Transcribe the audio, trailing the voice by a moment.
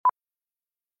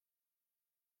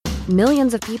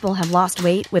Millions of people have lost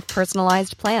weight with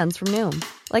personalized plans from Noom.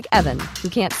 Like Evan, who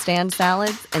can't stand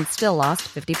salads and still lost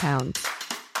 50 pounds.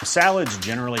 Salads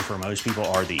generally for most people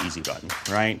are the easy button,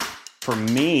 right? For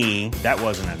me, that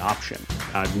wasn't an option.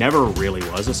 I never really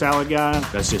was a salad guy.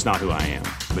 That's just not who I am.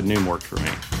 But Noom worked for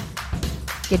me.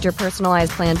 Get your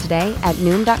personalized plan today at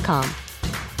Noom.com.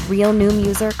 Real Noom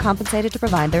user compensated to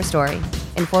provide their story.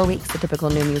 In 4 weeks, the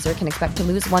typical Noom user can expect to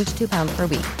lose 1 to 2 pounds per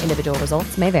week. Individual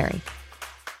results may vary.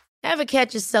 Ever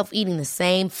catch yourself eating the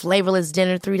same flavorless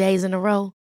dinner 3 days in a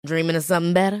row? Dreaming of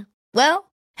something better?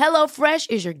 Well, HelloFresh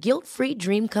is your guilt-free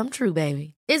dream come true,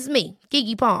 baby. It's me,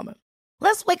 Keke Palmer.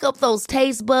 Let's wake up those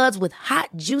taste buds with hot,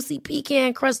 juicy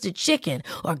pecan-crusted chicken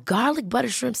or garlic butter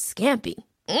shrimp scampi.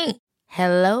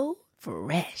 Hello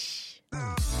Fresh.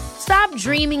 Stop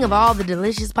dreaming of all the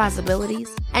delicious possibilities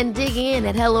and dig in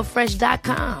at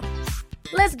HelloFresh.com.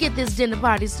 Let's get this dinner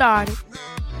party started.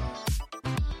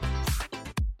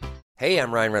 Hey,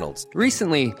 I'm Ryan Reynolds.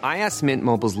 Recently, I asked Mint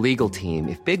Mobile's legal team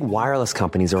if big wireless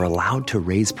companies are allowed to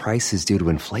raise prices due to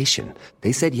inflation.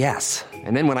 They said yes.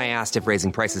 And then when I asked if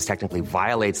raising prices technically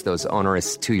violates those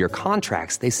onerous 2-year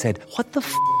contracts, they said, "What the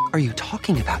f*** are you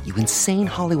talking about, you insane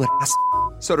Hollywood ass?"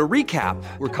 So to recap,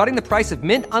 we're cutting the price of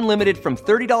Mint Unlimited from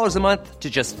 $30 a month to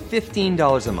just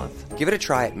 $15 a month. Give it a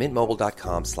try at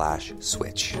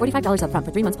mintmobile.com/switch. $45 up front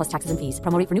for 3 months plus taxes and fees.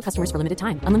 Promo rate for new customers for limited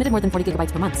time. Unlimited more than 40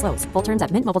 gigabytes per month. Slows full terms at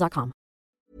mintmobile.com.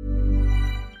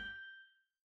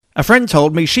 A friend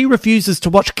told me she refuses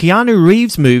to watch Keanu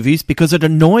Reeves movies because it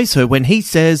annoys her when he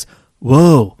says,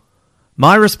 "Whoa."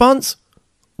 My response?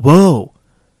 Whoa.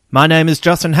 My name is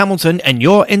Justin Hamilton, and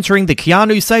you're entering the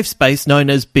Keanu safe space known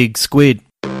as Big Squid.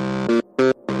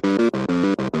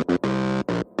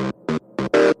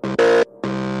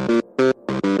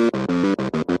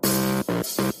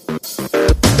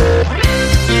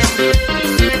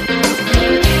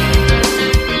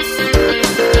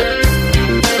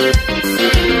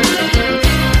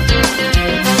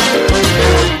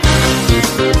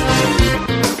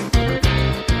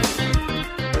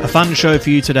 A fun show for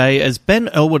you today as Ben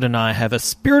Elwood and I have a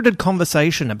spirited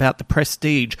conversation about The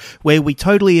Prestige where we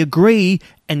totally agree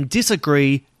and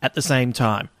disagree at the same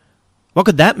time. What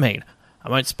could that mean? I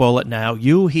won't spoil it now,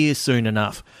 you'll hear soon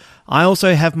enough. I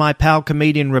also have my pal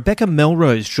comedian Rebecca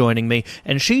Melrose joining me,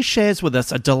 and she shares with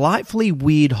us a delightfully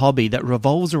weird hobby that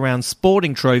revolves around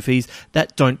sporting trophies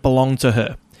that don't belong to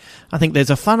her. I think there's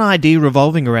a fun idea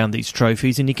revolving around these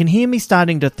trophies, and you can hear me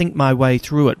starting to think my way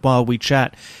through it while we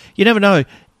chat. You never know,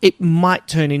 it might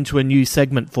turn into a new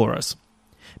segment for us.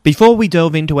 Before we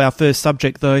delve into our first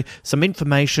subject though, some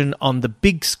information on the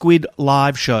Big Squid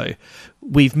live show.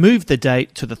 We've moved the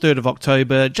date to the 3rd of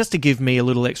October just to give me a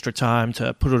little extra time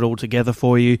to put it all together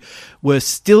for you. We're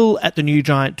still at the New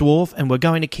Giant Dwarf and we're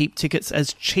going to keep tickets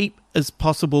as cheap as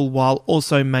possible while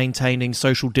also maintaining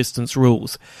social distance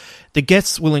rules. The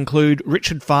guests will include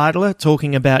Richard Fidler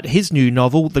talking about his new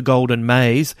novel, The Golden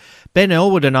Maze, Ben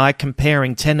Elwood and I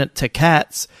comparing Tenet to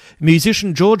Cats,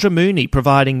 musician Georgia Mooney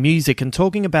providing music and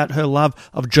talking about her love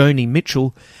of Joni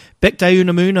Mitchell, Bekte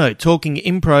Unamuno talking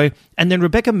impro, and then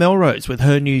Rebecca Melrose with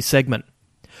her new segment.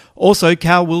 Also,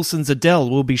 Carl Wilson's Adele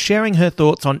will be sharing her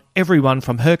thoughts on everyone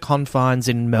from her confines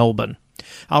in Melbourne.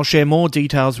 I'll share more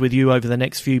details with you over the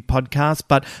next few podcasts,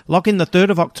 but lock in the 3rd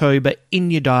of October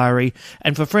in your diary,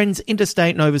 and for friends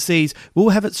interstate and overseas, we'll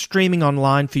have it streaming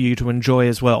online for you to enjoy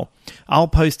as well. I'll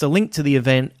post a link to the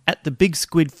event at the Big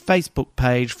Squid Facebook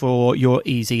page for your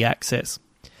easy access.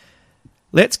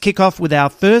 Let's kick off with our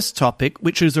first topic,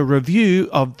 which is a review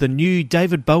of the new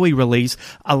David Bowie release,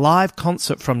 a live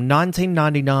concert from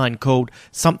 1999 called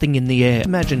Something in the Air.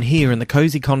 Imagine here in the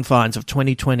cozy confines of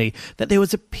 2020 that there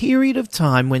was a period of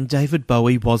time when David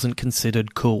Bowie wasn't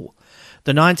considered cool.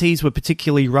 The 90s were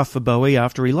particularly rough for Bowie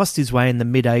after he lost his way in the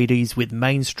mid-80s with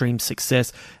mainstream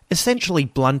success, essentially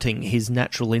blunting his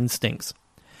natural instincts.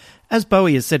 As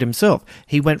Bowie has said himself,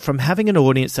 he went from having an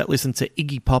audience that listened to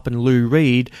Iggy Pop and Lou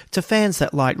Reed to fans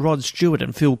that liked Rod Stewart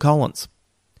and Phil Collins.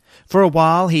 For a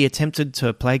while, he attempted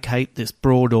to placate this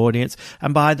broad audience,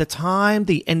 and by the time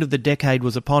the end of the decade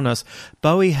was upon us,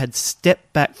 Bowie had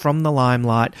stepped back from the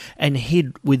limelight and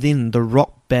hid within the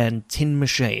rock band Tin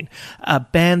Machine, a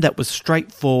band that was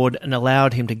straightforward and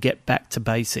allowed him to get back to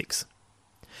basics.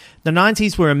 The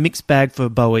 90s were a mixed bag for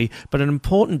Bowie, but an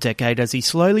important decade as he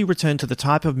slowly returned to the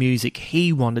type of music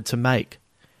he wanted to make.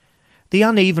 The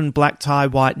uneven Black Tie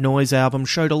White Noise album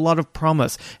showed a lot of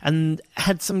promise and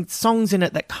had some songs in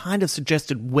it that kind of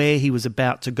suggested where he was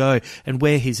about to go and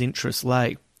where his interests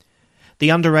lay. The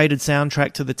underrated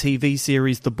soundtrack to the TV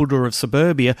series The Buddha of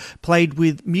Suburbia played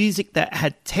with music that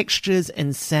had textures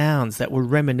and sounds that were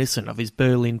reminiscent of his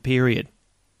Berlin period.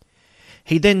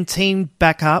 He then teamed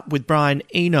back up with Brian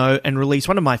Eno and released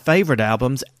one of my favourite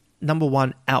albums, number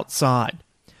 1, Outside.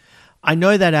 I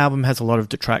know that album has a lot of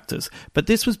detractors, but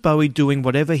this was Bowie doing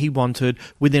whatever he wanted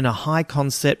within a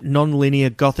high-concept,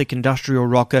 non-linear gothic industrial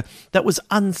rocker that was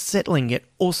unsettling yet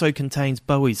also contains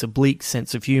Bowie's oblique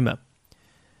sense of humour.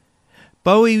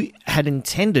 Bowie had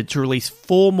intended to release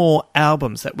 4 more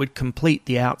albums that would complete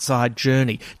the Outside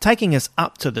journey, taking us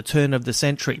up to the turn of the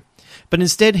century. But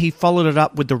instead he followed it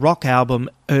up with the rock album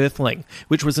Earthling,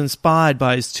 which was inspired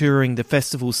by his touring the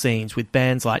festival scenes with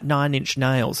bands like Nine Inch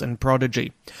Nails and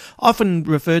Prodigy. Often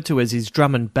referred to as his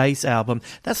drum and bass album,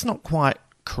 that's not quite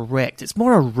correct. It's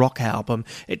more a rock album.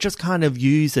 It just kind of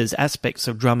uses aspects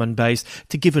of drum and bass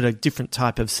to give it a different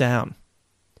type of sound.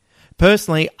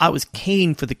 Personally, I was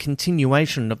keen for the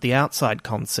continuation of the Outside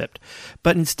concept,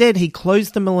 but instead he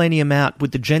closed the millennium out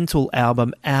with the gentle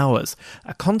album Hours,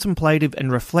 a contemplative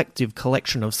and reflective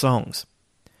collection of songs.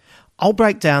 I'll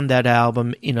break down that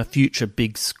album in a future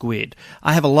Big Squid.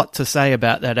 I have a lot to say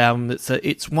about that album.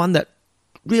 It's one that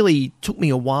really took me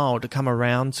a while to come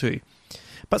around to.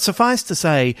 But suffice to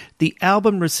say, the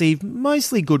album received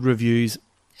mostly good reviews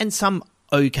and some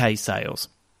okay sales.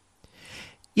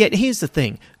 Yet here's the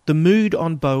thing, the mood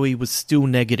on Bowie was still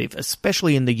negative,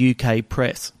 especially in the UK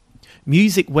press.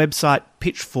 Music website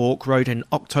Pitchfork wrote in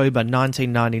October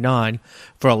 1999,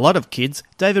 "For a lot of kids,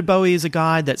 David Bowie is a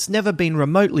guy that's never been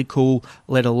remotely cool,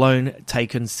 let alone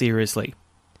taken seriously."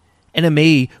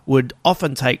 NME would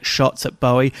often take shots at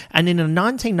Bowie, and in a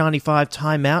 1995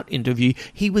 Time Out interview,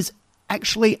 he was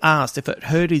actually asked if it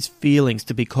hurt his feelings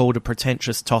to be called a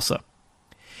pretentious tosser.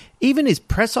 Even his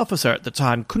press officer at the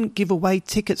time couldn't give away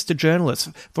tickets to journalists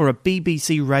for a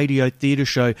BBC radio theatre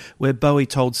show where Bowie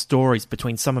told stories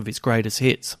between some of his greatest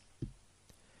hits.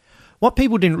 What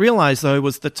people didn't realise, though,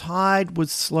 was the tide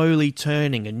was slowly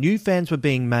turning and new fans were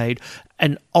being made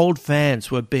and old fans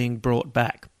were being brought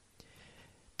back.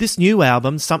 This new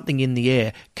album, Something in the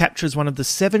Air, captures one of the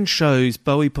 7 shows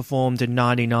Bowie performed in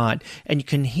 '99, and you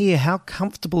can hear how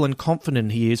comfortable and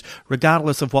confident he is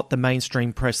regardless of what the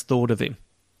mainstream press thought of him.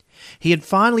 He had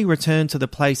finally returned to the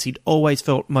place he'd always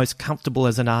felt most comfortable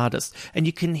as an artist, and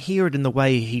you can hear it in the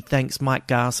way he thanks Mike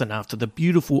Garson after the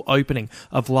beautiful opening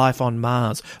of Life on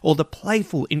Mars, or the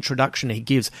playful introduction he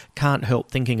gives Can't Help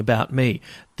Thinking About Me,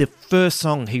 the first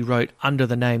song he wrote under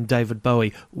the name David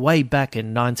Bowie way back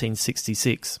in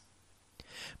 1966.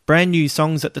 Brand new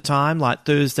songs at the time, like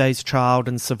Thursday's Child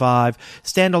and Survive,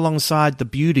 stand alongside the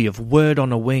beauty of Word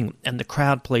on a Wing and the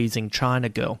crowd-pleasing China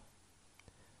Girl.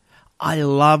 I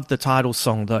love the title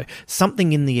song though,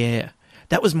 Something in the Air.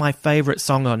 That was my favourite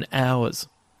song on Hours.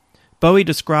 Bowie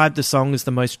described the song as the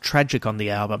most tragic on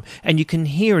the album, and you can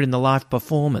hear it in the live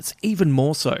performance, even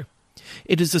more so.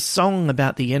 It is a song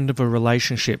about the end of a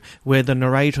relationship where the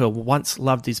narrator once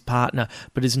loved his partner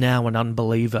but is now an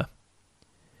unbeliever.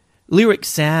 Lyrics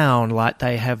sound like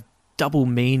they have double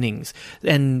meanings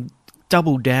and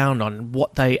double down on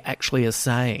what they actually are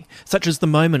saying, such as the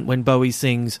moment when Bowie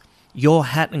sings, "Your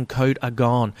hat and coat are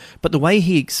gone," but the way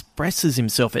he expresses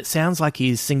himself, it sounds like he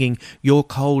is singing, "You're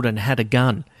cold and had a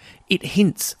gun." It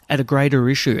hints at a greater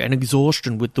issue, an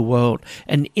exhaustion with the world,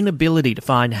 an inability to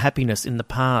find happiness in the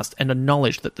past, and a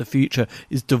knowledge that the future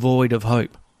is devoid of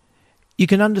hope. You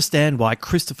can understand why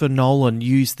Christopher Nolan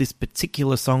used this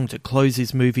particular song to close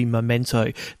his movie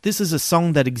Memento. This is a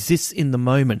song that exists in the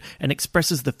moment and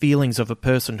expresses the feelings of a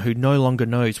person who no longer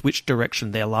knows which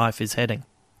direction their life is heading.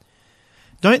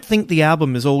 Don't think the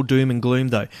album is all doom and gloom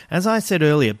though. As I said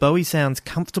earlier, Bowie sounds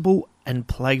comfortable and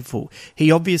playful.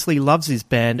 He obviously loves his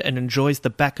band and enjoys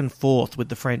the back and forth with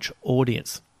the French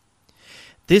audience.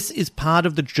 This is part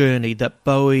of the journey that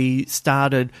Bowie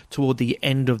started toward the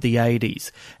end of the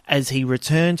 80s, as he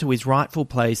returned to his rightful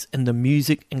place in the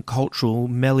music and cultural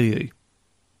milieu.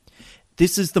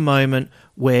 This is the moment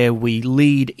where we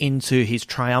lead into his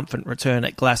triumphant return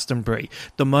at Glastonbury,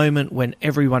 the moment when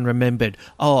everyone remembered,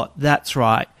 oh, that's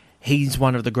right, he's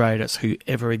one of the greatest who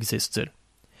ever existed.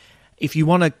 If you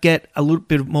want to get a little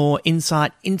bit more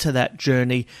insight into that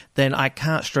journey, then I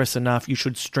can't stress enough you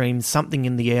should stream Something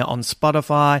in the Air on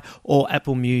Spotify or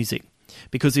Apple Music.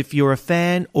 Because if you're a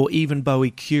fan or even Bowie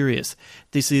curious,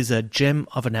 this is a gem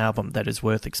of an album that is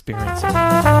worth experiencing.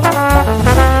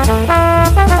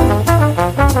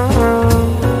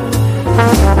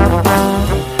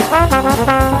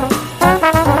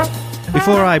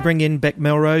 Before I bring in Beck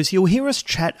Melrose, you'll hear us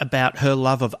chat about her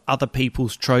love of other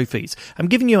people's trophies. I'm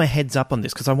giving you a heads up on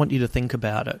this because I want you to think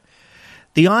about it.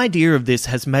 The idea of this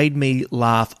has made me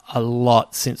laugh a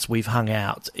lot since we've hung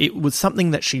out. It was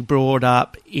something that she brought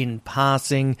up in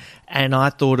passing, and I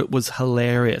thought it was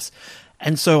hilarious.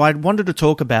 And so I wanted to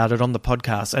talk about it on the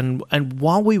podcast. And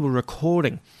while we were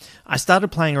recording, I started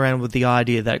playing around with the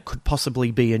idea that it could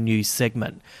possibly be a new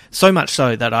segment. So much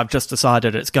so that I've just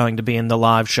decided it's going to be in the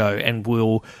live show, and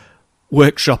we'll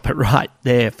workshop it right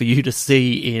there for you to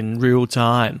see in real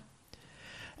time.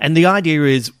 And the idea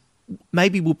is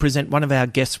maybe we'll present one of our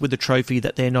guests with a trophy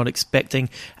that they're not expecting,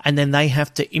 and then they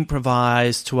have to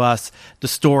improvise to us the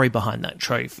story behind that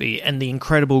trophy and the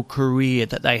incredible career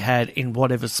that they had in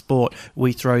whatever sport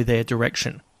we throw their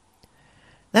direction.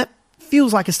 That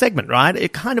feels like a segment, right?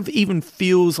 It kind of even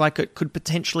feels like it could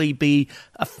potentially be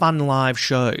a fun live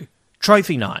show.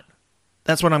 Trophy night.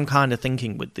 That's what I'm kind of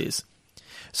thinking with this.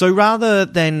 So rather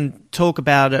than talk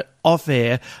about it off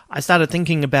air, I started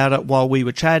thinking about it while we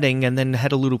were chatting and then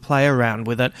had a little play around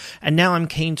with it. And now I'm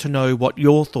keen to know what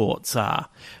your thoughts are.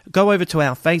 Go over to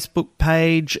our Facebook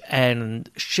page and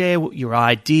share your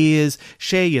ideas,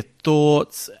 share your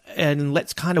thoughts, and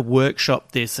let's kind of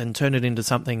workshop this and turn it into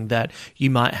something that you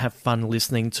might have fun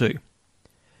listening to.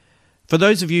 For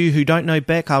those of you who don't know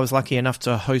Beck, I was lucky enough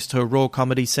to host her Raw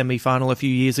Comedy semi-final a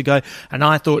few years ago, and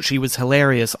I thought she was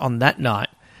hilarious on that night.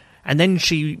 And then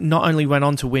she not only went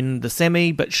on to win the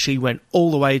semi, but she went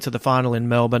all the way to the final in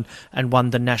Melbourne and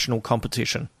won the national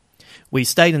competition. We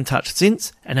stayed in touch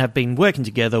since and have been working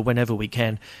together whenever we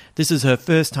can. This is her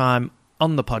first time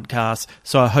on the podcast,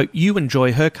 so I hope you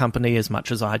enjoy her company as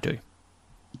much as I do.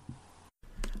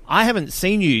 I haven't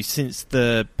seen you since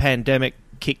the pandemic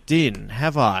kicked in,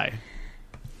 have I?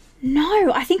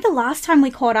 No, I think the last time we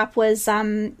caught up was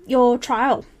your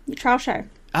trial show.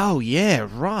 Oh, yeah,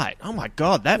 right. Oh, my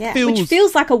God, which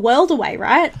feels like a world away,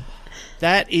 right?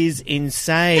 That is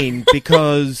insane,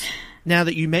 because now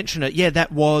that you mention it, yeah,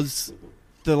 that was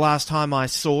the last time I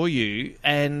saw you,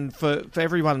 and for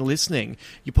everyone listening,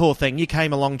 you poor thing, you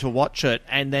came along to watch it,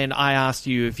 and then I asked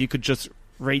you if you could just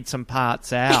read some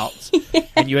parts out, yeah.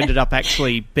 And you ended up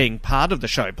actually being part of the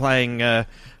show, playing...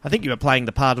 I think you were playing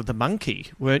the part of the monkey,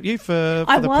 weren't you, for the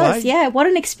play? I was, yeah. What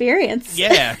an experience.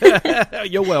 Yeah.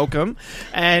 You're welcome.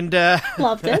 And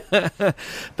loved it.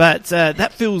 But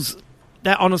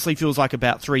that honestly feels like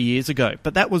about 3 years ago.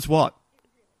 But that was what?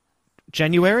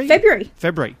 January?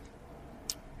 February.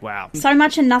 Wow. So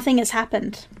much and nothing has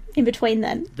happened in between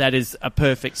then. That is a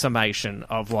perfect summation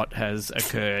of what has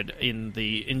occurred in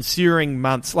the ensuing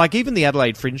months. Like, even the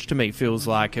Adelaide Fringe to me feels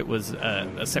like it was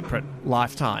a separate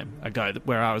lifetime ago,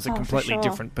 where I was a completely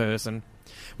different person.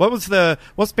 What's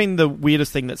been the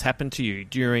weirdest thing that's happened to you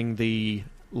during the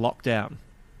lockdown?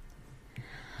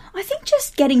 I think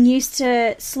just getting used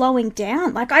to slowing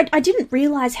down. Like, I didn't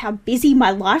realise how busy my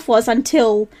life was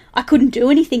until I couldn't do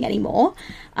anything anymore.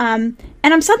 And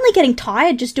I'm suddenly getting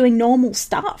tired just doing normal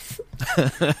stuff.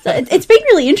 So it's been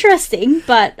really interesting,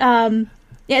 but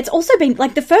it's also been,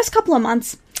 like, the first couple of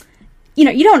months, you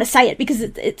know, you don't want to say it because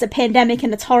it's a pandemic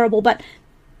and it's horrible, but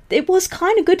it was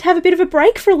kind of good to have a bit of a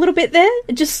break for a little bit there,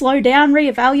 just slow down,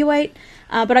 reevaluate.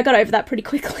 But I got over that pretty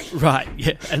quickly. Right,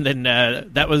 yeah. And then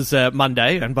that was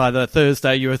Monday, and by the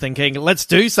Thursday you were thinking, let's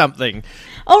do something.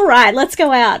 All right, let's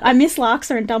go out. I miss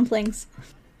laksa and dumplings.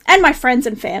 And my friends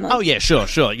and family. Oh, yeah, sure.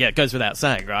 Yeah, it goes without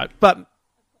saying, right? But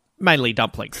mainly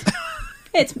dumplings.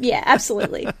 Yeah,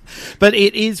 absolutely. But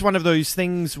it is one of those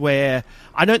things where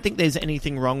I don't think there's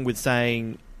anything wrong with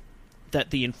saying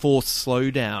that the enforced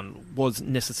slowdown was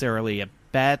necessarily a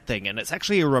bad thing. And it's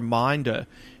actually a reminder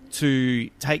to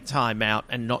take time out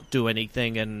and not do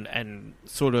anything and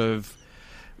sort of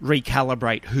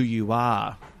recalibrate who you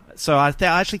are. So I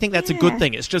actually think that's a good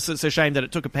thing. It's a shame that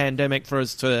it took a pandemic for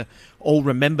us to all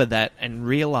remember that and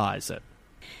realise it.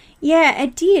 Yeah,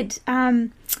 it did.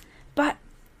 But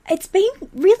it's been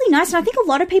really nice, and I think a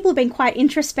lot of people have been quite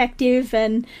introspective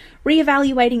and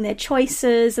reevaluating their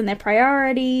choices and their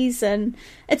priorities, and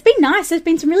it's been nice. There's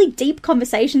been some really deep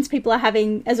conversations people are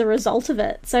having as a result of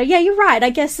it. So yeah, you're right. I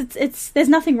guess it's there's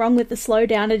nothing wrong with the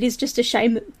slowdown. It is just a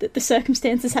shame that the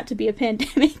circumstances had to be a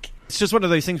pandemic. It's just one of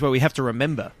those things where we have to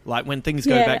remember, like, when things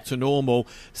go back to normal,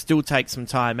 still take some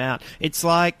time out. It's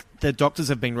like the doctors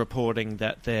have been reporting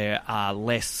that there are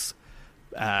less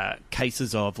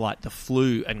cases of, like, the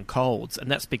flu and colds,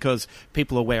 and that's because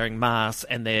people are wearing masks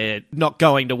and they're not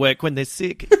going to work when they're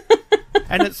sick.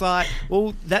 And it's like,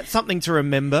 well, that's something to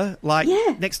remember. Like,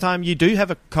 next time you do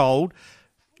have a cold,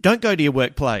 don't go to your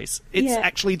workplace. It's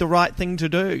actually the right thing to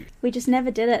do. We just never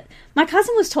did it. My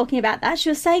cousin was talking about that. She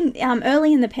was saying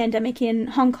early in the pandemic in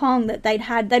Hong Kong that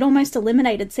they'd almost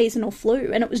eliminated seasonal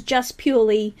flu, and it was just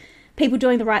purely people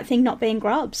doing the right thing, not being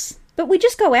grubs. But we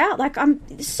just go out. Like, I'm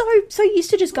so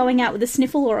used to just going out with a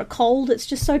sniffle or a cold. It's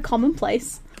just so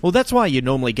commonplace. Well, that's why you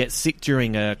normally get sick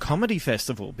during a comedy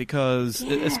festival, because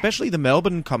especially the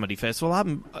Melbourne Comedy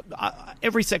Festival,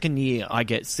 every second year I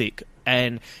get sick,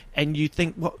 and you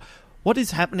think, what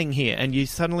is happening here? And you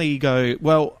suddenly go,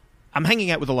 well, I'm hanging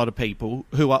out with a lot of people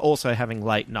who are also having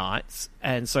late nights,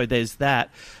 and so there's that.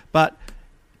 But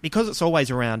because it's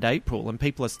always around April and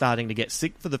people are starting to get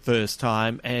sick for the first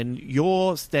time, and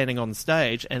you're standing on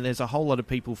stage and there's a whole lot of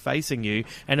people facing you,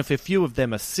 and if a few of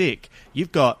them are sick,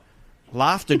 you've got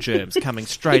laughter germs coming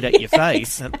straight at your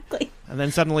face. Exactly. And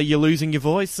then suddenly you're losing your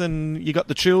voice and you got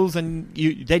the chills, and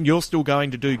then you're still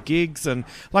going to do gigs. And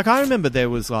like, I remember there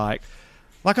was like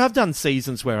I've done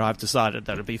seasons where I've decided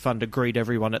that it'd be fun to greet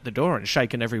everyone at the door and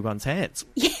shaking everyone's hands.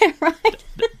 Yeah, right.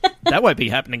 That won't be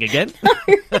happening again.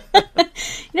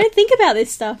 You don't think about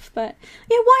this stuff, but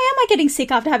yeah, why am I getting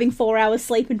sick after having 4 hours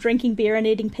sleep and drinking beer and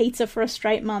eating pizza for a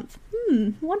straight month?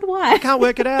 Wonder why. I can't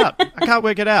work it out.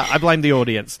 I blame the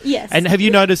audience. Yes. And have you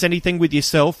noticed anything with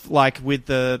yourself, like with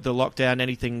the lockdown,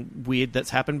 anything weird that's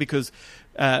happened? Because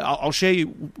I'll share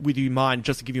with you mine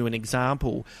just to give you an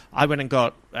example. I went and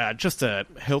got just a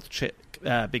health check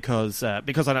because I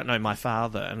don't know my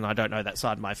father and I don't know that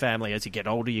side of my family. As you get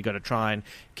older, you got to try and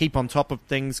keep on top of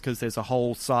things because there's a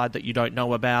whole side that you don't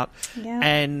know about. Yeah.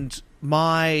 And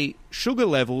my sugar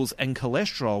levels and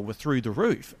cholesterol were through the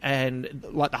roof, and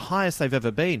like the highest they've ever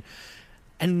been.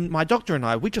 And my doctor and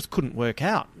I, we just couldn't work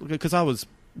out because I was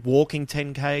walking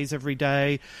 10Ks every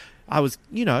day. I was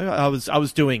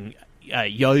doing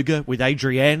yoga with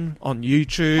Adrienne on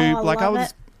YouTube. Oh,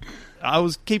 I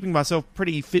was keeping myself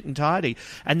pretty fit and tidy.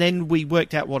 And then we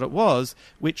worked out what it was,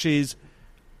 which is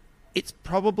it's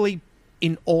probably,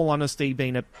 in all honesty,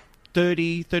 been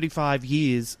 35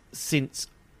 years since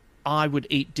I would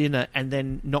eat dinner and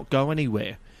then not go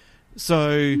anywhere.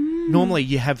 So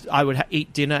normally I would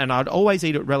eat dinner and I'd always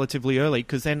eat it relatively early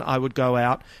because then I would go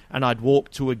out and I'd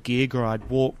walk to a gig or I'd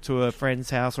walk to a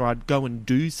friend's house or I'd go and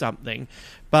do something.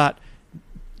 But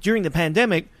during the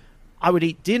pandemic, I would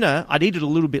eat dinner, I'd eat it a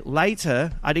little bit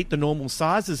later, I'd eat the normal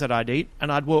sizes that I'd eat,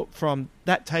 and I'd walk from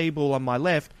that table on my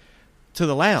left to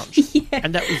the lounge. Yeah.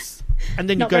 And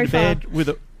then you go to bed with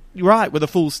a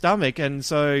full stomach. And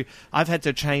so I've had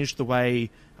to change the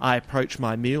way I approach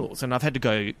my meals, and I've had to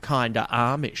go kind of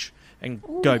Amish and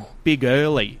go big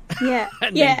early. Yeah.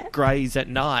 And then graze at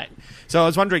night. So I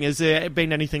was wondering, has there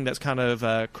been anything that's kind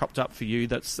of cropped up for you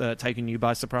that's taken you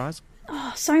by surprise?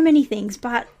 Oh, so many things,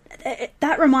 but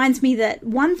that reminds me that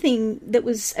one thing that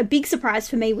was a big surprise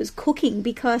for me was cooking,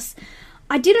 because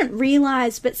I didn't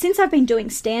realise, but since I've been doing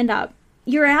stand-up,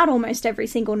 you're out almost every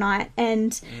single night,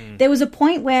 and there was a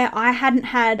point where I hadn't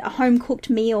had a home-cooked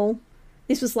meal,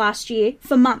 this was last year,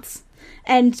 for months.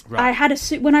 And right. I had a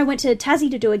soup when I went to Tassie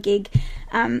to do a gig.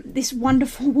 This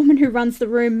wonderful woman who runs the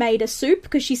room made a soup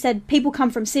because she said people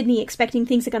come from Sydney expecting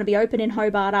things are going to be open in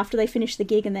Hobart after they finish the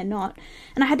gig, and they're not.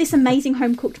 And I had this amazing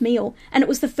home-cooked meal, and it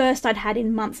was the first I'd had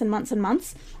in months and months and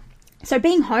months. So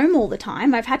being home all the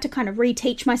time, I've had to kind of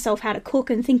reteach myself how to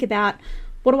cook and think about,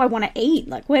 what do I want to eat?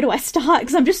 Like, where do I start?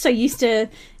 Because I'm just so used to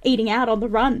eating out on the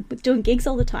run with doing gigs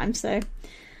all the time. So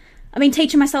I've been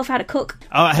teaching myself how to cook.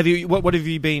 Oh, have you? What have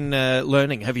you been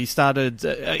learning? Have you started?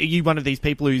 Are you one of these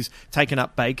people who's taken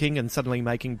up baking and suddenly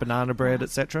making banana bread,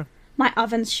 etc.? My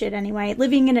oven's shit anyway.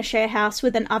 Living in a share house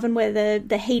with an oven where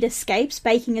the heat escapes,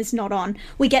 baking is not on.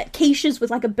 We get quiches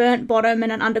with like a burnt bottom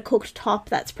and an undercooked top.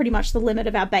 That's pretty much the limit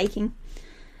of our baking.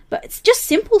 But it's just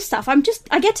simple stuff.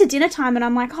 I get to dinner time and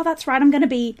I'm like, oh, that's right, I'm going to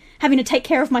be having to take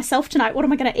care of myself tonight. What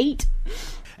am I going to eat?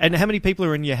 And how many people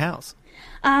are in your house?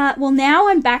 Well, now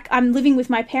I'm back. I'm living with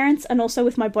my parents and also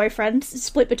with my boyfriend,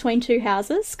 split between two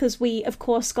houses, because we, of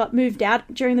course, got moved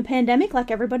out during the pandemic, like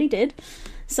everybody did.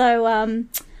 So,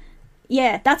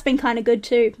 yeah, that's been kind of good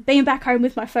too. Being back home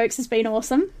with my folks has been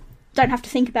awesome. Don't have to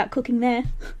think about cooking there.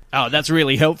 Oh, that's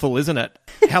really helpful, isn't it?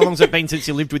 How long's it been since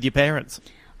you lived with your parents?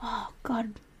 Oh,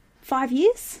 God, 5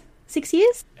 years? 6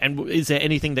 years? And is there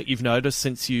anything that you've noticed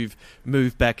since you've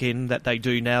moved back in that they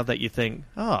do now that you think,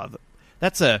 oh,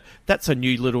 that's a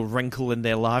new little wrinkle in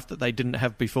their life that they didn't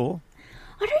have before?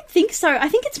 I don't think so. I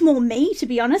think it's more me, to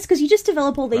be honest, because you just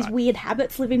develop all these weird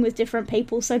habits living with different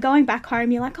people. So going back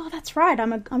home, you're like, oh, that's right,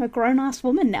 I'm a grown-ass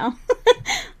woman now.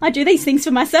 I do these things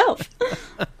for myself.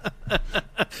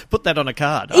 Put that on a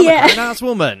card. I'm a grown-ass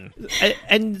woman.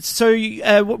 And so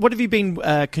what have you been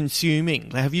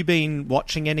consuming? Have you been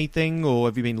watching anything, or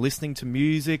have you been listening to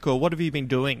music, or what have you been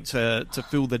doing to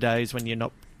fill the days when you're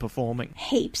not performing?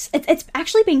 Heaps. It's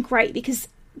actually been great because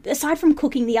aside from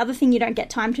cooking, the other thing you don't get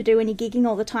time to do when you're gigging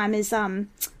all the time is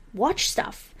watch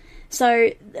stuff.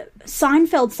 So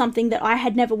Seinfeld's something that I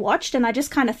had never watched, and I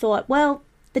just kind of thought, well,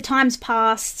 the time's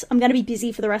passed. I'm going to be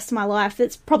busy for the rest of my life.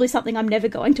 It's probably something I'm never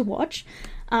going to watch.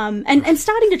 And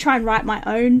starting to try and write my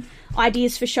own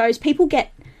ideas for shows. People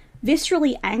get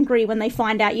viscerally angry when they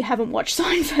find out you haven't watched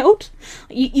Seinfeld.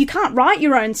 You can't write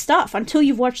your own stuff until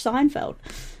you've watched Seinfeld.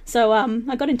 So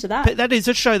I got into that. But that is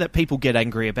a show that people get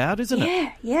angry about, isn't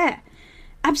it? Yeah.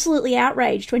 Absolutely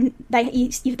outraged when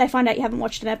they find out you haven't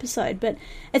watched an episode. But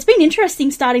it's been interesting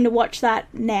starting to watch that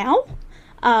now.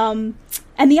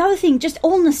 And the other thing, just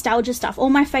all nostalgia stuff.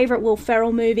 All my favourite Will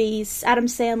Ferrell movies, Adam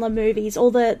Sandler movies, all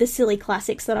the silly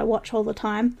classics that I watch all the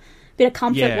time. Bit of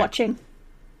comfort watching.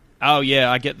 Oh,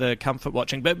 yeah, I get the comfort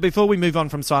watching. But before we move on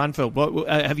from Seinfeld,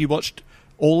 have you watched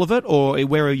all of it, or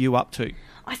where are you up to?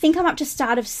 I think I'm up to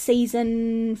start of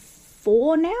season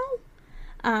 4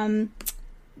 now.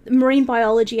 Marine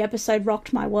biology episode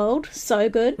rocked my world. So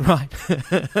good. Right.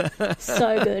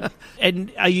 So good.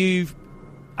 And are you...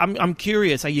 I'm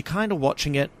curious, are you kind of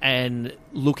watching it and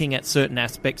looking at certain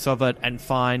aspects of it and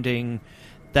finding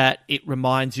that it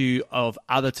reminds you of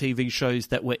other TV shows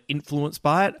that were influenced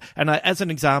by it? And as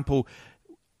an example,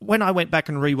 when I went back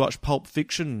and rewatched Pulp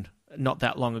Fiction not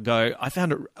that long ago, I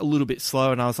found it a little bit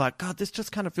slow, and I was like, God, this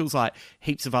just kind of feels like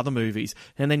heaps of other movies.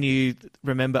 And then you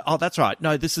remember, oh, that's right,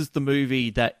 no, this is the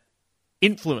movie that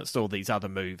influenced all these other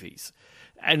movies.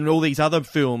 And all these other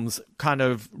films kind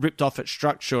of ripped off its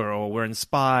structure or were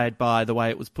inspired by the way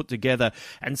it was put together.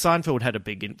 And Seinfeld had a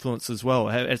big influence as well.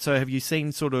 So have you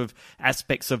seen sort of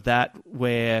aspects of that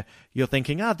where you're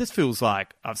thinking, this feels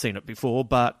like I've seen it before,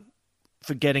 but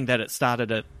forgetting that it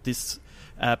started at this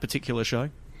particular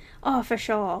show? Oh, for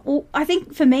sure. Well, I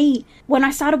think for me, when I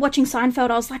started watching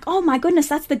Seinfeld, I was like, oh my goodness,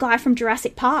 that's the guy from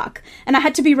Jurassic Park. And I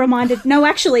had to be reminded, no,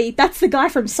 actually, that's the guy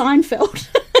from Seinfeld.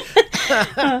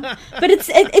 But it's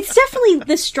definitely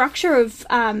the structure of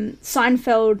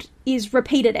Seinfeld is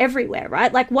repeated everywhere,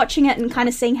 right? Like watching it and kind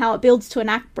of seeing how it builds to an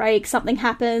act break, something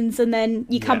happens, and then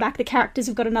you come back, the characters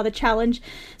have got another challenge.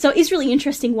 So it is really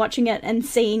interesting watching it and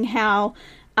seeing how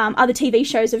other TV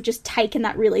shows have just taken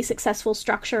that really successful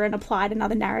structure and applied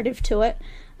another narrative to it.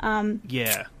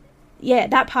 Yeah,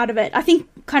 that part of it. I think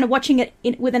kind of watching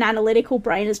it with an analytical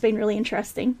brain has been really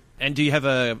interesting. And do you have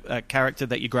a character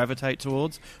that you gravitate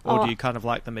towards, or do you kind of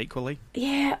like them equally?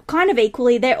 Yeah, kind of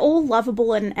equally. They're all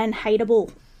lovable and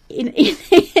hateable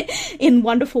in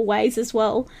wonderful ways as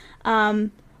well.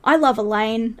 I love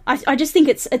Elaine. I just think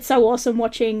it's so awesome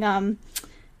watching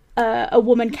a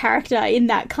woman character in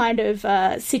that kind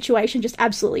of situation just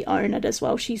absolutely own it as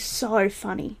well. She's so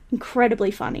funny, incredibly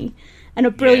funny, and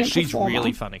a brilliant performer. She's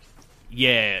really funny.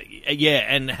 Yeah,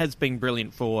 and has been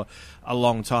brilliant for a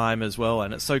long time as well.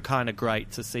 And it's so kind of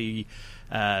great to see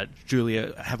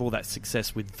Julia have all that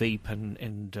success with Veep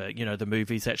and the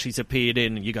movies that she's appeared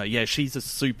in. And you go, yeah, she's a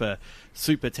super,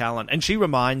 super talent. And she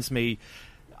reminds me,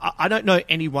 I don't know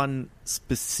anyone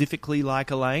specifically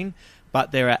like Elaine,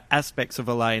 but there are aspects of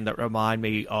Elaine that remind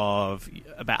me of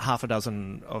about half a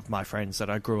dozen of my friends that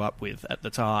I grew up with at the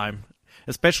time,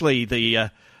 especially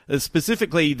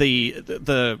specifically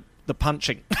the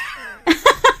punching.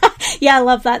 Yeah, I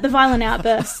love that. The violent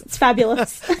outbursts. It's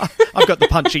fabulous. I've got the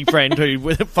punchy friend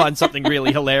who finds something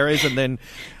really hilarious, and then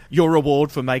your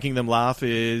reward for making them laugh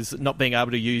is not being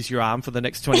able to use your arm for the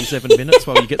next 27 minutes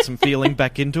while you get some feeling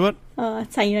back into it. Oh,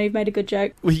 that's how you know you've made a good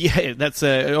joke. Well, yeah, that's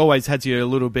it always has you a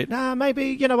little bit, maybe,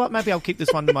 you know what, maybe I'll keep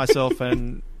this one to myself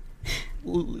and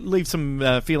leave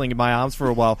some feeling in my arms for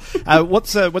a while.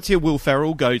 What's your Will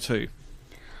Ferrell go-to?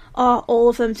 Oh, all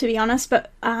of them, to be honest,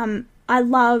 but I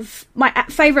love... My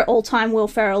favourite all-time Will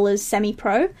Ferrell is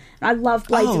Semi-Pro. I love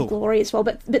Blades of Glory as well,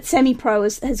 but Semi-Pro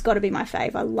has got to be my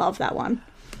fave. I love that one.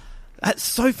 It's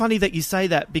so funny that you say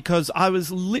that, because I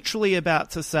was literally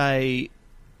about to say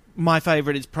my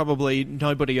favourite is probably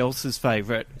nobody else's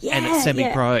favourite, and it's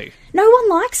Semi-Pro. Yeah. No one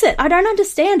likes it. I don't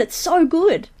understand. It's so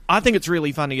good. I think it's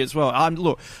really funny as well.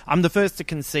 I'm the first to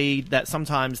concede that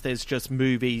sometimes there's just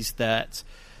movies that...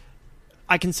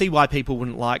 I can see why people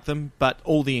wouldn't like them, but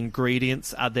all the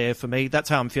ingredients are there for me. That's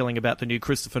how I'm feeling about the new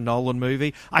Christopher Nolan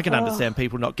movie. I can understand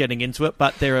people not getting into it,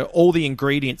 but there are all the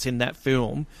ingredients in that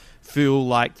film feel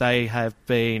like they have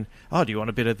been, do you want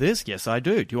a bit of this? Yes, I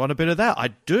do. Do you want a bit of that?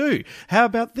 I do. How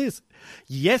about this?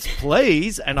 Yes,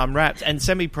 please. And I'm wrapped. And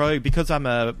Semi-Pro, because I'm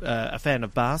a fan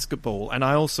of basketball, and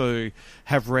I also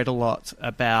have read a lot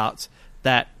about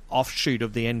that offshoot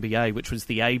of the NBA, which was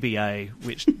the ABA,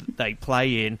 which they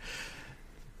play in.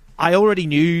 I already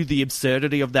knew the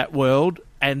absurdity of that world,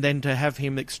 and then to have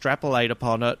him extrapolate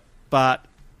upon it, but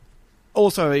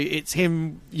also it's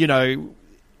him,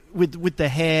 with the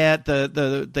hair,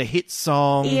 the hit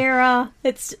song era.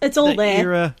 It's all there.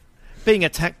 Era, being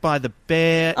attacked by the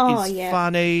bear is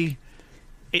funny.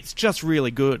 it's just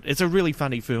really good. It's a really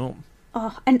funny film.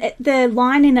 Oh, and the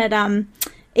line in it,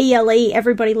 ELE,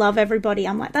 everybody love everybody.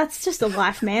 I'm like, that's just a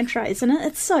life mantra, isn't it?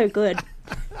 It's so good.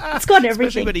 It's got everything.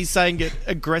 Especially when he's saying it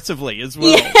aggressively as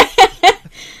well. Yeah.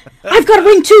 I've got a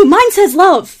ring too. Mine says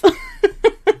love.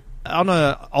 On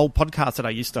an old podcast that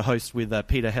I used to host with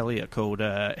Peter Hellier called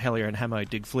Hellier and Hamo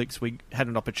Dig Flicks, we had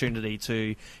an opportunity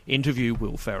to interview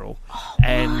Will Ferrell. Oh,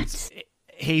 and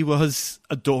he was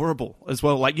adorable as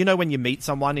well. Like, you know, when you meet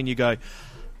someone and you go,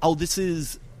 oh, this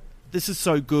is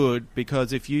so good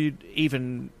because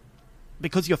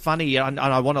because you're funny and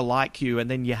I want to like you,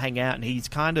 and then you hang out and he's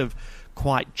kind of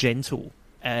quite gentle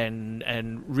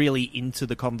and really into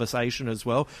the conversation as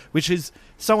well, which is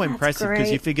so impressive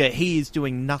because you figure he is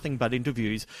doing nothing but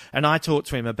interviews. And I talked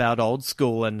to him about Old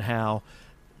School and how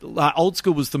Old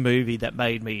School was the movie that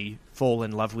made me fall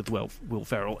in love with Will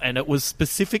Ferrell, and it was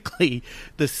specifically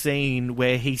the scene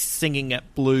where he's singing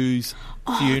at Blue's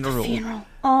funeral. The funeral.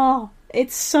 Oh,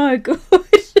 it's so good.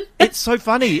 It's so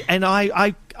funny, and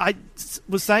I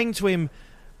was saying to him,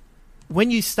 when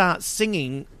you start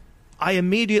singing, I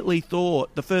immediately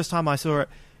thought, the first time I saw it,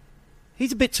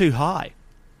 he's a bit too high.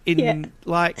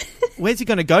 Like, where's he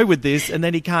going to go with this? And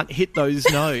then he can't hit those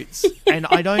notes. And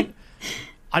I don't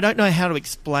know how to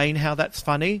explain how that's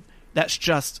funny. That's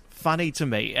just funny to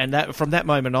me. And that from that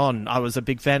moment on, I was a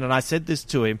big fan. And I said this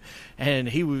to him, and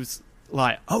he was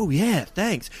like, oh, yeah,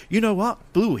 thanks. You know what?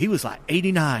 Blue, he was like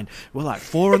 89. We're like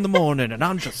 4 a.m, and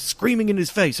I'm just screaming in his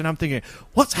face. And I'm thinking,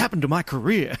 what's happened to my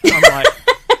career? And I'm like...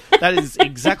 That is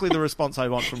exactly the response I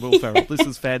want from Will Ferrell. This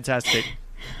is fantastic.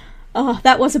 Oh,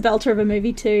 that was a belter of a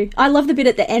movie too. I love the bit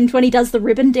at the end when he does the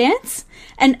ribbon dance.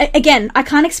 And again, I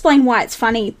can't explain why it's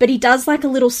funny, but he does like a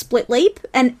little split leap,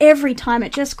 and every time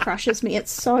it just crushes me. It's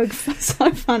so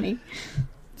funny.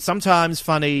 Sometimes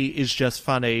funny is just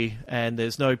funny, and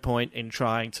there's no point in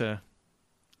trying to...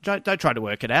 Don't try to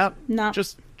work it out. No.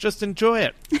 Just enjoy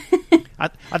it.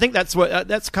 I think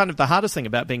that's kind of the hardest thing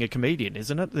about being a comedian,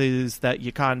 isn't it? Is that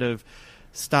you kind of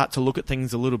start to look at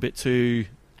things a little bit too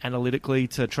analytically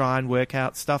to try and work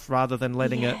out stuff rather than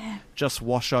letting it just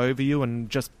wash over you and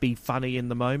just be funny in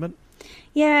the moment.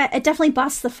 Yeah, it definitely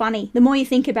busts the funny. The more you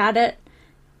think about it,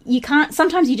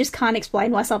 sometimes you just can't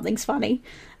explain why something's funny.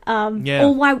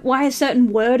 Or why a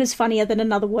certain word is funnier than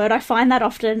another word. I find that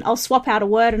often. I'll swap out a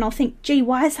word and I'll think, gee,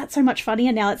 why is that so much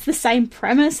funnier now? It's the same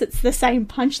premise, it's the same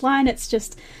punchline, it's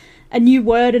just a new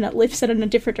word and it lifts it in a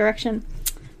different direction.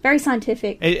 Very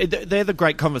scientific. They're the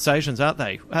great conversations, aren't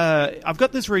they? I've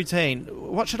got this routine.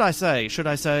 What should I say? Should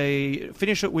I say,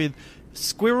 finish it with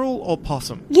squirrel or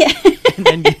possum? Yeah. And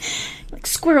then like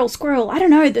squirrel. I don't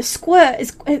know. The squirt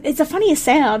it's a funnier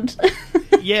sound.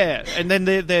 Yeah, and then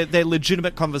they're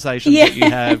legitimate conversations that you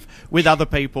have with other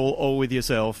people or with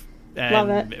yourself. And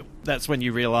love it. That's when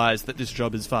you realise that this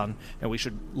job is fun, and we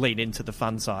should lean into the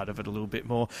fun side of it a little bit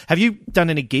more. Have you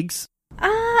done any gigs?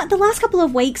 The last couple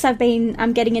of weeks I've been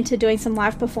getting into doing some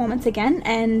live performance again,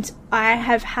 and I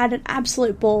have had an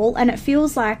absolute ball, and it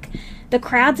feels like the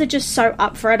crowds are just so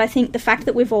up for it. I think the fact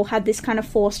that we've all had this kind of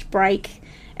forced break,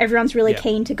 everyone's really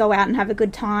keen to go out and have a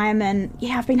good time, and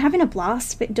I've been having a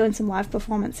blast doing some live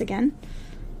performance again.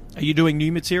 Are you doing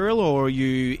new material, or are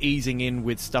you easing in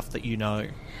with stuff that you know?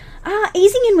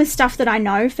 Easing in with stuff that I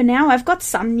know for now. I've got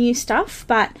some new stuff,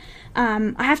 but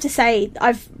I have to say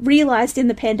I've realised in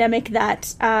the pandemic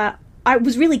that I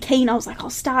was really keen. I was like, I'll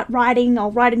start writing,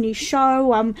 I'll write a new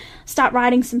show, start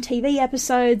writing some TV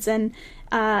episodes, and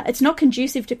it's not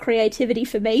conducive to creativity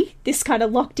for me, this kind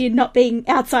of locked in, not being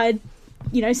outside,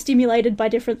 stimulated by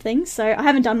different things. So I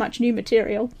haven't done much new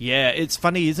material. Yeah, it's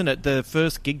funny, isn't it? The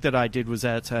first gig that I did was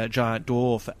at Giant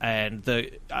Dwarf, and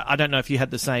I don't know if you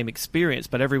had the same experience,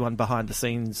 but everyone behind the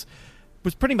scenes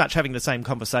was pretty much having the same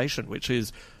conversation, which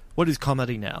is, what is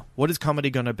comedy now? What is comedy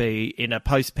going to be in a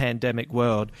post-pandemic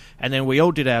world? And then we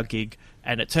all did our gig,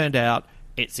 and it turned out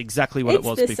it's exactly what it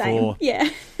was before. Same. Yeah.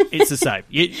 It's the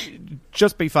same.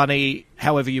 Just be funny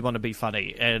however you want to be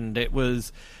funny. And it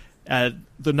was...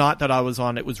 the night that I was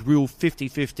on, it was real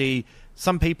 50-50.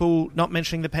 Some people not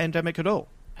mentioning the pandemic at all.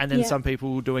 And then some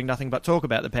people doing nothing but talk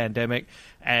about the pandemic.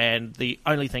 And the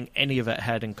only thing any of it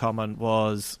had in common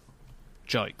was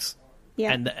jokes.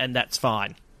 Yeah. And that's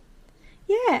fine.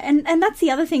 Yeah, and that's the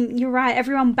other thing. You're right.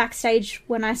 Everyone backstage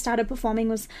when I started performing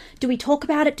was, do we talk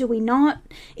about it? Do we not?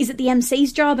 Is it the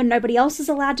MC's job and nobody else is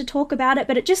allowed to talk about it?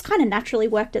 But it just kind of naturally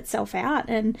worked itself out.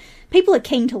 And people are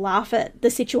keen to laugh at the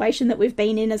situation that we've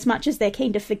been in as much as they're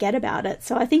keen to forget about it.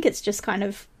 So I think it's just kind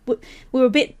of, we were a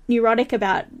bit neurotic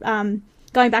about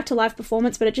going back to live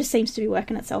performance, but it just seems to be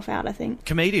working itself out, I think.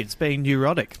 Comedians being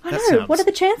neurotic. I know. What are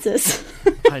the chances?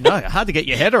 I know. Hard to get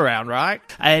your head around, right?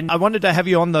 And I wanted to have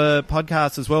you on the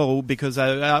podcast as well because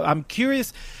I'm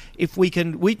curious if we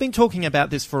can... We've been talking about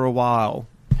this for a while,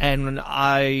 and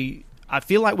I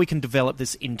feel like we can develop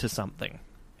this into something.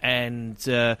 And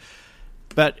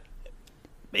but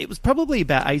it was probably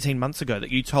about 18 months ago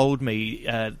that you told me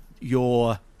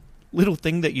your little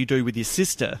thing that you do with your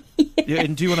sister. Yeah.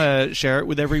 And do you want to share it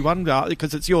with everyone?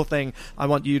 Because it's your thing. I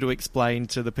want you to explain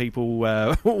to the people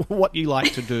what you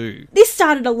like to do. This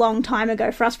started a long time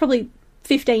ago for us, probably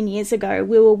 15 years ago.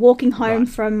 We were walking home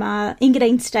from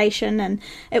Engadine Station, and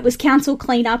it was council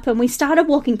clean-up, and we started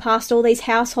walking past all these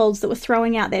households that were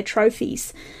throwing out their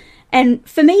trophies. And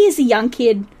for me as a young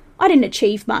kid, I didn't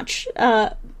achieve much.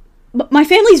 My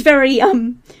family's very...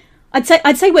 I'd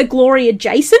say we're glory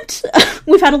adjacent.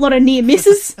 We've had a lot of near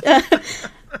misses.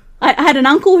 I had an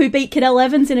uncle who beat Cadell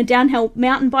Evans in a downhill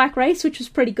mountain bike race, which was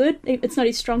pretty good. It's not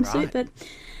his strong suit, but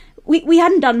we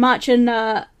hadn't done much, and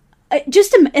it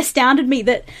just astounded me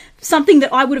that something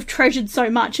that I would have treasured so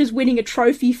much as winning a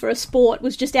trophy for a sport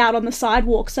was just out on the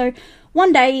sidewalk. So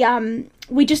one day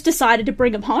we just decided to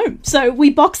bring them home. So we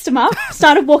boxed them up,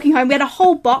 started walking home. We had a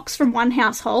whole box from one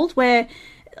household where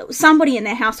somebody in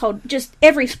their household, just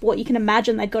every sport you can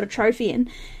imagine they'd got a trophy in,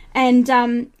 and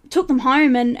took them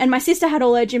home, and my sister had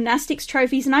all her gymnastics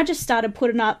trophies, and I just started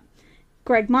putting up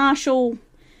Greg Marshall,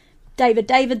 David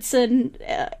Davidson.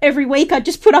 Every week I'd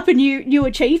just put up a new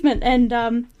achievement, and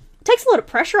it takes a lot of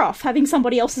pressure off having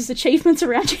somebody else's achievements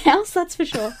around your house, that's for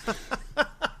sure.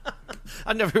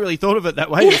 I never really thought of it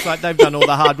that way. It's like they've done all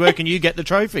the hard work and you get the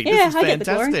trophy. Yeah, this is I get the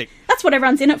glory. fantastic. That's what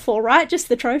everyone's in it for, right? Just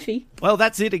the trophy. Well,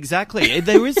 that's it, exactly.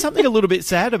 There is something a little bit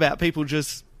sad about people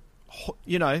just,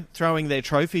 throwing their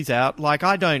trophies out. Like,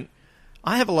 I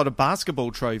have a lot of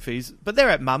basketball trophies, but they're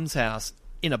at Mum's house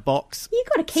in a box You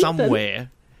got to keep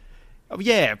somewhere.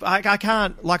 Yeah, I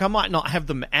can't, I might not have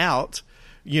them out,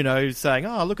 saying,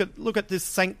 oh, look at this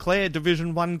St. Clair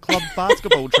Division 1 club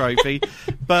basketball trophy,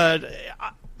 but...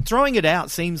 throwing it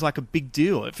out seems like a big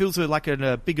deal. It feels like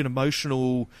a big and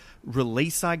emotional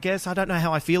release, I guess. I don't know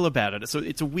how I feel about it.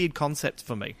 It's a weird concept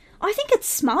for me. I think it's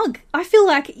smug. I feel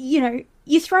like,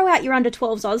 you throw out your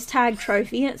under-12s OzTag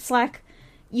trophy, and it's like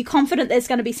you're confident there's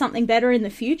going to be something better in the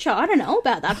future. I don't know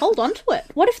about that. Hold on to it.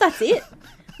 What if that's it?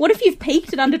 What if you've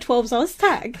peaked at under-12s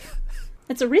OzTag?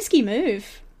 It's a risky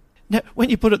move. Now, when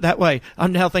you put it that way,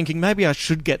 I'm now thinking maybe I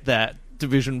should get that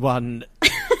Division 1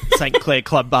 St. Clair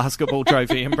Club basketball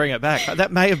trophy and bring it back.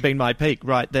 That may have been my peak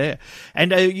right there. And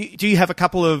do you have a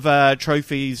couple of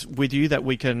trophies with you that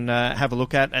we can have a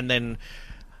look at? And then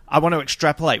I want to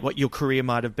extrapolate what your career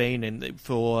might have been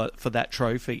for that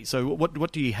trophy. So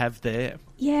what do you have there?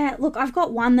 Yeah, look, I've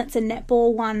got one that's a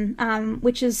netball one,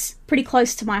 which is pretty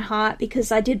close to my heart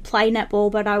because I did play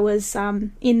netball, but I was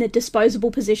in the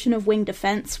disposable position of wing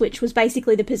defence, which was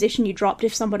basically the position you dropped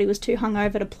if somebody was too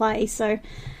hungover to play. So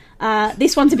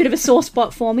this one's a bit of a sore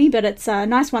spot for me, but it's a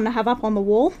nice one to have up on the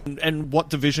wall. And what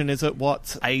division is it?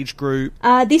 What age group?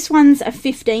 This one's a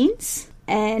 15s,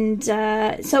 and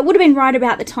so it would have been right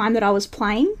about the time that I was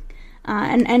playing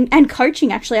and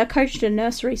coaching, actually. I coached a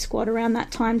nursery squad around that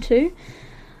time too.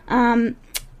 And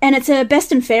it's a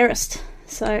best and fairest,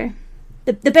 so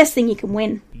the best thing you can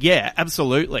win. Yeah,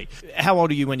 absolutely. How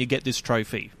old are you when you get this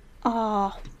trophy?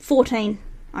 14,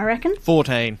 I reckon.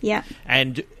 14? Yeah.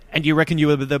 And you reckon you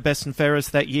were the best and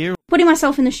fairest that year? Putting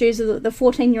myself in the shoes of the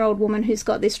 14-year-old woman who's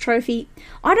got this trophy,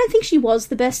 I don't think she was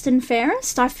the best and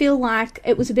fairest. I feel like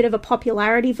it was a bit of a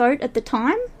popularity vote at the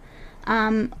time.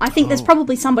 I think there's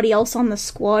probably somebody else on the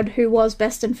squad who was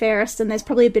best and fairest, and there's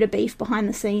probably a bit of beef behind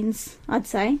the scenes, I'd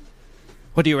say.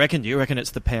 What do you reckon? Do you reckon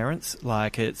it's the parents?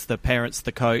 Like, it's the parents,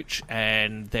 the coach,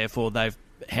 and therefore they've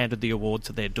handed the award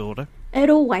to their daughter? It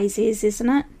always is, isn't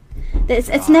it?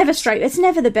 It's never straight. It's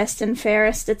never the best and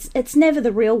fairest. It's never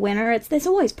the real winner. There's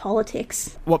always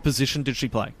politics. What position did she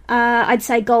play? I'd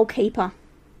say goalkeeper.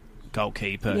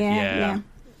 Goalkeeper, yeah.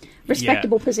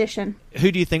 Respectable position.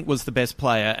 Who do you think was the best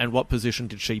player, and what position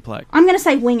did she play? I'm going to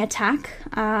say wing attack.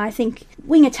 I think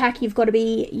wing attack, you've got to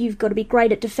be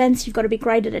great at defence. You've got to be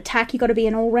great at attack. You've got to be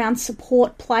an all-round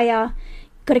support player.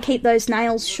 You've got to keep those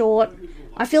nails short.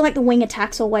 I feel like the wing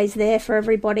attack's always there for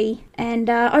everybody and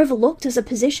overlooked as a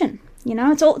position.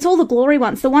 It's all the glory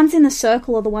ones. The ones in the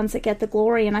circle are the ones that get the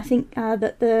glory, and I think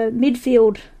that the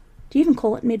midfield... Do you even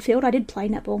call it midfield? I did play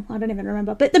netball. I don't even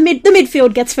remember. But the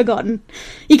midfield gets forgotten.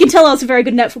 You can tell I was a very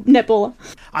good netballer.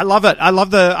 I love it. I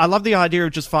love the idea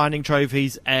of just finding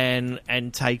trophies and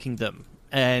taking them.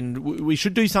 And we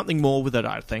should do something more with it,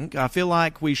 I think. I feel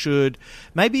like we should...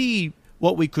 Maybe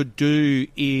what we could do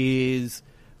is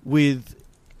with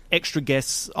extra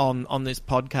guests on this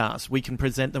podcast, we can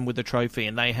present them with a trophy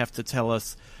and they have to tell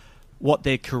us what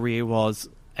their career was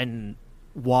and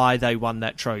why they won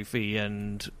that trophy,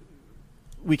 and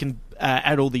we can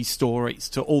add all these stories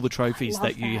to all the trophies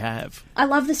that you have. I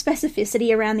love the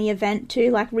specificity around the event too,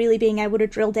 like really being able to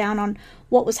drill down on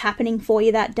what was happening for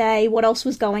you that day, what else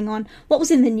was going on, what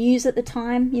was in the news at the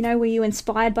time, you know, were you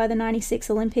inspired by the 96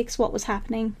 Olympics, what was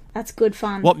happening? That's good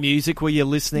fun. What music were you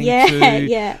listening to?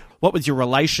 Yeah. What was your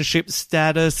relationship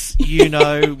status? You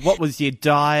know, what was your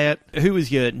diet? Who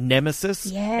was your nemesis?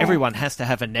 Yeah. Everyone has to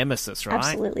have a nemesis, right?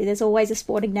 Absolutely. There's always a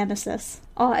sporting nemesis.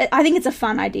 Oh, I think it's a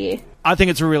fun idea. I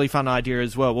think it's a really fun idea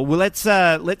as well. Well,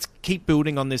 let's keep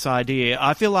building on this idea.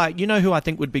 I feel like, you know who I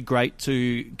think would be great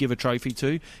to give a trophy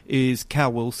to is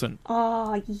Cal Wilson.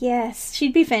 Oh, yes.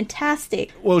 She'd be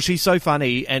fantastic. Well, she's so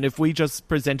funny, and if we just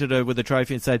presented her with a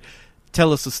trophy and said,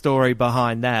 tell us a story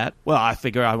behind that, well, I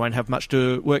figure I won't have much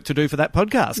work to do for that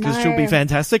podcast because she'll be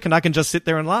fantastic and I can just sit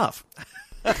there and laugh.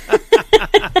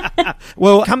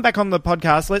 Well, come back on the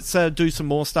podcast. Let's do some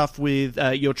more stuff with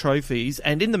your trophies.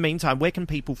 And in the meantime, where can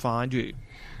people find you?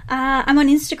 I'm on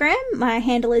Instagram. My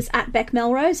handle is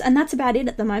 @BeckMelrose, and that's about it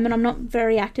at the moment. I'm not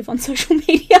very active on social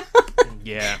media.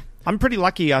 Yeah. I'm pretty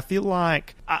lucky. I feel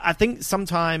like I think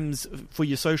sometimes for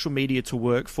your social media to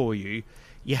work for you,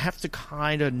 you have to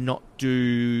kind of not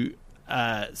do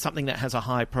something that has a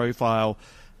high profile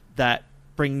that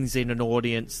brings in an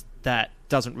audience that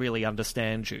doesn't really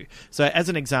understand you. So as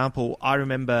an example, I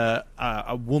remember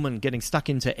a woman getting stuck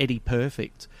into Eddie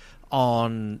Perfect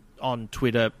on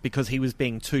Twitter because he was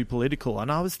being too political.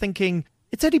 And I was thinking,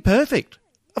 it's Eddie Perfect.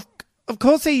 Of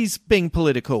course he's being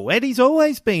political. Eddie's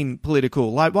always been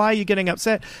political. Like, why are you getting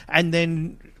upset? And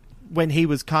then when he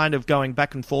was kind of going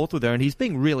back and forth with her, and he's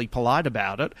being really polite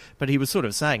about it, but he was sort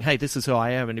of saying, hey, this is who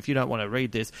I am, and if you don't want to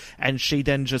read this, and she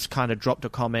then just kind of dropped a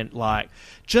comment like,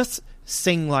 just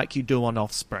sing like you do on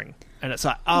Offspring. And it's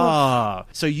like,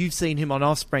 so you've seen him on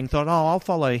Offspring, thought, I'll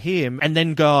follow him, and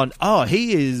then gone,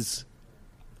 he is,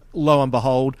 lo and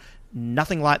behold,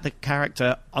 nothing like the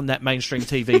character on that mainstream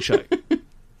TV show.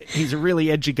 He's a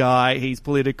really edgy guy, he's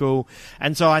political,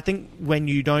 and so I think when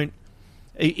you don't,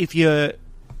 if you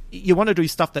want to do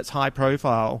stuff that's high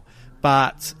profile,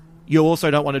 but you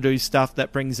also don't want to do stuff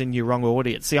that brings in your wrong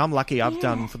audience. See, I'm lucky I've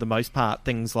done, for the most part,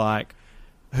 things like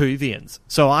Whovians.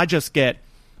 So I just get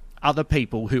other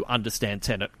people who understand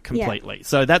Tenet completely. Yeah.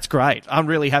 So that's great. I'm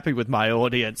really happy with my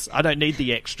audience. I don't need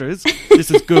the extras.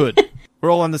 This is good.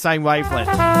 We're all on the same wavelength.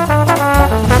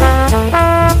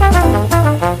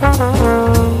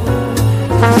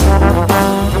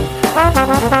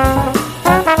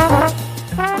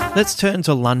 Let's turn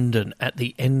to London at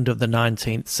the end of the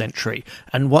 19th century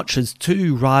and watch as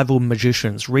two rival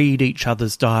magicians read each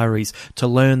other's diaries to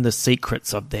learn the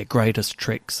secrets of their greatest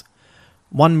tricks.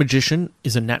 One magician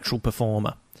is a natural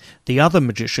performer. The other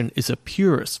magician is a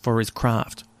purist for his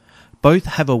craft. Both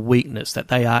have a weakness that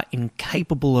they are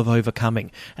incapable of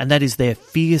overcoming, and that is their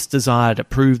fierce desire to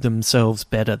prove themselves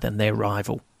better than their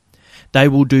rival. They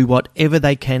will do whatever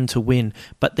they can to win,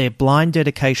 but their blind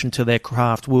dedication to their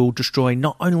craft will destroy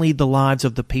not only the lives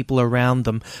of the people around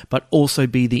them, but also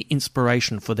be the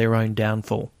inspiration for their own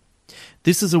downfall.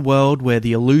 This is a world where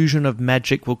the illusion of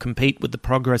magic will compete with the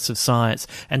progress of science,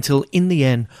 until in the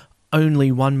end,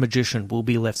 only one magician will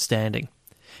be left standing.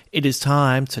 It is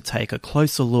time to take a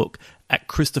closer look at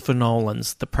Christopher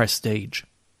Nolan's The Prestige.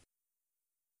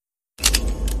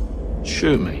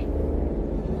 Shoot me.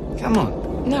 Come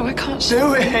on. No, I can't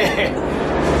do it!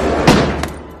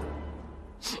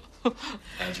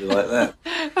 How'd you like that?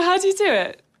 How do you do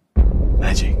it?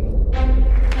 Magic.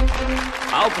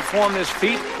 I'll perform this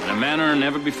feat in a manner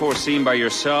never before seen by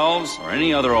yourselves or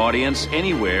any other audience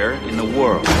anywhere in the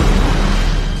world.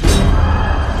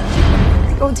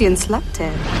 The audience loved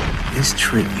it. This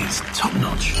trick is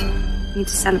top-notch. You need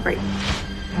to celebrate.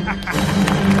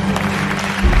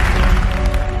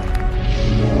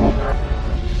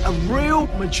 A real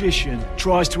magician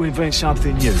tries to invent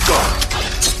something new.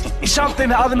 It's something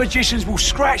that other magicians will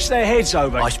scratch their heads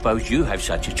over. I suppose you have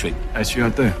such a trick. Actually, I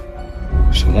do.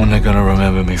 It's the one they're going to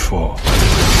remember me for.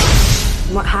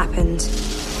 What happened?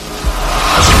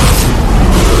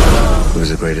 It was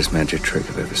the greatest magic trick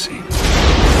I've ever seen.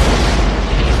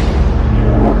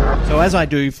 So as I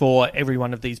do for every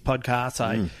one of these podcasts,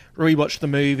 I rewatch the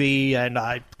movie and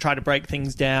I try to break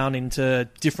things down into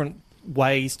different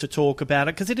ways to talk about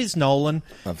it, because it is Nolan,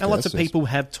 and lots of people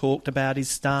have talked about his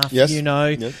stuff, you know.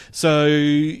 Yes. So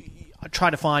I try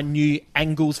to find new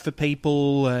angles for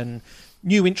people and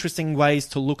new interesting ways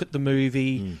to look at the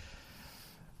movie.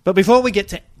 But before we get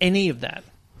to any of that,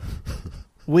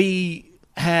 we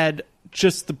had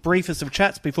just the briefest of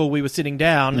chats before we were sitting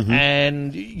down,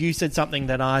 and you said something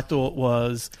that I thought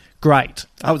was great.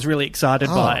 I was really excited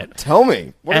by it. Tell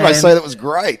me. What did I say that was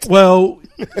great? Well,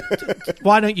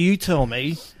 why don't you tell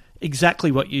me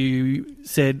exactly what you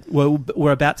said,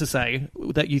 we're about to say,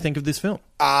 that you think of this film?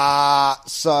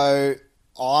 So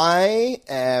I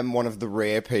am one of the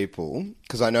rare people,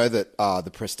 because I know that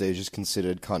The Prestige is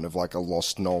considered kind of like a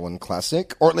lost Nolan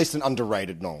classic, or at least an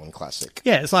underrated Nolan classic.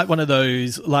 Yeah, it's like one of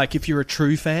those, like, if you're a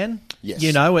true fan, Yes.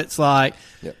 you know, it's like,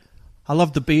 Yep. I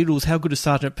love the Beatles, how good is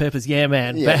Sgt. Pepper's? Yeah,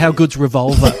 man, Yeah, but how good's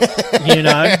Revolver? You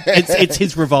know, it's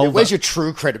his Revolver. Yeah, where's your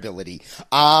true credibility?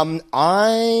 I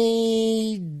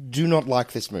do not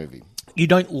like this movie. You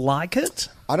don't like it?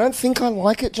 I don't think I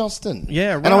like it, Justin.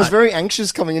 Yeah, right. And I was very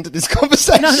anxious coming into this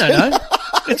conversation. No.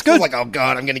 It's good. Like, oh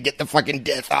God, I'm going to get the fucking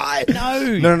death eye.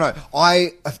 No.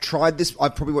 I have tried this.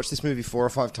 I've probably watched this movie 4 or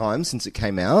 5 times since it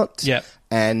came out. Yeah.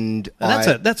 And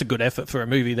that's a good effort for a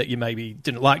movie that you maybe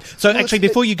didn't like. So actually,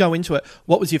 before you go into it,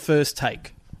 what was your first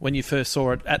take when you first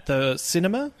saw it at the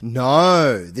cinema?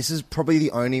 No, this is probably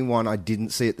the only one I didn't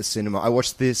see at the cinema. I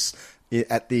watched this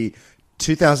at the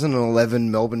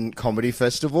 2011 Melbourne Comedy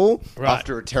Festival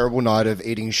after a terrible night of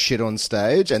eating shit on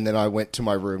stage, and then I went to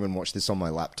my room and watched this on my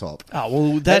laptop. Oh,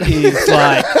 well, that is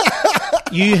like...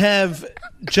 You have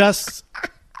just...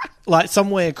 Like,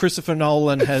 somewhere Christopher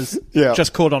Nolan has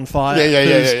just caught on fire.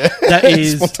 Yeah. That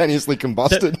is... Spontaneously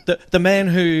combusted. The man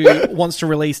who wants to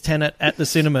release Tenet at the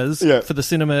cinemas for the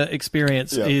cinema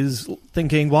experience is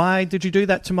thinking, why did you do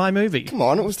that to my movie? Come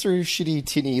on, it was through shitty,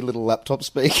 tinny little laptop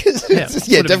speakers.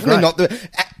 Yeah, definitely not the...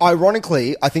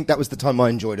 Ironically, I think that was the time I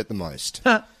enjoyed it the most.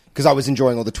 Because I was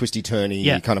enjoying all the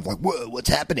twisty-turny, kind of like, whoa, what's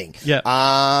happening? Yeah.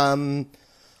 I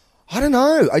don't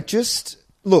know.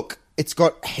 Look, it's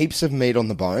got heaps of meat on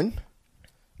the bone,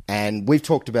 and we've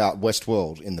talked about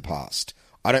Westworld in the past.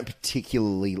 I don't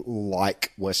particularly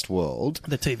like Westworld,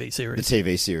 the TV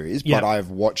series, but I've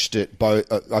watched it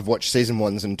both. I've watched season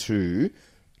 1 and 2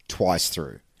 twice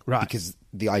through, right? Because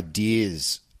the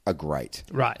ideas are great,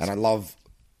 right? And I love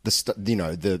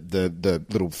the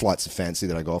little flights of fancy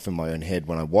that I go off in my own head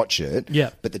when I watch it.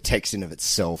 Yeah. But the text in of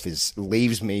itself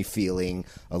leaves me feeling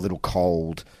a little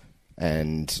cold.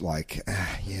 And like,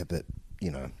 but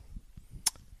you know,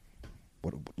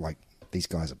 these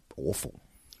guys are awful,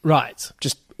 right?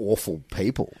 Just awful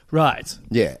people, right?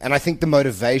 Yeah, and I think the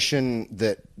motivation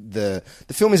that the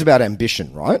film is about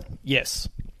ambition, right? Yes.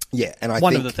 Yeah, and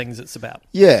one of the things it's about.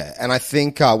 Yeah, and I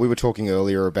think we were talking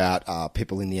earlier about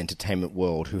people in the entertainment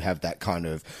world who have that kind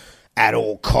of at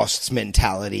all costs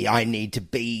mentality. I need to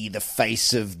be the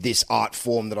face of this art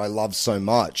form that I love so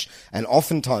much, and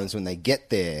oftentimes when they get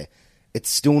there, it's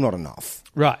still not enough.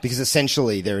 Right. Because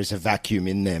essentially there is a vacuum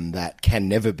in them that can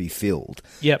never be filled.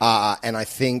 Yep. And I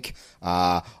think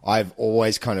I've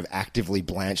always kind of actively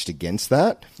blanched against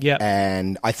that. Yep.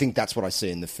 And I think that's what I see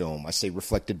in the film. I see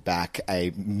reflected back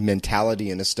a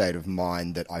mentality and a state of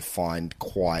mind that I find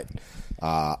quite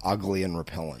ugly and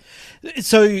repellent.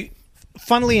 So,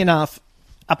 funnily enough,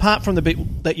 apart from the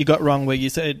bit that you got wrong where you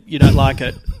said you don't like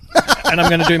it, and I'm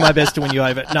going to do my best to win you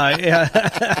over. No,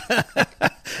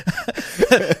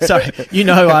 sorry, you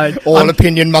know All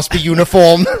opinion must be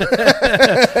uniform.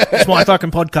 It's my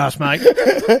fucking podcast, mate.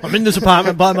 I'm in this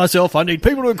apartment by myself. I need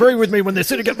people to agree with me when they're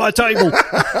sitting at my table.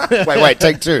 Wait,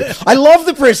 take 2. I love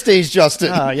The Prestige,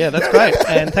 Justin. Oh, yeah, that's great.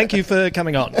 And thank you for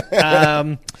coming on.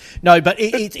 No, but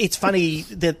it's funny,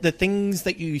 the things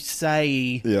that you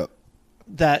say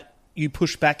that you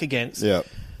push back against. Yeah.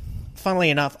 Funnily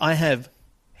enough, I have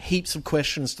heaps of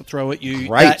questions to throw at you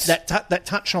that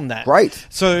touch on that. Great.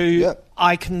 So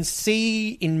I can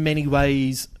see in many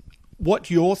ways what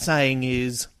you're saying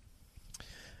is,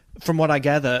 from what I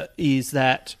gather, is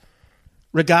that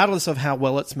regardless of how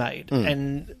well it's made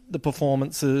and the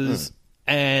performances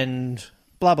and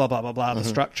blah, blah, blah, blah, blah, the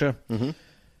structure,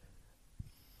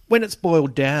 when it's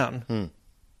boiled down,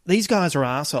 these guys are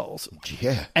assholes.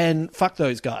 Yeah. And fuck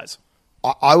those guys.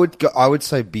 I would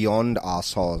say beyond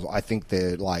assholes. I think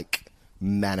they're like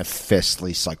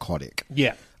manifestly psychotic.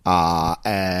 Yeah.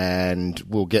 And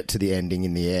we'll get to the ending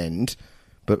in the end.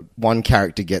 But one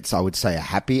character gets, I would say, a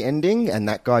happy ending, and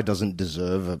that guy doesn't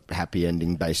deserve a happy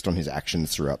ending based on his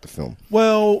actions throughout the film.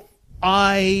 Well,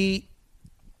 I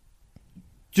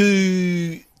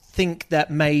do think that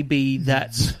maybe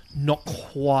that's not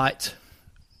quite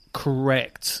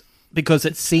correct, because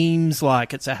it seems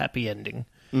like it's a happy ending.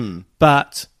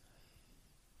 But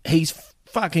he's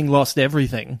fucking lost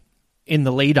everything in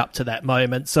the lead up to that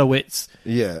moment. So it's...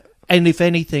 Yeah. And if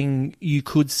anything, you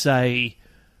could say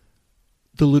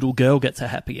the little girl gets a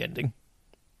happy ending.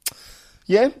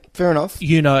 Yeah, fair enough.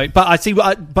 You know, but I see.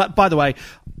 But by the way,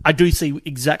 I do see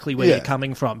exactly where you're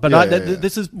coming from. But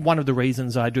this is one of the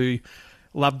reasons I do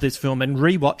love this film, and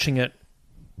rewatching it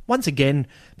once again,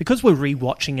 because we're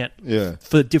rewatching it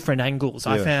for different angles.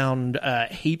 I found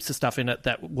heaps of stuff in it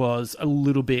that was a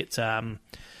little bit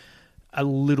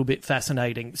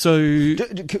fascinating. So,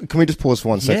 can we just pause for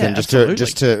 1 second,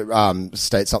 just to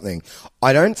state something?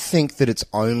 I don't think that it's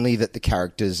only that the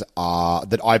characters are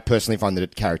that I personally find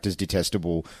that characters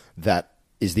detestable. That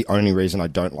is the only reason I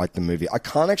don't like the movie. I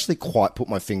can't actually quite put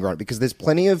my finger on it because there's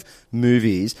plenty of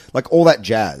movies like All That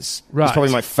Jazz. Right, it's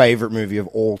probably my favorite movie of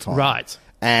all time. Right.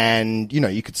 And, you know,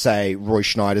 you could say Roy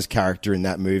Schneider's character in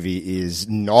that movie is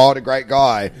not a great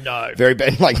guy. No. Very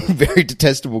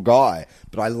detestable guy.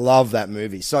 But I love that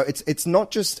movie. So it's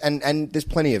not just... And there's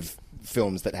plenty of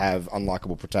films that have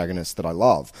unlikable protagonists that I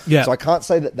love. Yeah. So I can't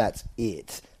say that that's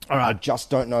it. All right. I just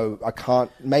don't know. I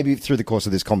can't... Maybe through the course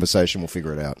of this conversation we'll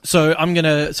figure it out. So I'm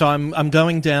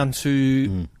going down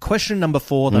to question number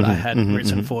 4 that I had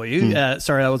written for you.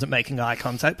 Sorry, I wasn't making eye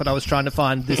contact, but I was trying to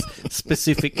find this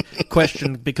specific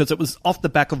question because it was off the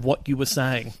back of what you were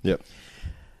saying. Yep.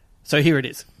 So here it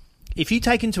is. If you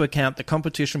take into account the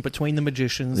competition between the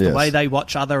magicians, the way they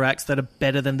watch other acts that are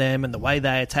better than them, and the way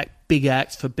they attack big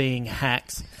acts for being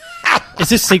hacks, is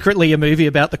this secretly a movie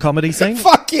about the comedy scene?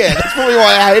 Fuck yeah! That's probably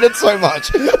why I hate it so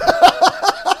much.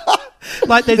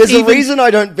 Like there's a reason I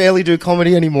don't barely do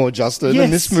comedy anymore, Justin, Yes.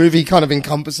 and this movie kind of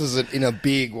encompasses it in a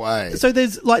big way. So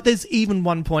there's even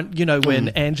one point, you know, when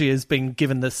Angie has been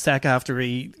given the sack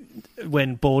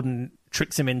when Borden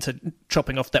tricks him into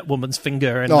chopping off that woman's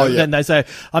finger, and then they say,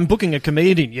 "I'm booking a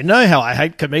comedian." You know how I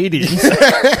hate comedians.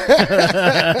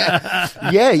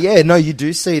 No, you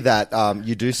do see that.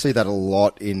 You do see that a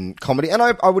lot in comedy, and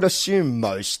I would assume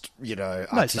most, you know,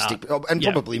 artistic and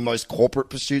probably most corporate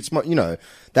pursuits. You know,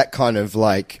 that kind of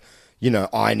like, you know,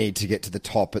 I need to get to the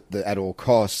top at all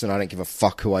costs, and I don't give a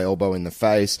fuck who I elbow in the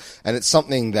face. And it's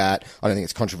something that I don't think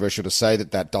it's controversial to say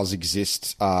that does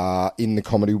exist in the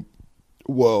comedy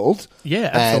world.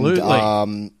 Yeah, absolutely.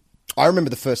 And, I remember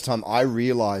the first time I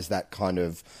realized that kind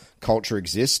of culture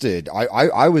existed.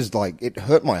 I was like, it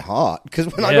hurt my heart because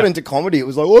when I got into comedy, it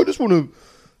was like, oh, I just want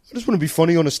to be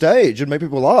funny on a stage and make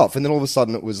people laugh. And then all of a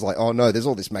sudden it was like, oh no, there's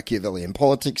all this Machiavellian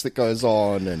politics that goes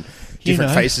on and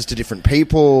different faces to different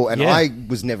people. And I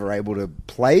was never able to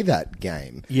play that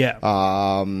game. Yeah.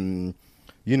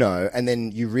 You know, and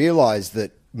then you realize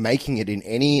that making it in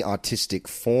any artistic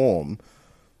form,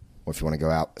 or if you want to go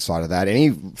outside of that,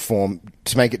 any form,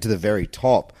 to make it to the very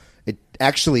top, it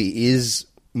actually is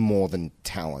more than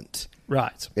talent.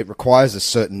 Right. It requires a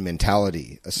certain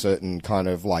mentality, a certain kind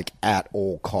of like at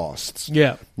all costs.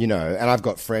 Yeah. You know, and I've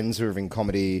got friends who are in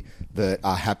comedy that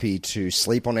are happy to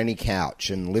sleep on any couch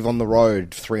and live on the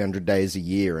road 300 days a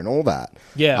year and all that.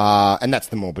 Yeah. And that's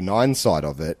the more benign side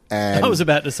of it. And I was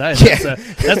about to say,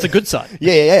 that's a good side.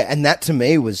 Yeah. And that to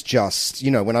me was just, you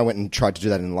know, when I went and tried to do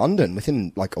that in London,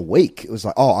 within like a week, it was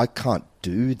like, oh, I can't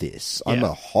do this. I'm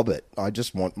a hobbit. I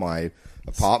just want my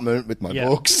apartment with my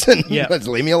books and just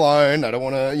leave me alone. I don't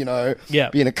want to, you know,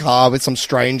 be in a car with some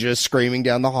stranger screaming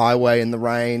down the highway in the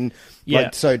rain.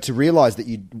 Like, so to realize that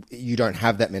you don't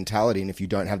have that mentality, and if you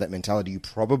don't have that mentality, you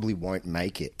probably won't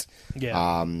make it.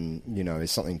 Yeah. You know,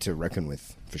 is something to reckon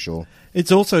with for sure.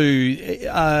 It's also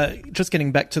just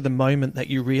getting back to the moment that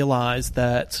you realize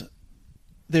that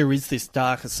there is this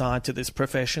darker side to this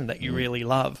profession that you really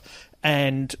love.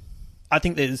 And I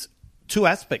think there's two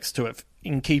aspects to it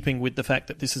in keeping with the fact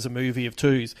that this is a movie of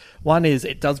twos. One is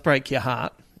it does break your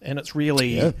heart, and it's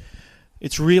really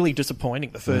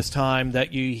disappointing the first time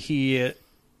that you hear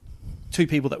two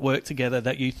people that work together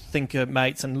that you think are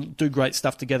mates and do great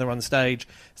stuff together on stage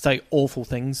say awful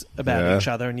things about each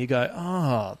other, and you go,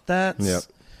 oh, that's...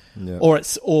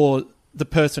 Or the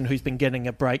person who's been getting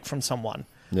a break from someone.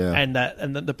 Yeah. And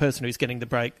the person who's getting the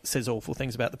break says awful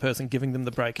things about the person giving them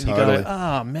the break. And you go,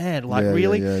 oh, man, like,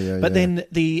 really? But then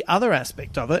the other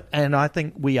aspect of it, and I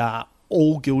think we are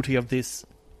all guilty of this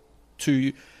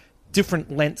to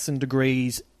different lengths and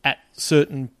degrees at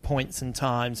certain points and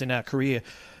times in our career.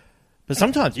 But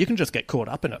sometimes you can just get caught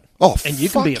up in it. Oh, and you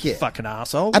can be a fucking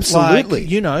arsehole. Absolutely. Like,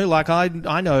 you know, like I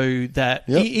know that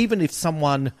even if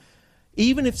someone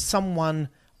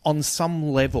on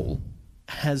some level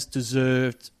has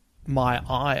deserved my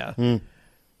ire,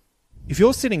 if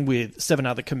you're sitting with 7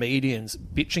 other comedians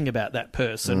bitching about that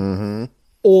person,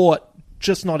 or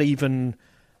just not even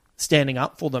standing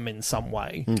up for them in some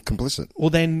way, complicit. Well,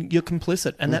 then you're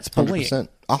complicit, and that's bullying.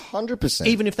 100%.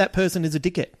 Even if that person is a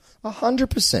dickhead.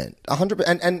 100%.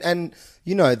 100%. And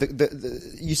you know,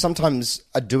 you sometimes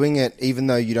are doing it even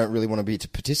though you don't really want to be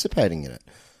participating in it.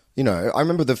 You know, I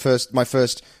remember my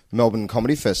first Melbourne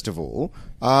Comedy Festival.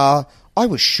 I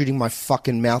was shooting my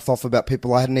fucking mouth off about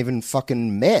people I hadn't even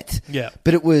fucking met. Yeah.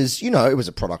 But it was, you know, it was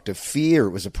a product of fear.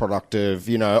 It was a product of,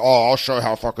 you know, I'll show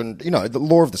how fucking, you know, the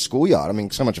law of the schoolyard. I mean,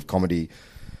 so much of comedy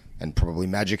and probably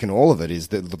magic and all of it is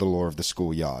the law of the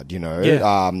schoolyard, you know.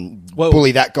 Yeah.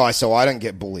 Bully that guy so I don't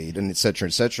get bullied, and et cetera,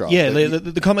 et cetera. Yeah,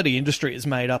 the comedy industry is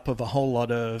made up of a whole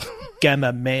lot of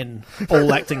gamma men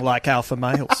all acting like alpha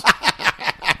males.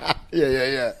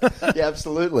 Yeah,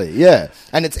 absolutely. Yeah.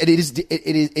 And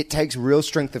it takes real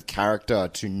strength of character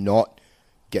to not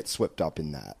get swept up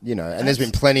in that, you know. And there's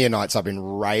been plenty of nights I've been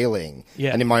railing,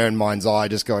 and in my own mind's eye,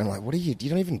 just going like, "What are you? You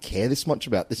don't even care this much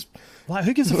about this? Like,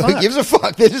 who gives a fuck? Who gives a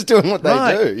fuck? They're just doing what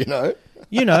they do, you know."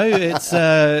 You know, it's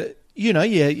you know,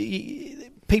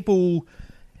 people.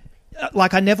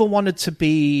 Like, I never wanted to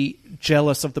be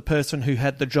jealous of the person who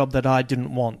had the job that I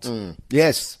didn't want.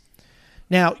 Yes.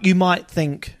 Now, you might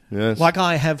think, yes, like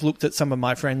I have looked at some of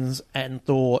my friends and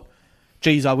thought,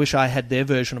 geez, I wish I had their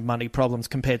version of money problems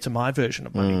compared to my version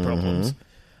of money problems.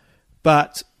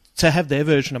 But to have their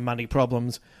version of money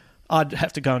problems, I'd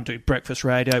have to go and do breakfast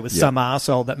radio with some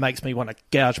arsehole that makes me want to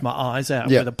gouge my eyes out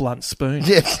with a blunt spoon.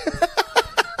 Yeah.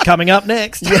 Coming up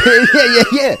next.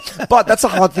 Yeah. But that's a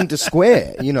hard thing to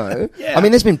square, you know. Yeah. I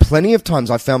mean, there's been plenty of times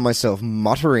I found myself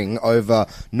muttering over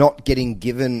not getting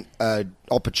given an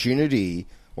opportunity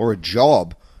or a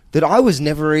job that I was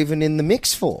never even in the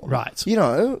mix for. Right. You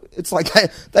know, it's like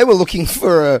they were looking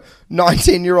for a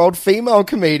 19-year-old female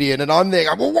comedian, and I'm there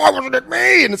going, well, why wasn't it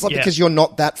me? And it's like, because you're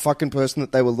not that fucking person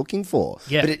that they were looking for.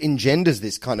 Yeah. But it engenders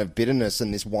this kind of bitterness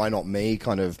and this why not me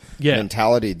kind of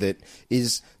mentality that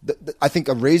is, I think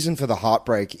a reason for the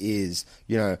heartbreak is,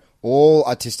 you know, all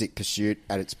artistic pursuit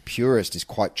at its purest is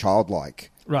quite childlike.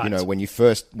 Right. You know, when you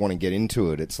first want to get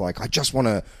into it, it's like, I just want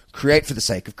to create for the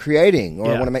sake of creating, or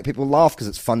I want to make people laugh because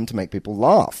it's fun to make people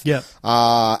laugh. Yeah.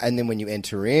 And then when you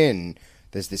enter in,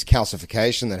 there's this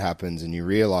calcification that happens, and you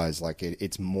realize like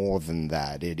it's more than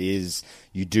that. It is,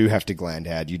 you do have to glad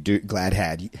hand. You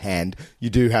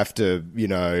do have to, you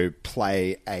know,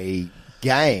 play a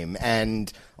game,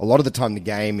 and a lot of the time the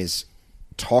game is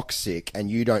toxic,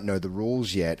 and you don't know the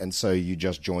rules yet, and so you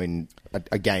just join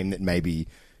a game that maybe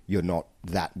you're not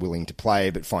that willing to play,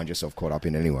 but find yourself caught up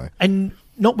in anyway. And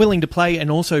not willing to play, and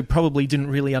also probably didn't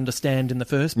really understand in the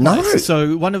first place. No.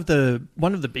 So one of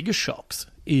the biggest shocks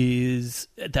is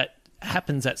that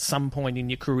happens at some point in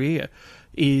your career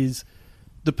is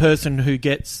the person who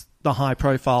gets the high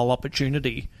profile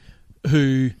opportunity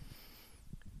who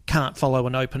can't follow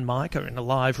an open micer in a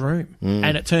live room.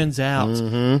 And it turns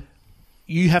out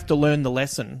you have to learn the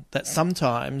lesson that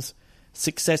sometimes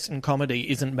success in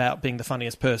comedy isn't about being the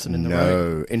funniest person in the room.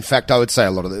 No. In fact, I would say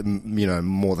a lot of the, you know,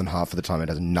 more than half of the time it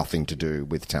has nothing to do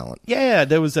with talent. Yeah,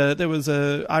 there was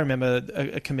a I remember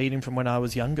a comedian from when I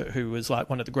was younger who was like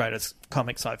one of the greatest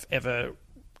comics I've ever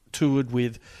toured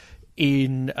with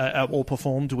or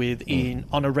performed with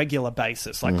on a regular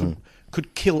basis. Like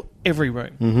could kill every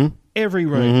room. Every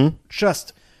room.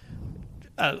 Just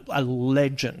a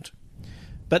legend.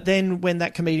 But then when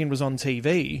that comedian was on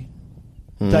TV,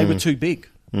 they were too big.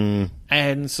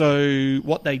 And so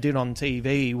what they did on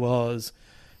TV was,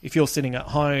 if you're sitting at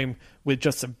home with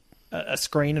just a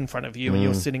screen in front of you and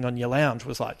you're sitting on your lounge,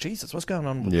 was like, Jesus, what's going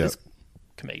on with this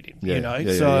comedian? Yeah. You know?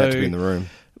 Yeah, so you have to be in the room.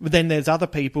 But then there's other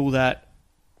people that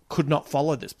could not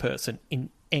follow this person in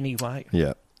any way.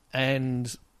 Yeah.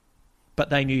 But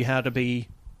they knew how to be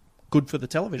good for the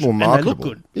television, well, marketable. And they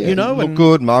look good. Yeah, you know, look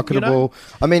good, marketable. You know?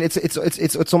 I mean,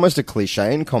 it's almost a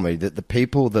cliche in comedy that the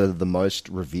people that are the most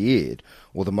revered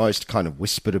or the most kind of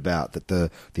whispered about, that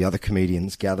the other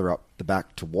comedians gather up the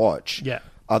back to watch,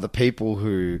 are the people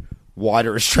who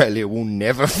wider Australia will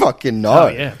never fucking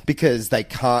know, because they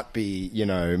can't be, you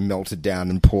know, melted down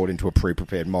and poured into a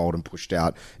pre-prepared mold and pushed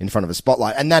out in front of a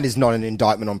spotlight. And that is not an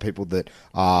indictment on people that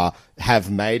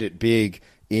have made it big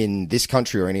in this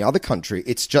country or any other country.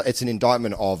 It's an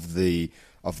indictment of the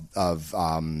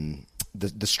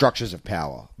structures of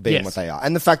power being what they are,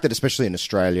 and the fact that especially in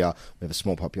Australia we have a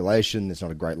small population. There's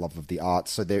not a great love of the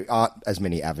arts, so there aren't as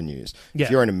many avenues. If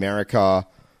you're in America,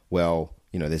 well,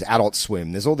 you know, there's Adult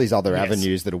Swim. There's all these other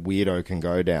avenues that a weirdo can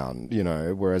go down. You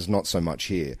know, whereas not so much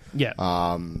here. Yeah.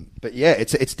 But yeah,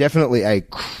 it's definitely a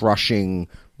crushing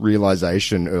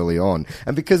realization early on,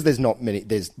 and because there's not many.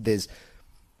 There's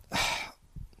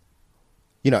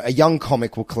you know, a young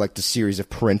comic will collect a series of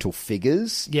parental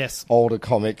figures. Yes. Older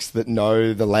comics that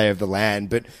know the lay of the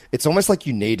land. But it's almost like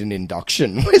you need an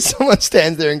induction where someone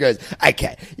stands there and goes,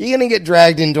 okay, you're going to get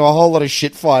dragged into a whole lot of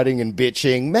shit fighting and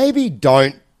bitching. Maybe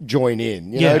don't join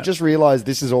in. You know, just realize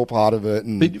this is all part of it.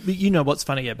 And but you know what's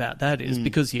funny about that is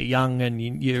because you're young and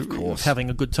you're having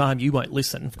a good time, you won't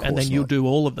listen, and then you'll do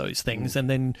all of those things, and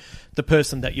then the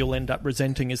person that you'll end up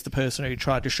resenting is the person who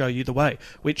tried to show you the way,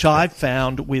 which I've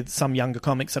found with some younger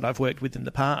comics that I've worked with in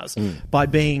the past. By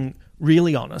being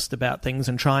really honest about things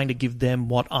and trying to give them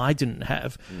what I didn't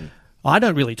have, I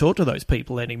don't really talk to those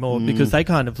people anymore because they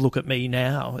kind of look at me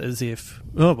now as if,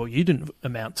 oh, well, you didn't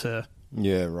amount to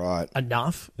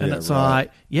enough. And it's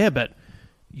like, yeah, but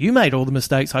you made all the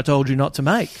mistakes I told you not to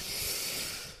make.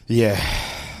 Yeah.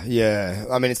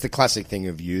 I mean, it's the classic thing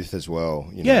of youth as well.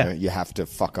 You know, you have to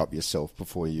fuck up yourself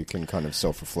before you can kind of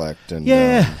self-reflect. And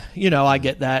you know, I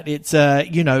get that. It's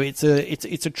you know, it's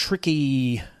a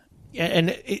tricky, and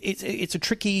it's a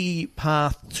tricky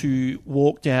path to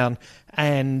walk down.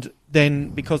 And then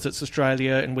because it's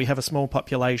Australia and we have a small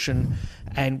population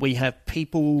and we have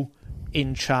people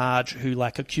in charge who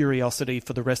lack a curiosity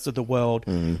for the rest of the world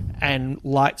and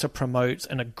like to promote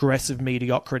an aggressive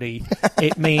mediocrity,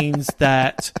 it means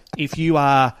that if you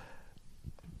are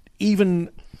even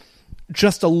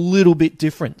just a little bit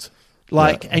different,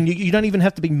 and you don't even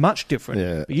have to be much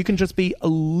different, but you can just be a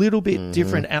little bit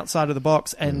different outside of the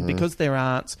box, and because there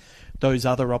aren't those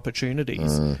other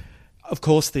opportunities, of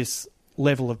course this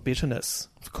level of bitterness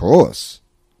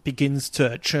begins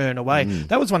to churn away.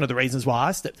 That was one of the reasons why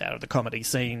I stepped out of the comedy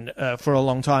scene for a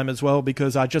long time as well,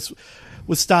 because I just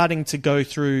was starting to go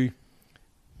through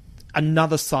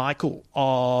another cycle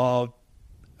of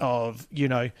you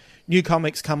know, new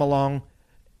comics come along,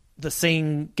 the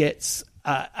scene gets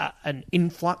an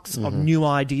influx of new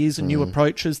ideas and new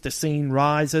approaches. The scene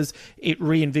rises. It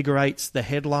reinvigorates the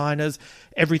headliners.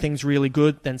 Everything's really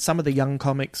good. Then some of the young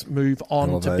comics move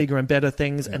on to bigger and better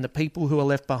things, and the people who are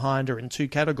left behind are in two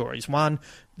categories. One,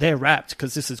 they're wrapped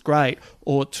because this is great.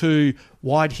 Or two,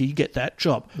 why'd he get that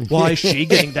job? Why is she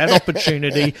getting that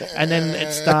opportunity? And then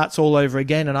it starts all over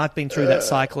again. And I've been through that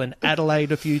cycle in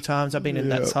Adelaide a few times. I've been in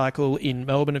that cycle in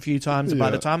Melbourne a few times. And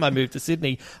by the time I moved to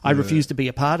Sydney, I refused to be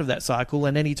a part of that cycle.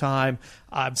 And any time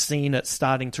I've seen it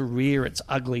starting to rear its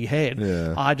ugly head,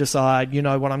 I decide, you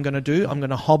know what I'm going to do? I'm going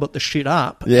to hobbit the shit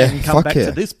up and come back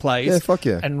to this place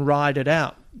and ride it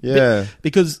out.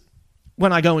 Because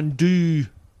when I go and do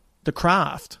the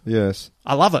craft,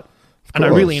 I love it. And I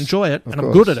really enjoy it, and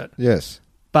I'm good at it.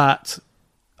 But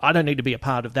I don't need to be a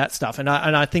part of that stuff. And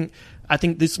I think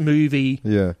this movie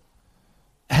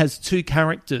has two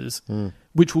characters,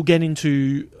 which we'll get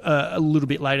into a little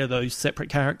bit later. Those separate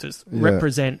characters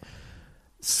represent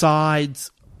sides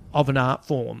of an art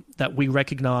form that we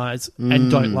recognise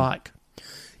and don't like.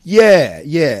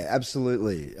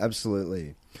 Absolutely.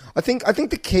 I think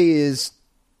the key is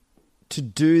to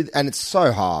do, and it's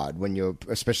so hard when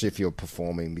especially if you're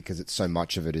performing, because it's so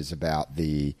much of it is about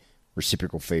the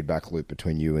reciprocal feedback loop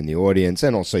between you and the audience,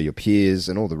 and also your peers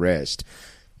and all the rest.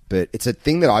 But it's a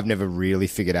thing that I've never really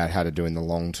figured out how to do in the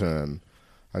long term.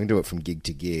 I can do it from gig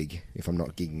to gig if I'm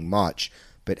not gigging much,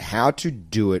 but how to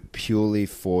do it purely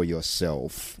for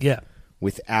yourself,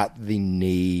 without the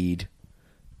need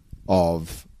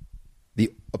of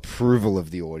the approval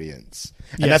of the audience.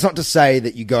 And that's not to say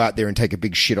that you go out there and take a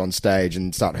big shit on stage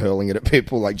and start hurling it at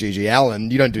people like Gigi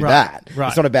Allen. You don't do that.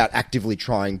 It's not about actively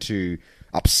trying to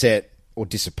upset or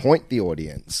disappoint the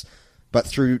audience, but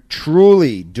through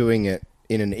truly doing it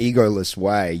in an egoless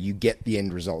way, you get the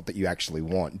end result that you actually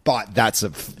want. But that's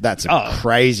a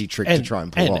crazy trick to try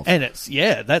and pull off. And it's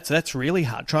that's really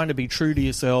hard, trying to be true to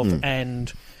yourself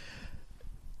and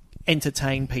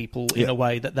entertain people in a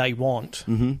way that they want.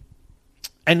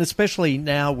 And especially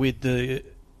now with the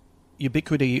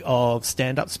ubiquity of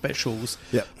stand-up specials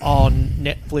on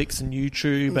Netflix and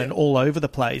YouTube and all over the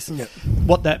place,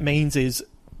 what that means is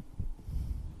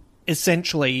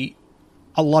essentially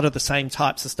a lot of the same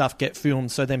types of stuff get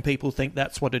filmed, so then people think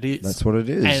that's what it is. That's what it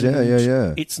is.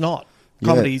 And it's not.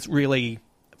 Comedy's really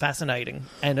fascinating,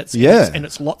 and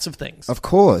it's lots of things. Of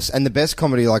course. And the best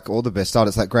comedy, like all the best art,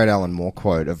 it's that great Alan Moore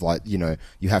quote of, like, you know,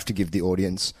 you have to give the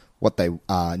audience what they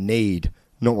need,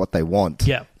 not what they want.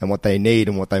 And what they need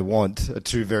and what they want are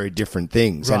two very different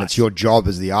things. And it's your job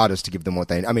as the artist to give them what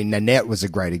they... I mean, Nanette was a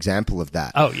great example of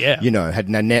that. You know, had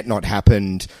Nanette not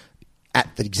happened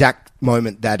at the exact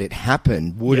moment that it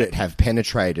happened, would it have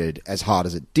penetrated as hard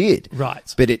as it did?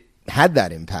 But it had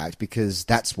that impact because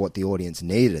that's what the audience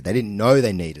needed. They didn't know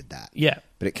they needed that.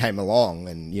 But it came along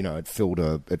and, you know, it filled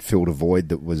a void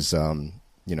that was...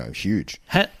 you know, huge.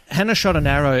 Hannah shot an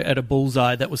arrow at a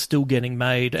bullseye that was still getting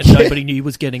made, and nobody knew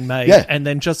was getting made. And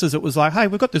then just as it was like, hey,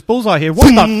 we've got this bullseye here, what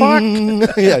the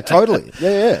fuck? Totally.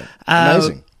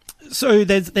 Amazing. So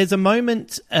there's a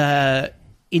moment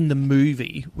in the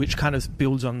movie, which kind of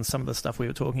builds on some of the stuff we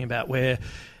were talking about, where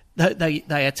they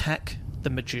attack the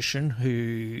magician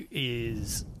who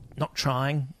is not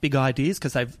trying big ideas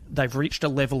because they've reached a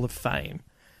level of fame,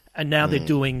 and now they're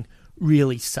doing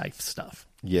really safe stuff.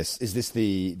 Yes, is this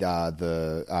the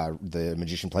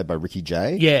magician played by Ricky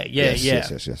Jay? Yeah.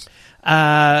 Yes.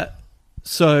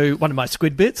 So one of my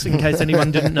squid bits, in case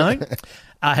anyone didn't know,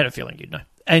 I had a feeling you'd know.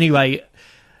 Anyway.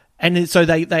 And so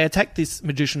they attack this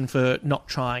magician for not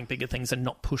trying bigger things and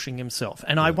not pushing himself.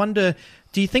 And I wonder,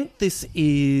 do you think this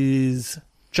is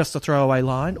just a throwaway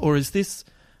line, or is this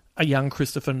a young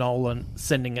Christopher Nolan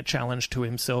sending a challenge to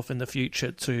himself in the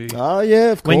future to... Oh,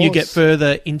 yeah, of course. When you get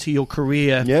further into your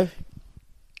career,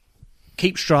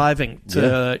 keep striving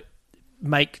to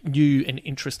make new and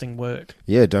interesting work.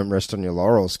 Yeah, don't rest on your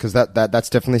laurels, because that's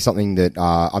definitely something that...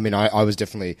 I was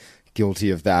definitely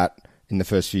guilty of that in the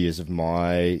first few years of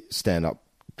my stand-up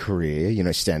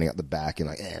career, standing up the back and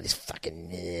like, this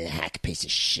fucking hack piece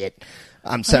of shit.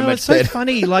 I'm so much better. It's so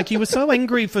funny. Like, you were so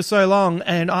angry for so long,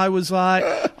 and I was like,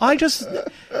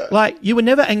 you were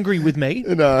never angry with me.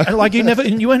 No. Like,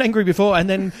 you weren't angry before, and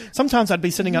then sometimes I'd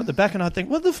be sitting up the back and I'd think,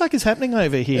 what the fuck is happening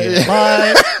over here?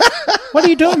 Like, what are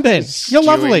you doing, Ben? You're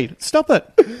lovely. Stop it.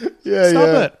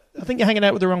 Stop it. I think you're hanging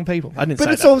out with the wrong people. I didn't say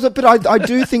that. But I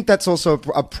do think that's also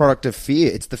a product of fear.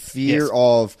 It's the fear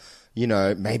of,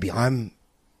 maybe I'm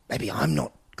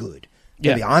not good.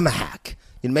 Maybe I'm a hack.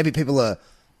 Maybe people are,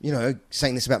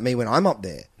 saying this about me when I'm up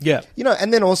there. Yeah.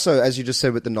 And then also, as you just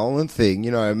said with the Nolan thing,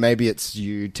 maybe it's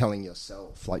you telling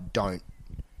yourself, like, don't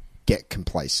get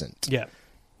complacent. Yeah.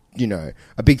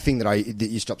 A big thing that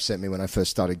used to upset me when I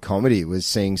first started comedy was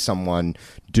seeing someone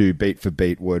do beat for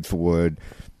beat, word for word,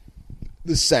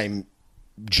 the same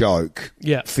joke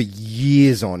for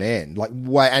years on end.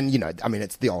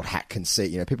 It's the old hack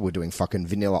conceit. People were doing fucking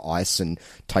Vanilla Ice and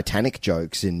Titanic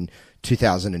jokes in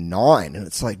 2009, and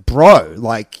it's like, bro,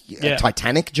 a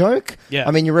Titanic joke? Yeah.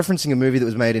 I mean, you're referencing a movie that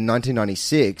was made in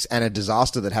 1996 and a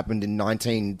disaster that happened in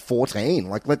 1914.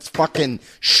 Like, let's fucking...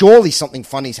 Surely something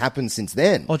funny's happened since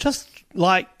then. Or just,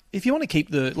 if you want to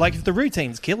keep if the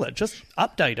routine's killer, just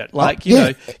update it.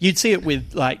 You'd see it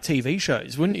with, TV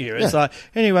shows, wouldn't you? It's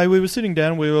anyway, we were sitting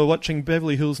down, we were watching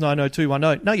Beverly Hills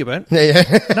 90210. No, you weren't.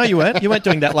 No, you weren't. You weren't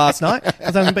doing that last night. It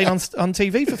hasn't been on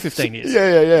TV for 15 years.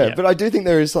 Yeah. But I do think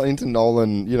there is something to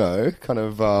Nolan, kind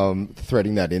of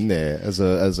threading that in there as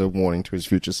a warning to his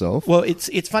future self. Well,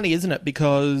 it's funny, isn't it?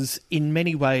 Because in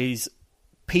many ways,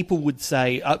 people would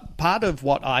say, part of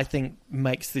what I think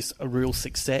makes this a real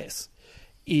success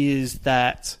is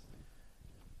that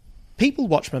people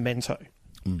watch Memento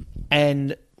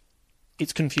and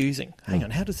it's confusing. Hang on,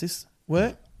 how does this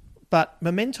work? But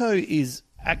Memento is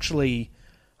actually,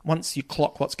 once you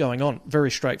clock what's going on, very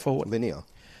straightforward. Linear.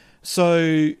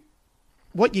 So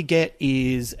what you get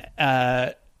is,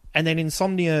 and then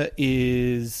Insomnia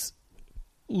is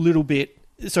a little bit...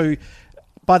 So,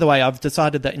 by the way, I've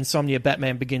decided that Insomnia,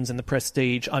 Batman Begins, and The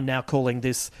Prestige, I'm now calling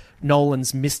this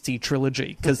Nolan's Misty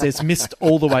trilogy, because there's mist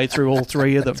all the way through all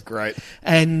three of them. That's great.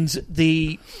 And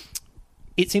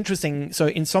it's interesting. So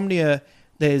Insomnia,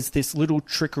 there's this little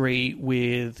trickery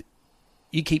with...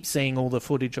 You keep seeing all the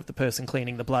footage of the person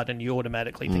cleaning the blood and you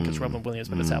automatically think it's Robin Williams,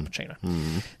 but it's Al Pacino.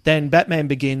 Then Batman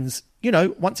Begins,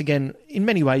 once again, in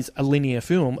many ways, a linear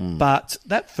film, but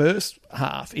that first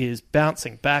half is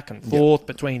bouncing back and forth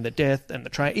between the death and the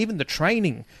train. Even the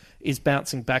training is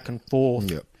bouncing back and forth.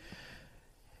 Yep.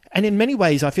 And in many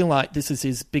ways, I feel like this is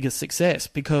his biggest success,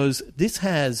 because this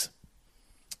has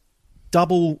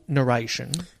double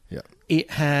narration. Yep.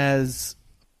 It has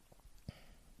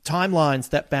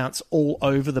timelines that bounce all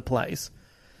over the place.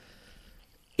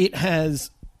 It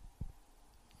has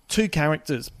two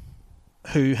characters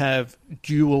who have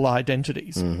dual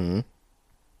identities, who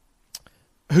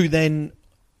then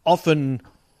often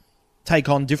take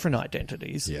on different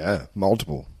identities. Yeah,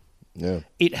 multiple. Yeah.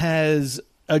 It has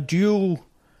a dual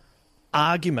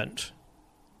argument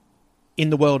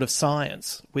in the world of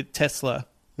science with Tesla,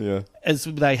 as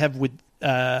they have with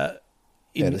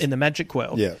in the magic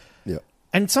world. Yeah.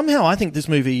 And somehow I think this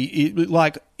movie,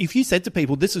 if you said to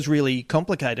people, this is really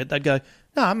complicated, they'd go,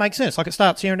 no, it makes sense. It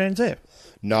starts here and ends there.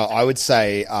 No, I would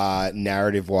say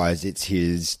narrative-wise, it's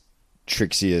his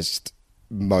trixiest,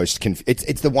 most...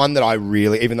 It's the one that I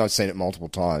really, even though I've seen it multiple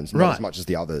times, not as much as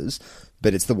the others,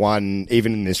 but it's the one,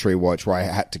 even in this rewatch, where I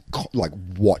had to,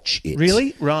 watch it.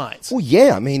 Really? Right. Well,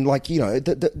 yeah. I mean,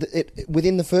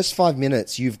 within the first 5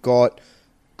 minutes, you've got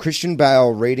Christian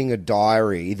Bale reading a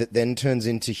diary that then turns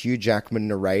into Hugh Jackman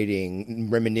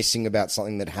narrating, reminiscing about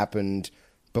something that happened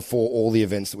before all the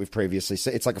events that we've previously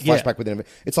seen. It's like a flashback within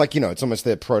it's like, it's almost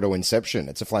their proto-Inception.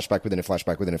 It's a flashback within a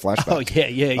flashback within a flashback. Oh,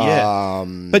 yeah.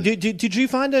 But did you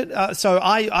find it... so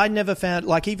I never found...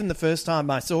 Like, even the first time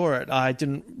I saw it, I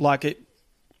didn't like it.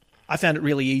 I found it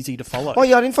really easy to follow. Oh,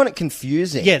 yeah, I didn't find it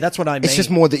confusing. Yeah, that's what I mean. It's just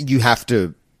more that you have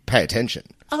to pay attention.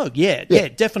 Oh, yeah,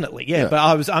 definitely, yeah.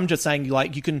 But I'm just saying,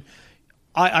 like, you can...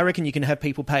 I reckon you can have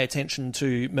people pay attention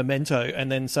to Memento and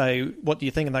then say, what do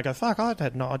you think? And they go, fuck, I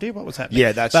had no idea what was happening.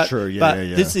 Yeah, that's true. But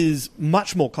this is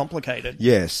much more complicated.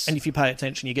 Yes. And if you pay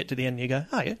attention, you get to the end and you go,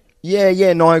 oh, yeah.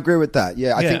 Yeah, no, I agree with that.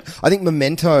 Yeah, I think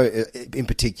Memento in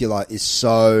particular is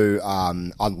so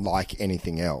unlike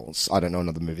anything else. I don't know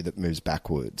another movie that moves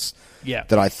backwards. Yeah.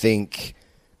 That I think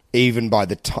even by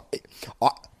the time...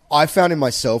 I found in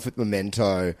myself with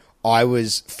Memento, I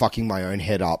was fucking my own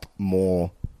head up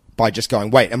more... by just going,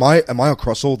 wait, am I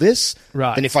across all this?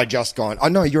 Right. Than if I just gone, oh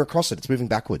no, you're across it. It's moving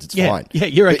backwards. It's fine. Yeah,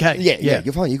 you're okay. Yeah,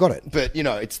 you're fine. You got it. But,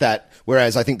 it's that,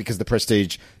 whereas I think because The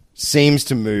Prestige seems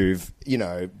to move,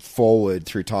 forward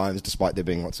through times, despite there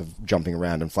being lots of jumping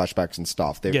around and flashbacks and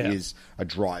stuff, there is a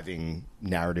driving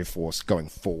narrative force going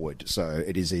forward. So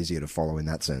it is easier to follow in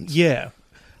that sense. Yeah.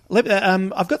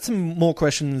 I've got some more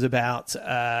questions about...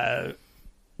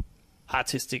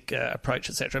 artistic approach,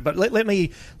 etc. But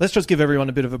let's just give everyone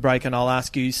a bit of a break, and I'll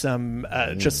ask you some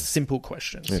just simple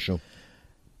questions. Yeah, sure.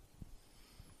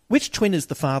 Which twin is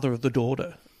the father of the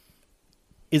daughter?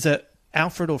 Is it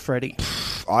Alfred or Freddy?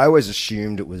 I always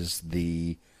assumed it was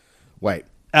the... Wait.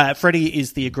 Freddy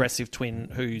is the aggressive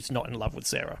twin who's not in love with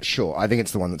Sarah. Sure, I think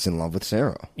it's the one that's in love with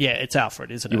Sarah. Yeah, it's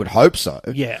Alfred, isn't it? You would hope so.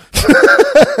 Yeah.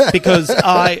 Because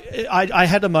I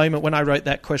had a moment when I wrote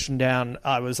that question down,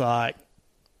 I was like,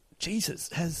 Jesus,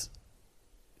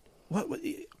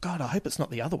 God, I hope it's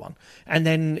not the other one. And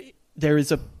then there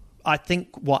is I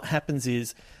think what happens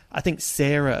is, I think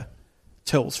Sarah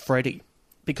tells Freddy,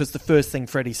 because the first thing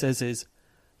Freddy says is,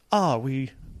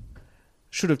 we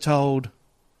should have told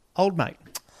old mate.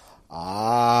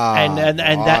 And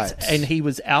right. and he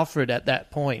was Alfred at that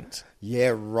point.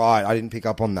 Yeah, right. I didn't pick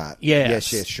up on that.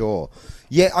 Yes. Yes, sure.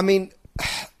 Yeah, I mean,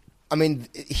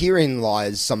 herein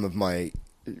lies some of my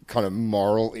kind of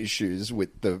moral issues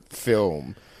with the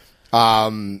film.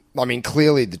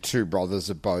 Clearly the two brothers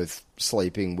are both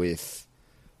sleeping with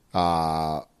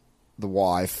the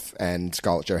wife and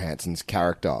Scarlett Johansson's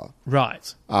character.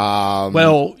 Right.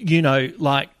 Well,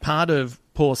 part of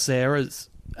poor Sarah's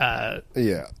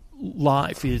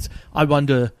life is, I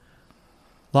wonder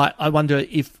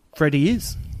if Freddy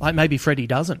is. Like, maybe Freddy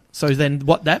doesn't. So then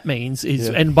what that means is,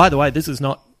 and by the way, this is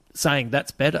not saying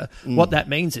that's better. What that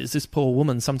means is this poor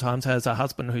woman sometimes has a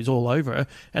husband who's all over her,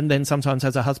 and then sometimes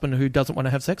has a husband who doesn't want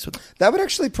to have sex with her. That would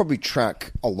actually probably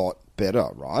track a lot better,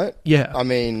 right? Yeah.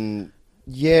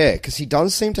 Because he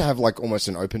does seem to have like almost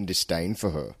an open disdain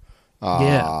for her.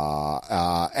 And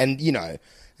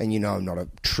I'm not a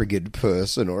triggered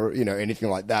person or, anything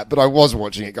like that. But I was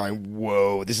watching it going,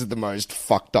 whoa, this is the most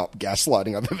fucked up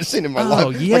gaslighting I've ever seen in my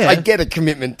life. Yeah. Like, I get a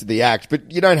commitment to the act,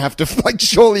 but you don't have to,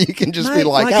 surely you can just be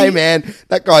like, hey, man,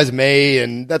 that guy's me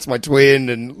and that's my twin.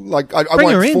 And, I bring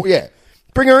won't... her in.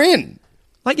 Bring her in.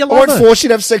 Like, you I won't force you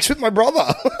to have sex with my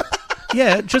brother.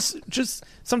 Yeah, just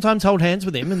sometimes hold hands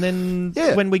with him, and then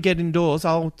when we get indoors,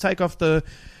 I'll take off the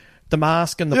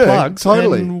mask and the plugs,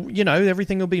 totally. And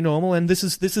everything will be normal. And this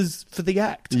is for the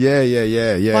act. Yeah.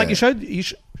 Like he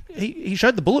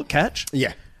showed the bullet catch.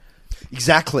 Yeah,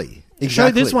 exactly.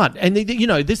 Showed this one, and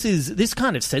this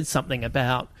kind of says something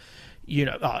about.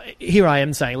 Here I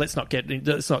am saying let's not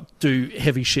do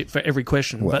heavy shit for every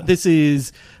question, but this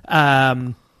is.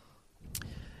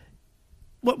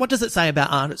 What does it say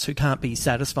about artists who can't be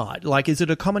satisfied? Like, is it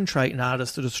a common trait in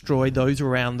artists to destroy those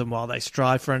around them while they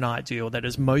strive for an ideal that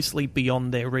is mostly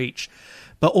beyond their reach?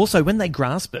 But also, when they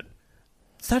grasp it,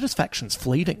 satisfaction's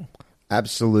fleeting.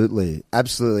 Absolutely. I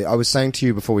was saying to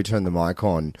you before we turned the mic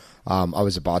on, I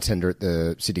was a bartender at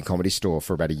the Sydney Comedy Store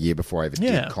for about a year before I ever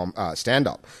did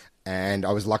stand-up. And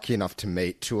I was lucky enough to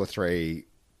meet 2 or 3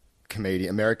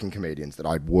 American comedians that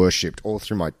I'd worshipped all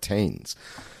through my teens.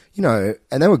 And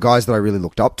they were guys that I really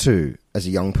looked up to as a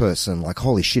young person. Like,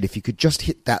 holy shit, if you could just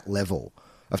hit that level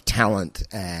of talent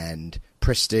and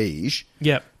prestige,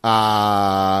 surely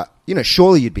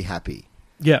you'd be happy.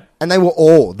 Yeah. And they were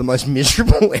all the most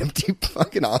miserable, empty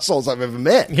fucking assholes I've ever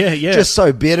met. Yeah. Just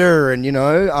so bitter and,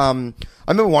 I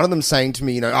remember one of them saying to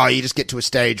me, you just get to a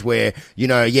stage where,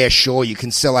 sure, you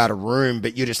can sell out a room,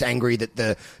 but you're just angry that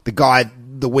the guy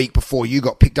the week before you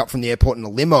got picked up from the airport in a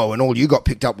limo and all you got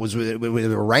picked up was with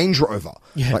a Range Rover.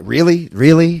 Yeah. Like, really?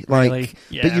 Like, really?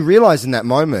 Yeah. But you realize in that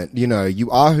moment, you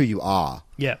are who you are.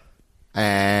 Yeah.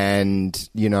 And,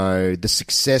 the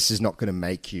success is not going to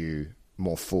make you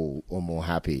more full or more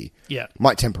happy. Yeah.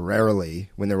 Might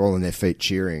temporarily when they're all on their feet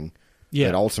cheering. Yeah.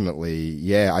 But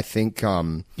ultimately, I think...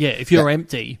 if you're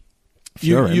empty,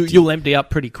 you'll empty up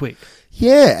pretty quick.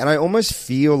 Yeah, and I almost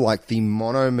feel like the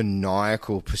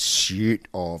monomaniacal pursuit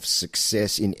of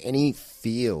success in any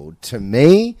field, to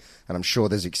me, and I'm sure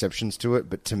there's exceptions to it,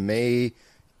 but to me,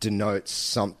 denotes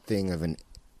something of an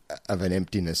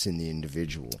emptiness in the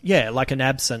individual. Yeah, like an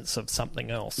absence of something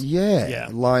else. Yeah.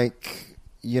 Like,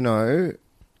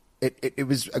 it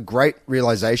was a great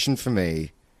realization for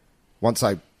me once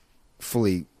I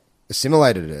fully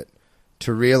assimilated it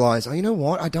to realize, oh, you know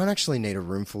what? I don't actually need a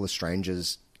room full of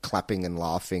strangers clapping and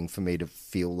laughing for me to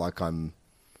feel like I'm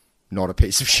not a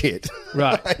piece of shit.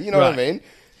 Right. You know what I mean?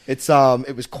 It's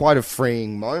it was quite a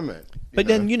freeing moment. But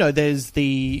then, there's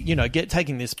the,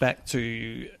 taking this back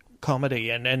to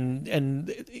comedy and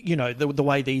the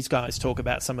way these guys talk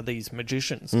about some of these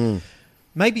magicians.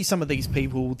 Maybe some of these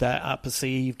people that are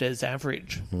perceived as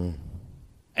average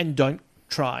and don't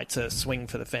try to swing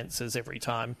for the fences every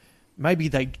time, maybe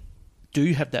they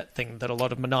do have that thing that a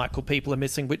lot of maniacal people are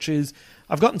missing, which is,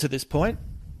 I've gotten to this point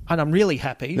and I'm really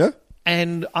happy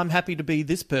and I'm happy to be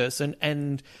this person.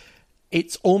 And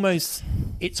it's almost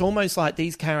like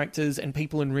these characters and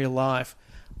people in real life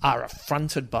are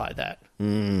affronted by that.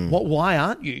 Why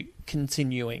aren't you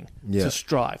continuing to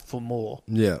strive for more?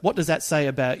 Yeah. What does that say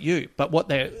about you? But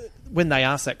when they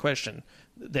ask that question,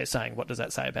 they're saying, what does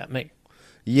that say about me?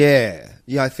 Yeah,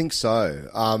 I think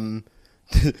so.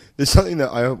 There's something that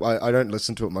I don't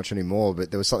listen to it much anymore,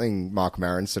 but there was something Mark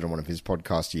Maron said on one of his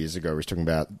podcasts years ago. He was talking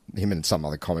about him and some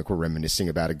other comic were reminiscing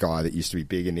about a guy that used to be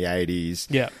big in the 80s.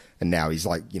 Yeah. And now he's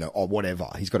like, whatever.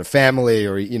 He's got a family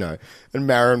or, and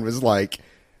Maron was like,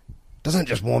 doesn't it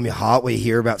just warm your heart when you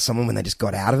hear about someone when they just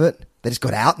got out of it? They just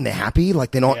got out and they're happy.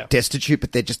 Like they're not destitute,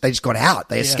 but they just got out.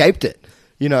 They escaped it.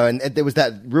 And there was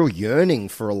that real yearning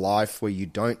for a life where you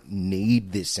don't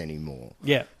need this anymore.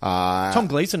 Yeah. Tom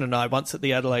Gleeson and I once at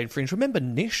the Adelaide Fringe, remember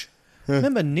Nish?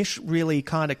 Remember Nish really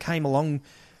kind of came along,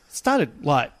 started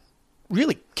like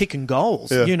really kicking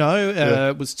goals,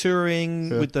 was touring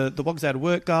with the Wogs Out of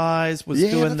Work guys, was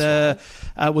doing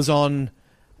was on,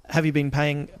 have you been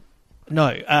paying,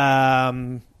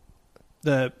 the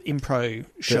Impro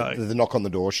show. The Knock on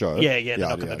the Door show. Yeah, the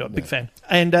Knock on the Door, big fan.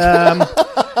 And...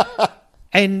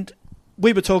 And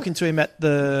we were talking to him at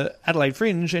the Adelaide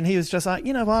Fringe, and he was just like,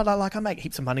 you know what, I make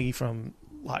heaps of money from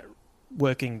like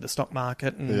working the stock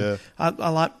market, and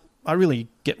I really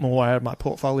get more out of my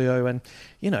portfolio, and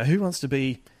who wants to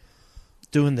be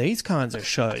doing these kinds of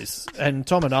shows? And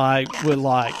Tom and I were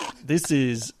like, this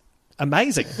is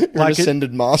amazing. Like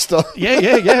ascended master.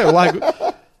 Yeah. Like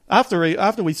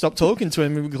after we stopped talking to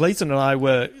him, Gleeson and I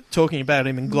were talking about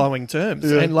him in glowing terms.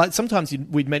 Yeah. And like sometimes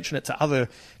we'd mention it to other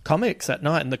comics at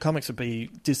night, and the comics would be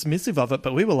dismissive of it,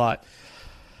 but we were like,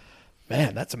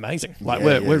 man, that's amazing. Like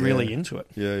we're really into it.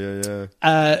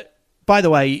 Yeah. By the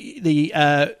way,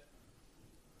 the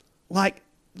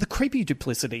creepy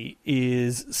duplicity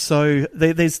is so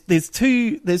there's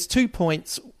two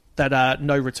points that are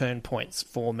no return points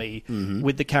for me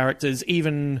with the characters,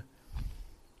 even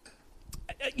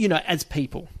as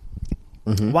people.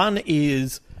 One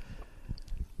is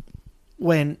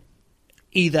when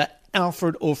either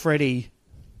Alfred or Freddy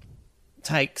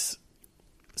takes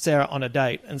Sarah on a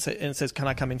date and says, can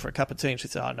I come in for a cup of tea? And she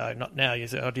says, oh, no, not now. You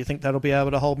say, oh, do you think that'll be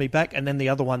able to hold me back? And then the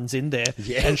other one's in there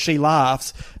and she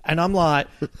laughs. And I'm like,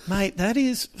 mate, that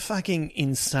is fucking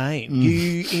insane.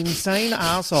 You insane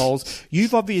assholes.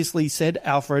 You've obviously said,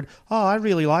 Alfred, oh, I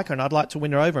really like her and I'd like to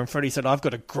win her over. And Freddie said, I've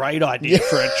got a great idea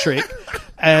for a trick.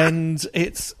 And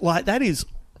it's like, that is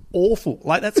awful.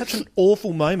 Like, that's such an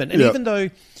awful moment. And even though...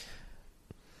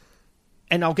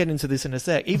 And I'll get into this in a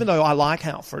sec. Even though I like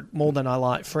Alfred more than I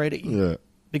like Freddy,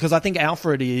 because I think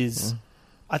Alfred is,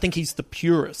 I think he's the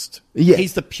purest. Yeah.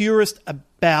 He's the purest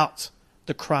about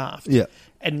the craft. Yeah.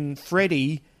 And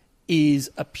Freddy is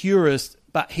a purist,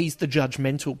 but he's the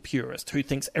judgmental purist who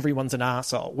thinks everyone's an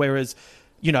arsehole. Whereas,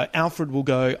 Alfred will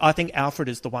go, I think Alfred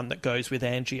is the one that goes with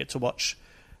Angia to watch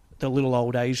the little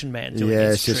old Asian man doing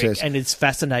his trick and is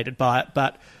fascinated by it.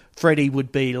 But Freddy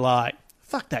would be like,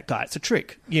 fuck that guy, it's a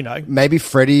trick, Maybe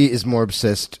Freddy is more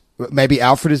obsessed... Maybe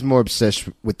Alfred is more obsessed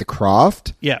with the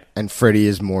craft. Yeah. And Freddy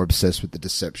is more obsessed with the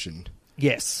deception.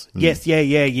 Yes. Yes,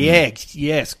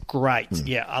 yes, great.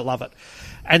 Yeah, I love it.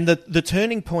 And the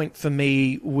turning point for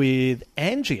me with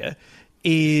Angia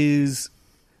is,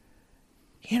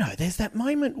 there's that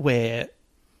moment where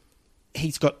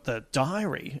he's got the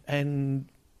diary and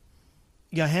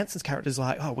Johansson's character's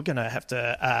like, oh, we're going to have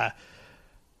to...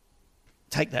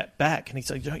 take that back. And he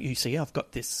said, don't you see, I've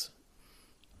got his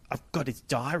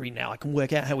diary now. I can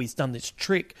work out how he's done this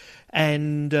trick.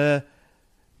 And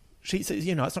she says,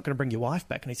 it's not going to bring your wife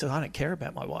back. And he says, I don't care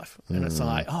about my wife. And it's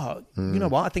like, you know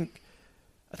what? I think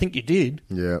you did,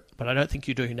 but I don't think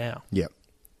you do now. Yeah.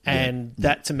 And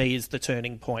that to me is the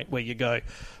turning point where you go,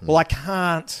 well, I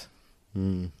can't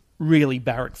really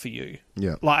barrack for you.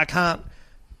 Yeah. Like, I can't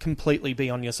completely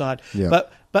be on your side. Yeah.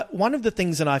 But one of the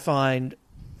things that I find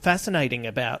fascinating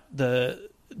about the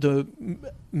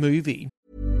movie.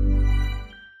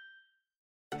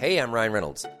 Hey, I'm Ryan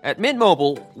Reynolds. At Mint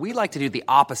Mobile, we like to do the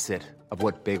opposite of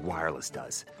what Big Wireless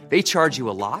does. They charge you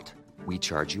a lot. We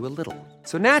charge you a little.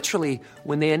 So naturally,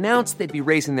 when they announced they'd be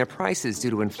raising their prices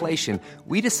due to inflation,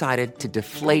 we decided to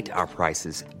deflate our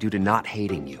prices due to not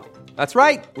hating you. That's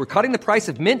right. We're cutting the price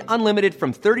of Mint Unlimited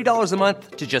from $30 a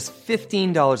month to just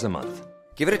 $15 a month.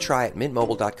 Give it a try at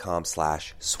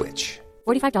mintmobile.com/switch.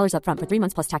 $45 up front for 3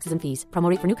 months plus taxes and fees. Promo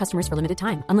rate for new customers for limited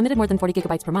time. Unlimited more than 40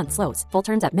 gigabytes per month. Slows full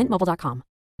terms at mintmobile.com.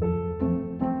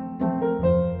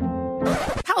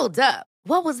 Hold up.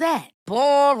 What was that?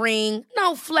 Boring.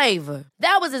 No flavor.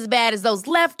 That was as bad as those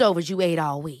leftovers you ate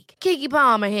all week. Keke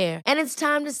Palmer here. And it's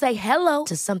time to say hello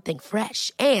to something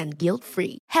fresh and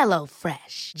guilt-free. Hello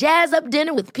Fresh. Jazz up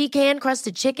dinner with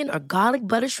pecan-crusted chicken or garlic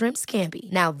butter shrimp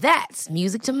scampi. Now that's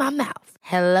music to my mouth.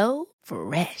 Hello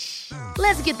Fresh.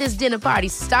 Let's get this dinner party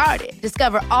started.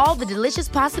 Discover all the delicious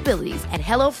possibilities at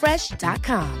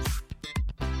HelloFresh.com.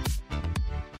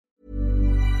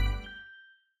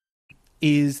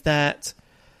 Is that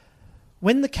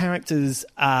when the characters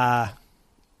are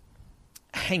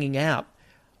hanging out,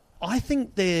 I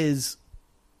don't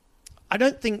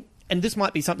think, and this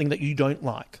might be something that you don't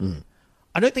like,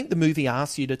 I don't think the movie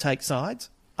asks you to take sides.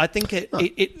 I think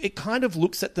it kind of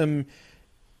looks at them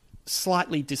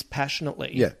slightly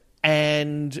dispassionately. Yeah.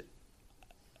 And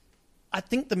I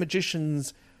think the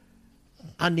magicians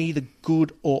are neither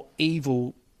good or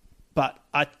evil, but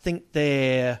I think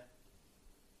they're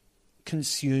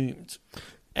consumed.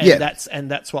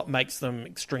 And that's what makes them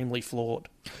extremely flawed.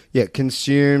 Yeah,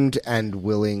 consumed and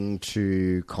willing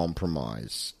to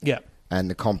compromise. Yeah. And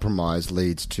the compromise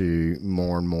leads to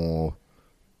more and more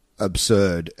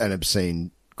absurd and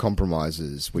obscene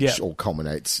compromises, which all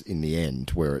culminates in the end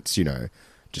where it's,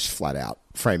 just flat out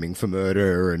framing for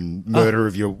murder and murder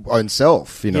of your own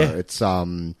self. It's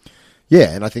and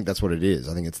I think that's what it is.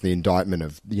 I think it's the indictment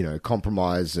of,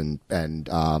 compromise and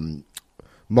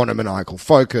monomaniacal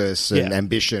focus and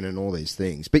ambition and all these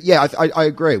things. But I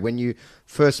agree. When you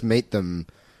first meet them,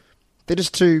 they're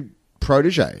just two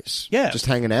proteges. Yeah. Just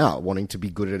hanging out, wanting to be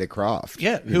good at a craft.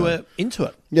 Yeah, who are into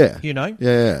it. Yeah.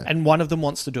 Yeah. And one of them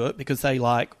wants to do it because they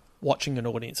like watching an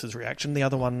audience's reaction. The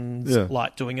other ones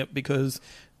like doing it because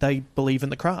they believe in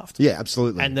the craft. Yeah,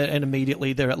 absolutely. And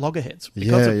immediately they're at loggerheads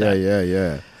because of that.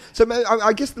 Yeah. So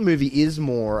I guess the movie is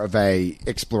more of a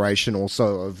exploration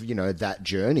also of, that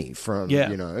journey from,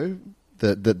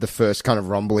 the first kind of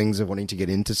rumblings of wanting to get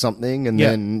into something and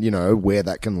then, where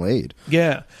that can lead.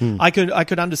 Yeah. I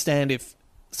could understand if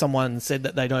someone said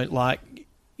that they don't like,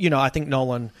 I think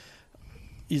Nolan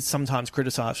is sometimes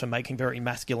criticised for making very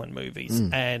masculine movies.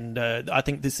 And I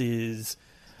think this is,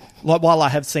 while I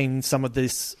have seen some of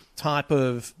this type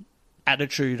of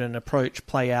attitude and approach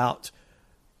play out,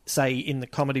 say, in the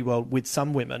comedy world with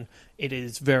some women, it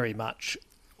is very much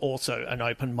also an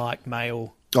open mic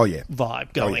male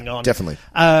vibe going on. Definitely.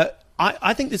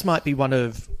 I think this might be one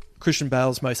of Christian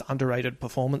Bale's most underrated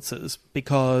performances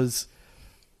because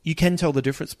you can tell the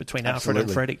difference between Alfred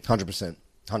and Freddie. 100%.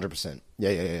 100%.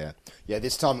 Yeah. Yeah,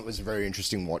 this time it was very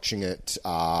interesting watching it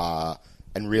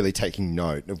and really taking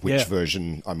note of which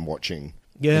version I'm watching.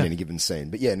 In any given scene.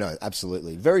 But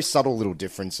absolutely. Very subtle little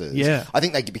differences. Yeah. I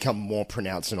think they become more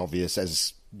pronounced and obvious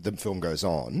as the film goes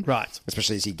on. Right.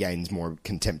 Especially as he gains more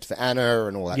contempt for Anna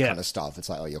and all that kind of stuff. It's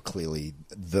like, you're clearly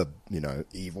the,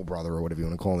 evil brother or whatever you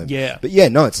want to call him. Yeah. But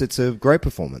it's a great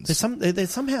performance. There's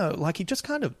somehow, like, he just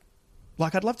kind of,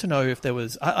 like, I'd love to know if there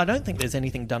was, I don't think there's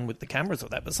anything done with the cameras or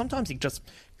that, but sometimes he just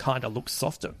kind of looks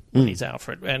softer when he's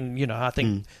Alfred. And, I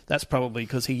think that's probably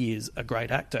because he is a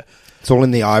great actor. It's all in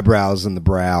the eyebrows and the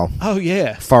brow. Oh,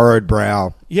 yeah. Furrowed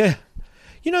brow. Yeah.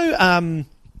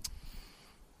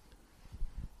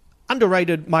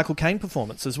 Underrated Michael Caine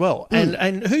performance as well.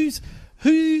 And whose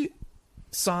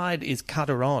side is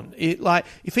Cutter on?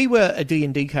 If he were a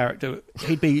D&D character,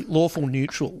 he'd be lawful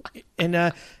neutral. And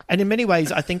in many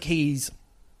ways, I think I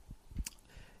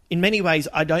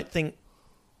don't think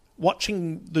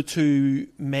watching the two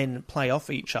men play off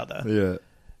each other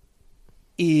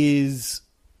is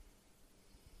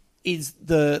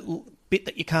the bit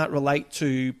that you can't relate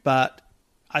to, but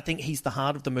I think he's the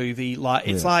heart of the movie. Like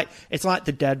it's like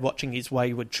the dad watching his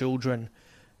wayward children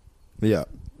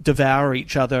devour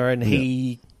each other, and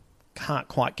he can't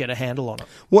quite get a handle on it.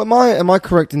 Well, am I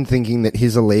correct in thinking that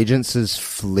his allegiances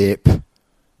flip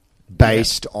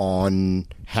based on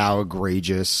how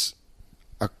egregious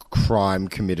a crime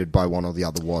committed by one or the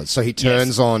other was? So he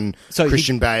turns on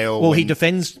Christian Bale. Well, he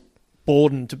defends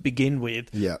Borden to begin with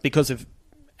because of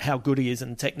how good he is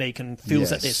in technique and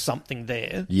feels that there's something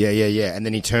there. Yeah. And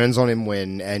then he turns on him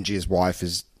when Angie's wife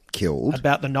is killed.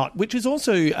 About the knot, which is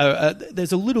also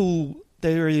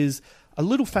there is a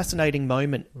little fascinating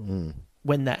moment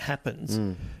when that happens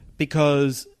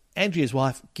because Angie's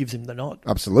wife gives him the nod.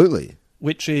 Absolutely.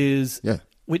 Which is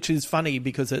funny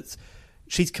because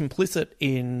she's complicit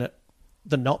in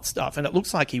the knot stuff, and it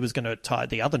looks like he was going to tie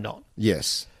the other knot.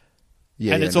 Yes.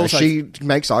 Yeah, and it's also she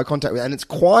makes eye contact with, and it's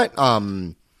quite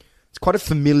a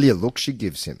familiar look she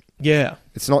gives him. Yeah,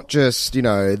 it's not just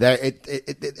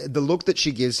the look that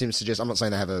she gives him suggests. I'm not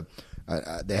saying they have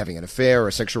they're having an affair or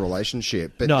a sexual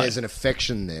relationship, but there's an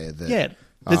affection there.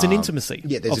 There's an intimacy.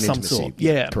 Yeah, there's of an some intimacy. sort.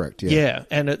 Yeah, correct. Yeah,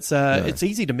 and it's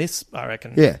easy to miss, I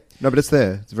reckon. Yeah, no, but it's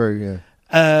there. It's very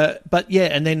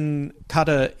and then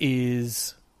Cutter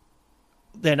is.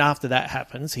 Then after that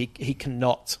happens, he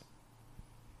cannot.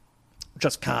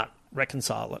 Just can't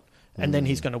reconcile it, and then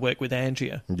he's going to work with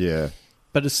Angia. Yeah,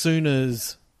 but as soon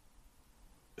as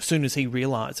he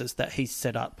realizes that he's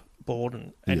set up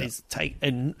Borden and is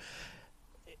and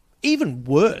even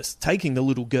worse, taking the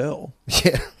little girl.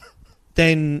 Yeah,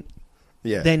 then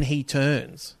he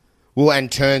turns. Well,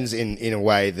 and turns in a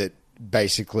way that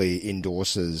basically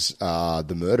endorses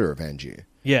the murder of Angia.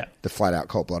 Yeah, the flat out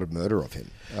cold blooded murder of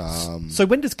him. So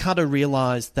when does Cutter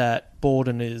realize that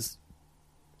Borden is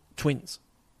twins?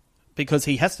 Because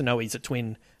he has to know he's a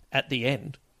twin at the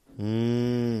end.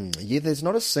 Yeah, there's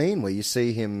not a scene where you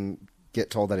see him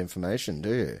get told that information, do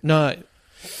you? No.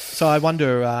 So I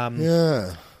wonder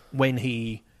when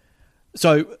he...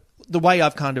 So the way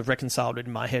I've kind of reconciled it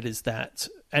in my head is that...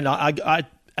 And I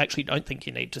actually don't think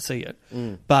you need to see it.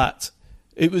 But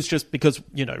it was just because,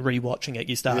 rewatching it,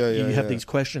 you have these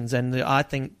questions. And I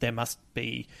think there must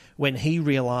be... When he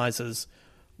realises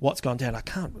what's gone down... I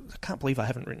can't believe I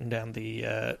haven't written down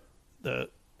the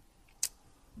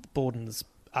Borden's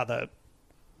other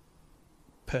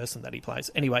person that he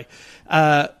plays. Anyway,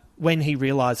 when he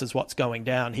realises what's going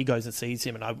down, he goes and sees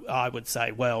him, and I would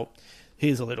say, well,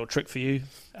 here's a little trick for you.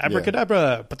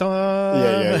 Abracadabra.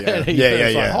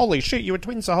 Yeah. Holy shit, you were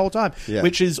twins the whole time. Yeah.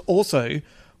 Which is also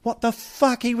what the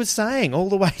fuck he was saying all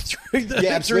the way through the...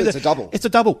 Yeah, absolutely. It's a double. It's a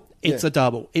double. It's a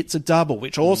double. It's a double,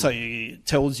 which also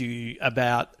tells you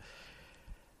about...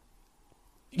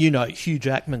 Hugh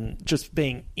Jackman just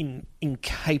being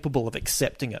incapable of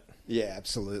accepting it. Yeah,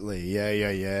 absolutely. Yeah.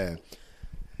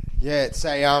 Yeah, it's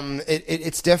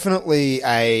it's definitely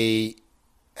a...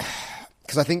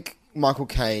 Because I think Michael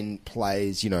Caine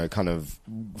plays, kind of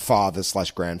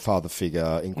father/grandfather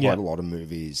figure in quite a lot of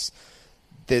movies.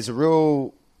 There's a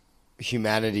real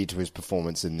humanity to his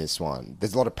performance in this one.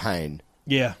 There's a lot of pain.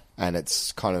 Yeah. And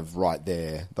it's kind of right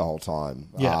there the whole time.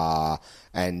 Yeah.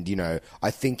 And,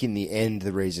 I think in the end,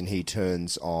 the reason he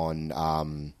turns on...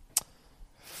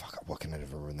 what can I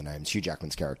never remember the names? Hugh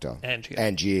Jackman's character.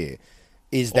 Angier.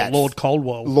 Is that... Lord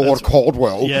Caldwell. Lord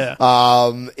Caldwell. Yeah.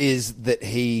 Is that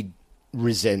he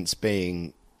resents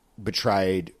being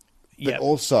betrayed, but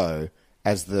also,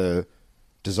 as the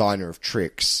designer of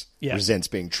tricks, resents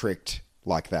being tricked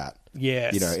like that.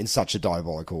 Yes. In such a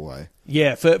diabolical way.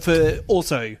 Yeah, for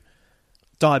also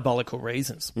diabolical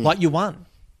reasons. Like you won.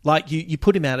 Like you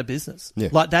put him out of business. Yeah.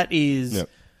 Like that is...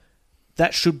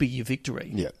 That should be your victory.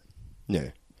 Yeah. Yeah.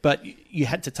 But you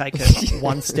had to take it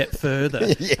one step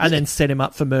further and then set him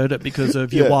up for murder because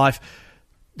of your wife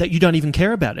that you don't even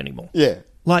care about anymore. Yeah.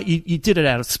 Like, you did it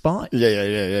out of spite.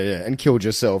 Yeah. And killed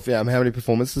yourself. Yeah, how many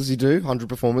performances you do? 100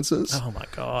 performances? Oh, my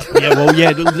God. Yeah,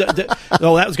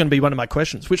 well, that was going to be one of my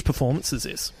questions. Which performance is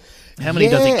this? How many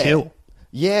does he kill?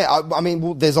 Yeah, I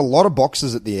mean, there's a lot of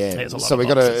boxes at the end. So we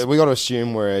got to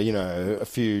assume we're, a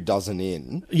few dozen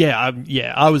in. Yeah,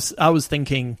 I was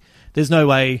thinking there's no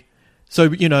way. So,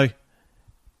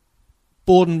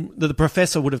 Borden, the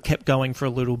professor would have kept going for a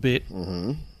little bit.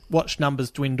 Mm-hmm. Watched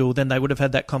numbers dwindle, then they would have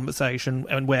had that conversation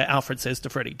and where Alfred says to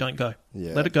Freddy, don't go.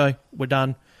 Yeah. Let it go. We're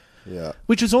done. Yeah.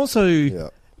 Which is also,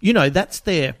 that's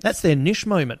their niche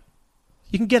moment.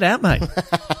 You can get out, mate.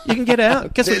 You can get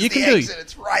out. Guess what you can do?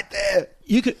 It's right there.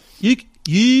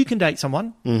 You can date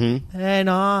someone and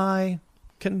I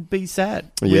can be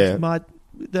sad with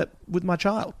my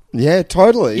child. Yeah,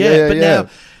 totally. Yeah, but now,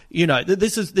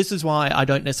 this is why I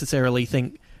don't necessarily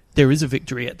think there is a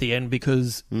victory at the end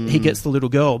because he gets the little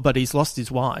girl, but he's lost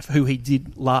his wife, who he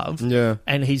did love,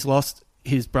 and he's lost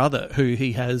his brother, who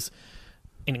he has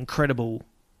an incredible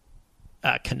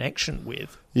connection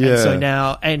with. Yeah. And so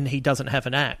now, and he doesn't have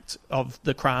an act of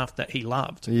the craft that he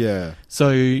loved. Yeah. So,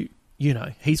 you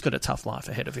know, he's got a tough life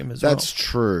ahead of him as well. That's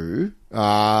true.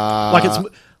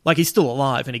 Like he's still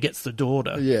alive and he gets the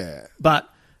daughter. Yeah. But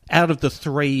out of the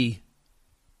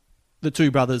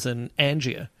two brothers and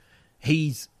Angia,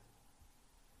 he's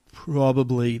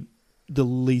probably the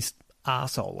least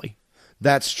arseholey.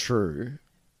 That's true.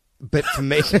 But for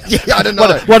me, I don't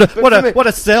know. What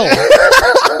a sell.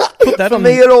 Put that for on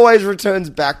me, it always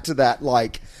returns back to that,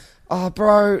 like, oh,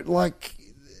 bro, like,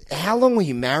 how long were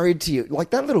you married to you? Like,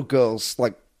 that little girl's,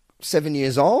 like, 7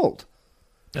 years old.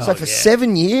 It's like, for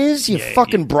 7 years, your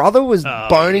fucking brother was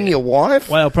boning your wife?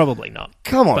 Well, probably not.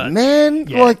 Come on, man.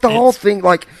 Yeah, like, the whole thing,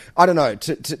 like, I don't know,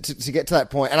 to get to that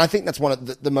point, and I think that's one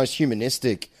of the most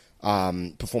humanistic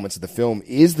performance of the film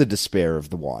is the despair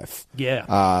of the wife. Yeah.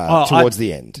 Towards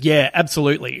the end. Yeah,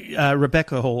 absolutely.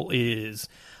 Rebecca Hall is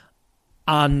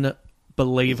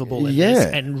unbelievable in this,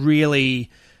 and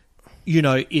really, you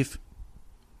know, if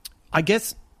I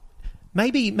guess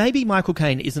maybe Michael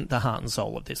Caine isn't the heart and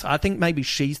soul of this. I think maybe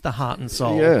she's the heart and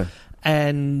soul. Yeah.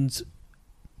 And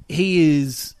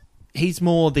he's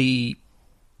more the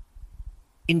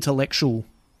intellectual.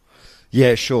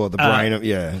 Yeah, sure. The brain of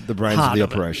the brains of the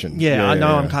operation. Yeah, I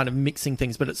know I'm kind of mixing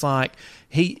things, but it's like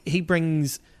he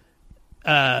brings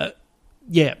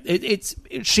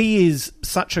she is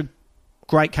such a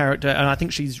great character, and I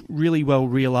think she's really well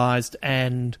realised,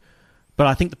 but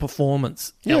I think the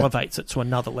performance elevates it to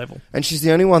another level. And she's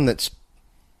the only one that's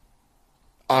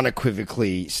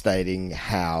unequivocally stating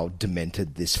how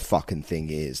demented this fucking thing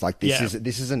is. Like,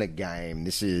 this isn't a game.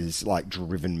 This is, like,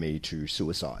 driven me to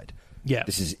suicide. Yeah.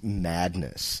 This is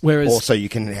madness. Whereas also, you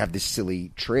can have this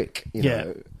silly trick, you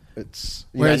know. It's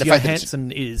whereas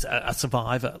Johansson is a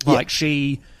survivor. Like,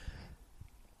 she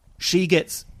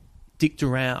gets dicked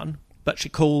around, but she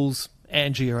calls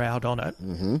Angia out on it.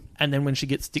 Mm-hmm. And then when she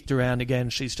gets dicked around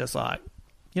again, she's just like,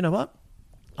 you know what?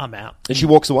 I'm out. And she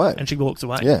walks away.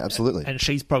 Yeah, absolutely. And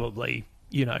she's probably,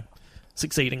 you know,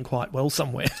 succeeding quite well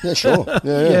somewhere. Yeah, sure.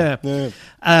 Yeah.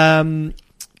 Do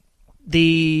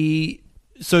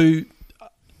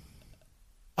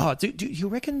you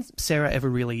reckon Sarah ever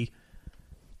really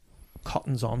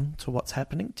cottons on to what's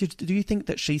happening? Do you think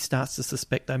that she starts to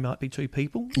suspect they might be two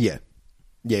people? Yeah.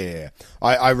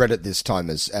 I read it this time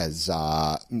as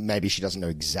maybe she doesn't know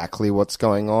exactly what's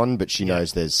going on, but she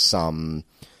knows there's some,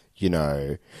 you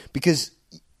know, because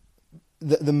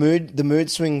the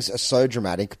mood swings are so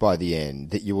dramatic by the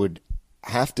end that you would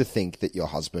have to think that your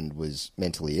husband was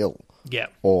mentally ill. Yeah.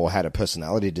 Or had a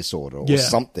personality disorder or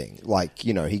something. Like,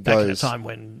 you know, he goes... Back in a time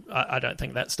when I don't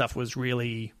think that stuff was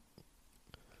really,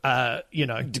 you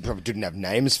know... Probably didn't have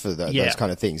names for those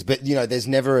kind of things. But, you know, there's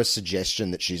never a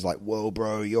suggestion that she's like, whoa,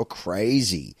 bro, you're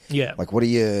crazy. Yeah. Like, what are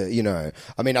you, you know...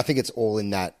 I mean, I think it's all in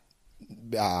that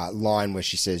line where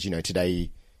she says, you know,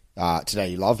 today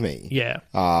you love me. Yeah.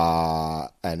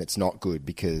 And it's not good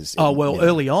because...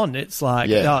 early on, it's like,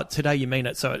 today you mean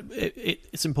it, so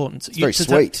it's important. It's very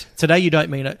sweet. Today you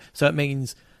don't mean it, so it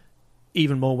means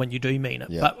even more when you do mean it.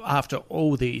 Yeah. But after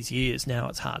all these years, now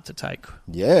it's hard to take.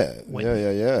 Yeah.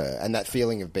 And that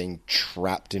feeling of being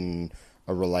trapped in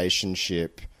a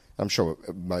relationship, I'm sure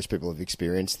most people have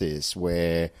experienced this,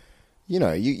 where... You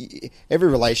know, every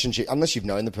relationship, unless you've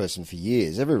known the person for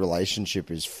years, every relationship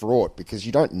is fraught because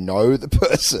you don't know the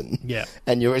person. Yeah.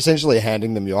 And you're essentially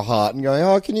handing them your heart and going,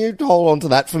 oh, can you hold on to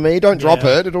that for me? Don't drop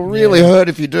it. It'll really hurt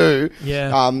if you do.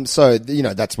 Yeah. So, you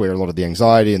know, that's where a lot of the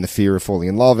anxiety and the fear of falling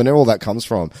in love and all that comes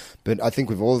from. But I think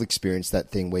we've all experienced that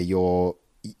thing where you're,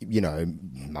 you know,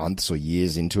 months or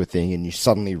years into a thing and you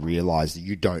suddenly realize that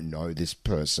you don't know this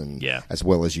person as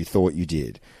well as you thought you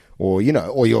did. Or, you know,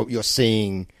 or you're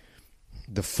seeing...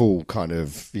 the full kind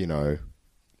of, you know,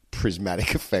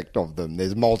 prismatic effect of them.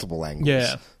 There's multiple angles.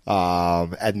 Yeah.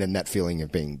 And then that feeling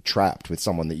of being trapped with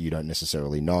someone that you don't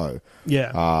necessarily know.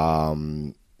 Yeah.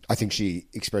 I think she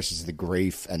expresses the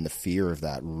grief and the fear of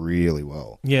that really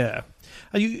well. Yeah.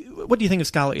 What do you think of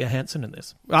Scarlett Johansson in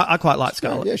this? I quite like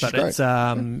Scarlett. Yeah, she's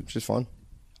great. She's fine.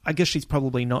 I guess she's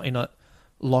probably not in it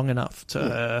long enough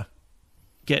to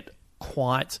get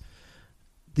quite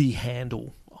the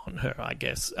handle on her, I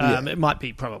guess. It might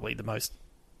be probably the most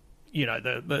you know,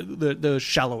 the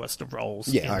shallowest of roles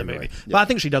in the movie. Yeah. But I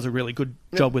think she does a really good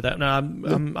job with that. No,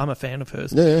 I'm a fan of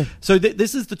hers. Yeah. So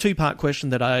this is the two-part question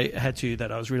that I had to you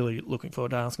that I was really looking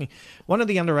forward to asking. One of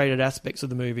the underrated aspects of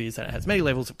the movie is that it has many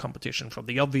levels of competition, from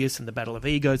the obvious and the battle of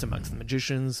egos amongst the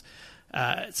magicians,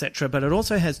 etc. But it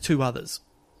also has two others.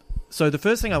 So the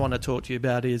first thing I want to talk to you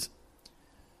about is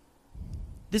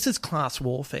this is class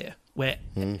warfare, where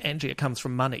Angier comes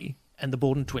from money and the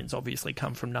Borden twins obviously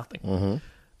come from nothing. Mm-hmm.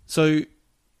 So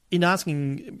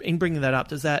in bringing that up,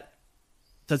 does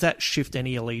that shift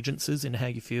any allegiances in how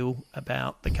you feel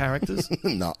about the characters?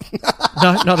 No.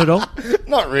 No, not at all?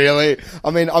 Not really.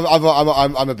 I mean,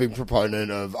 I'm a big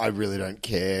proponent of, I really don't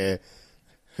care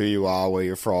who you are, where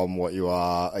you're from, what you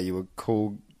are. Are you a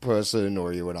cool person or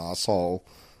are you an asshole?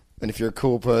 And if you're a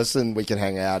cool person, we can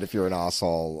hang out. If you're an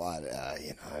asshole,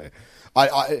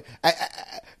 I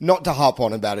not to harp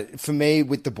on about it. For me,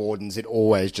 with the Bordens, it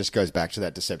always just goes back to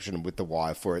that deception with the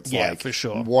wife, where it's like, for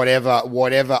sure,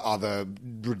 whatever other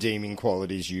redeeming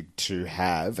qualities you two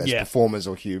have as performers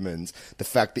or humans, the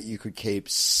fact that you could keep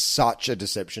such a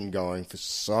deception going for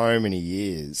so many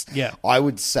years, I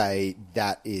would say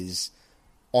that is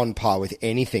on par with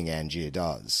anything Angier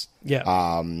does. Yeah.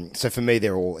 So for me,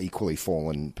 they're all equally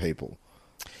fallen people.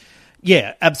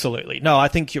 Yeah, absolutely. No, I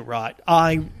think you're right.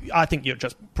 I think you're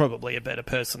just probably a better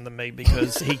person than me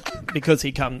because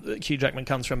Hugh Jackman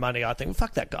comes from money. I think, well,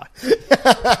 fuck that guy.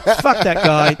 Fuck that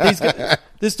guy.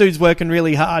 This dude's working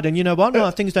really hard, and you know what? Well,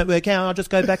 if things don't work out, I'll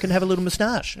just go back and have a little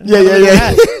moustache.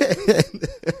 Yeah.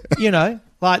 You know,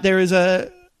 like there's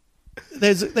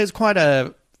quite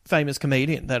a famous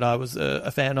comedian that I was a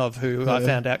fan of who I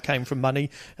found out came from money,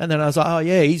 and then I was like, oh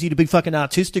yeah, easy to be fucking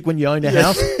artistic when you own a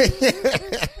house.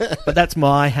 But that's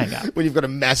my hang-up. When you've got a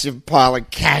massive pile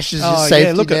of cash as your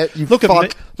safety net,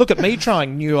 look at me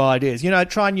trying new ideas. You know,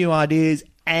 try new ideas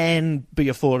and be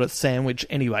afforded a sandwich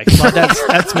anyway. Like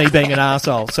that's me being an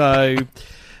arsehole. So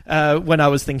when I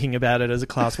was thinking about it as a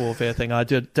class warfare thing, I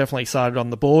definitely sided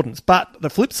on the Bordens. But the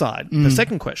flip side, the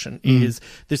second question is,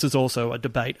 this is also a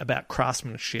debate about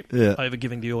craftsmanship over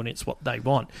giving the audience what they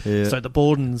want. Yeah. So the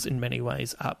Bordens, in many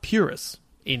ways, are purists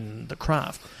in the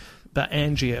craft. But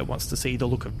Angier wants to see the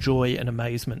look of joy and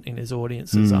amazement in his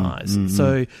audience's eyes.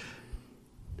 So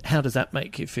how does that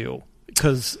make you feel?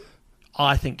 Because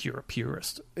I think you're a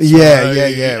purist. So,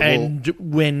 yeah. And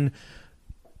when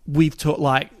we've talked,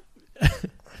 like...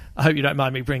 I hope you don't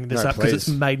mind me bringing this up because it's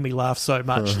made me laugh so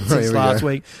much since last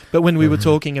week. But when we were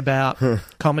talking about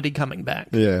comedy coming back...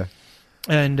 Yeah.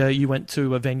 And you went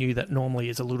to a venue that normally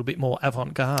is a little bit more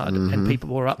avant-garde and people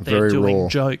were up there doing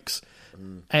jokes...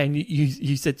 And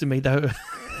you said to me, they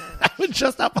were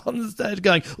just up on the stage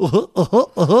going,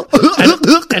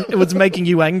 and it was making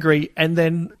you angry. And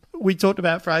then we talked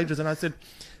about it for ages, and I said,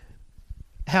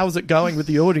 how's it going with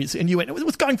the audience? And you went, it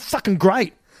was going fucking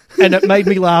great. And it made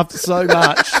me laugh so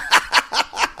much.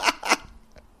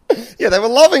 Yeah, they were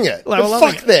loving it.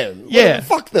 Fuck them. Yeah.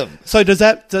 Fuck them. So does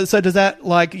that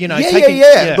like, you know...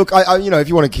 Yeah. Look, I you know, if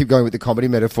you want to keep going with the comedy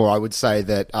metaphor, I would say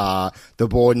that the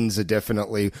Bordens are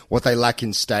definitely what they lack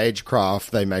in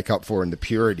stagecraft, they make up for in the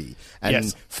purity.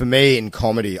 And for me, in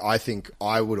comedy, I think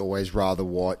I would always rather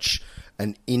watch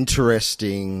an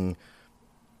interesting,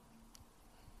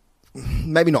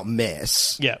 maybe not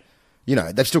mess. Yeah. You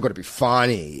know, they've still got to be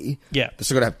funny. Yeah. They've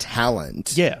still got to have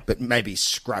talent. Yeah. But maybe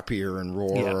scrappier and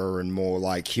rawer and more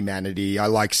like humanity. I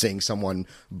like seeing someone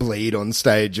bleed on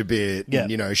stage a bit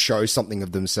and, you know, show something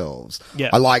of themselves.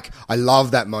 Yeah. I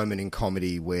love that moment in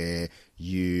comedy where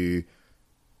you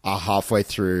are halfway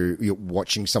through, you're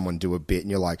watching someone do a bit and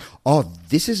you're like, oh,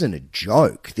 this isn't a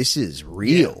joke. This is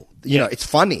real. You know, it's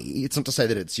funny. It's not to say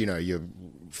that it's, you know, you're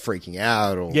freaking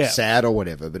out or sad or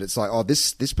whatever, but it's like, oh,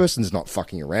 this person's not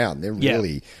fucking around. They're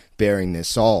really bearing their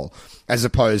soul, as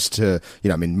opposed to, you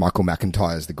know, I mean, Michael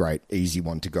McIntyre's the great easy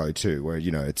one to go to, where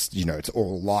it's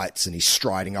all lights and he's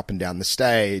striding up and down the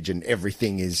stage and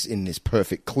everything is in this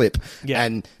perfect clip.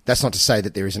 And that's not to say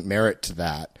that there isn't merit to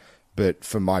that, but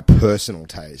for my personal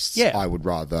tastes, I would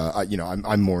rather, you know,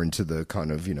 I'm more into the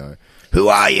kind of, you know, who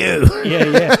are you?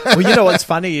 Yeah. Well, you know what's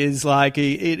funny is, like,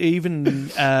 it even...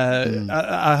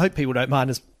 I hope people don't mind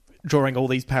us drawing all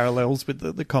these parallels with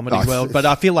the comedy world, but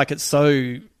I feel like it's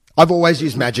so... I've always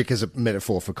used magic as a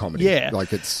metaphor for comedy. Yeah.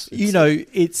 Like, it's you know,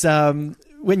 it's...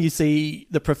 when you see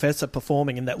the professor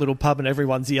performing in that little pub and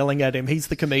everyone's yelling at him, he's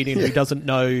the comedian who doesn't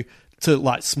know to,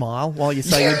 like, smile while you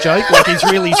say a joke. Like, he's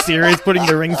really serious, putting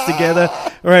the rings together,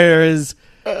 whereas...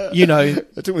 You know,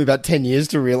 it took me about 10 years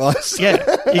to realise. Yeah,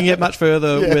 you can get much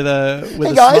further with a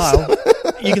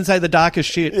smile. you can say the darkest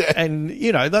shit, and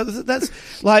that's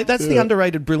the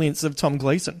underrated brilliance of Tom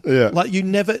Gleeson. Yeah. Like you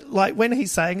never when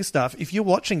he's saying stuff. If you're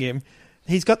watching him,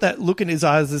 he's got that look in his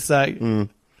eyes to say,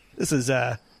 "This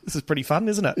is pretty fun,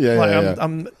 isn't it?" Yeah,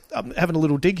 I'm having a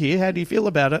little dig here. How do you feel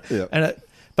about it? Yeah.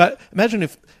 But imagine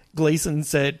if Gleeson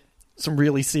said some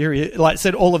really serious,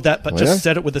 said all of that, but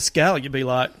said it with a scowl. You'd be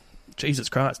like, Jesus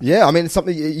Christ. Yeah, I mean, it's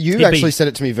something you actually said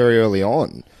it to me very early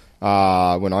on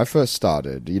when I first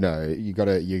started. You know, you got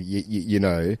to,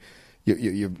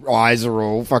 your eyes are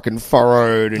all fucking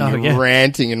furrowed and you're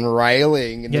ranting and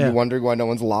railing and then you're wondering why no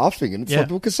one's laughing. And it's like,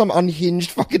 because some unhinged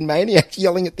fucking maniac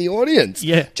yelling at the audience.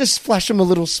 Yeah. Just flash them a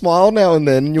little smile now and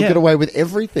then and you'll get away with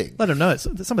everything. Let them know.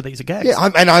 Some of these are gags. Yeah,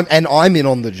 I'm in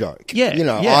on the joke. Yeah. You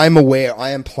know, I'm aware. I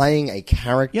am playing a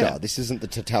character. Yeah. This isn't the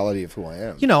totality of who I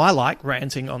am. You know, I like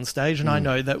ranting on stage and I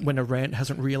know that when a rant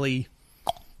hasn't really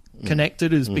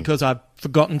connected is because I've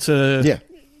forgotten to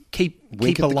keep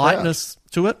a lightness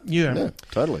to it. Yeah,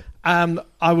 totally.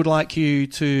 I would like you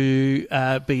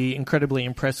to be incredibly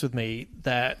impressed with me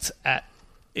that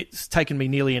it's taken me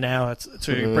nearly an hour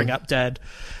to bring up Dad.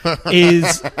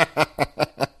 Is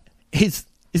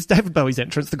David Bowie's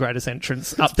entrance the greatest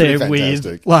entrance up there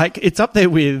fantastic. with it's up there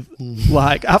with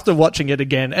after watching it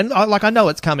again and I know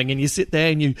it's coming and you sit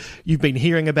there and you've been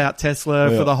hearing about Tesla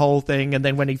for the whole thing and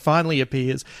then when he finally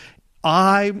appears,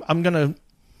 I'm gonna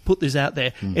put this out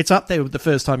there. It's up there with the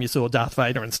first time you saw Darth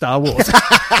Vader in Star Wars. All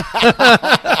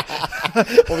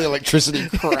the electricity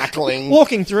crackling.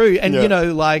 Walking through and,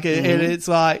 it's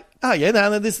like, oh,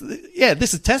 yeah, this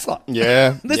is Tesla.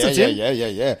 Yeah. This is him.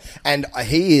 Yeah. And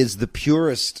he is the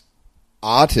purest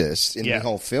artist in the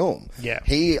whole film. Yeah.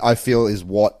 He, I feel, is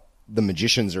what the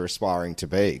magicians are aspiring to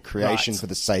be. Creation for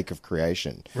the sake of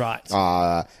creation. Right.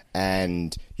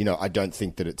 And, I don't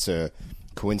think that it's a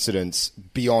coincidence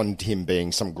beyond him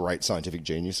being some great scientific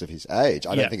genius of his age.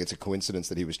 I don't think it's a coincidence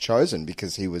that he was chosen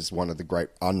because he was one of the great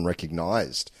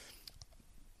unrecognized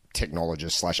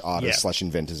technologists / artists /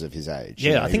 inventors of his age.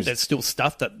 Yeah, I think there's still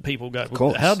stuff that people go,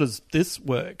 well, how does this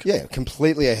work? Yeah,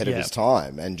 completely ahead of his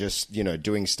time and just,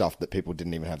 doing stuff that people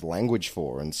didn't even have language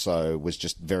for and so was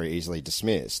just very easily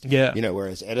dismissed. Yeah.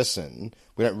 Whereas Edison,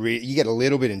 you get a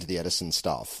little bit into the Edison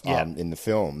stuff in the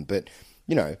film, but,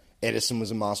 Edison was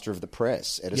a master of the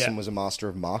press. Edison was a master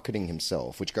of marketing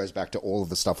himself, which goes back to all of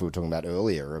the stuff we were talking about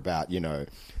earlier about, the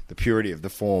purity of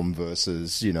the form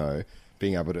versus,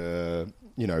 being able to,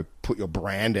 put your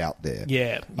brand out there.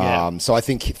 Yeah. So I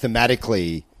think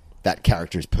thematically that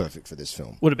character is perfect for this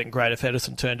film. Would have been great if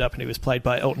Edison turned up and he was played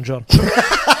by Elton John.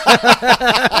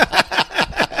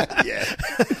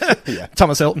 Yeah.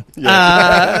 Thomas Elton.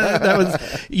 Yeah. That was.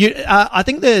 I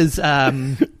think there's.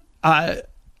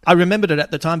 I remembered it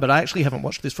at the time, but I actually haven't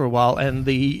watched this for a while. And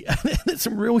there's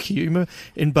some real humour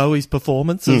in Bowie's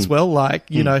performance as well.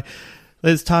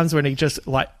 There's times when he just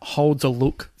holds a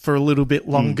look for a little bit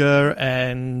longer,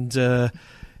 and you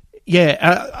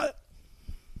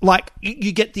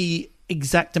get the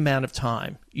exact amount of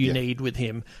time you need with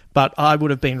him. But I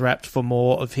would have been wrapped for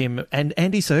more of him and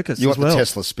Andy Serkis as well. You want the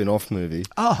Tesla spin-off movie?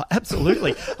 Oh,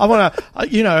 absolutely. I want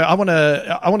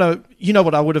to. You know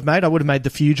what I would have made? I would have made The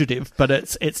Fugitive, but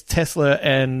it's Tesla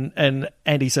and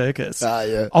Andy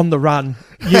Serkis on the run.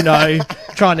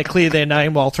 Trying to clear their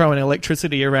name while throwing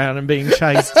electricity around and being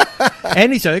chased.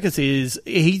 Andy Serkis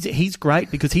he's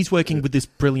great because he's working with this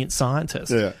brilliant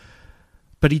scientist. Yeah.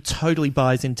 But he totally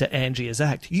buys into Angier's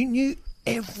act. You knew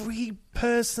every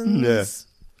person's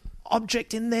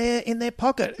object in their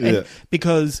pocket,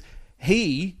 because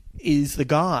he is the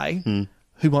guy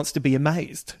who wants to be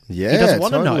amazed. Yeah, he doesn't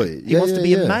want to know. He wants to be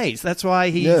yeah. amazed. That's why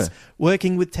he's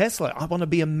working with Tesla. I want to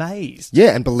be amazed.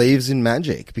 Yeah, and believes in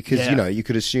magic because you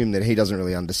could assume that he doesn't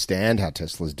really understand how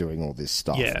Tesla's doing all this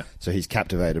stuff. Yeah, so he's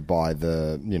captivated by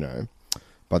the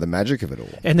by the magic of it all.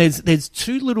 And there's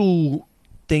two little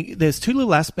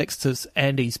aspects to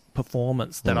Andy's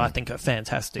performance that I think are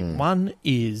fantastic. One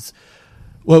is,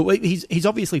 well, he's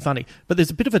obviously funny, but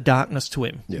there's a bit of a darkness to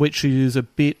him, which is a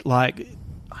bit like,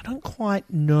 I don't quite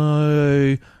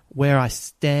know where I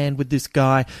stand with this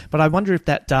guy, but I wonder if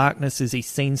that darkness is he's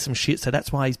seen some shit, so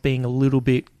that's why he's being a little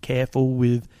bit careful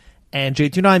with Angie.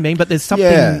 Do you know what I mean? But there's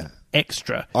something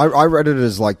extra. I read it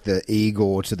as like the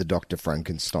Igor to the Dr.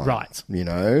 Frankenstein. Right.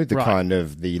 Kind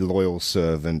of the loyal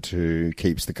servant who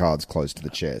keeps the cards close to the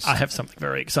chest. I have something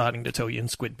very exciting to tell you in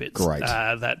Squid Bits. Great.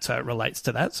 That relates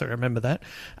to that, so remember that.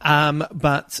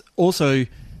 But also,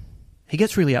 he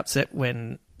gets really upset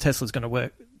when Tesla's going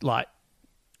to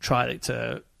try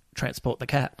to transport the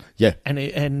cat. Yeah. And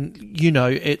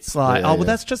it's like,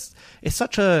 that's just, it's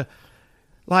such a,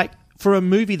 for a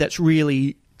movie that's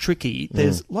really tricky.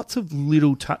 There's lots of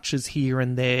little touches here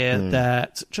and there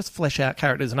that just flesh out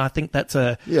characters, and I think that's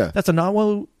a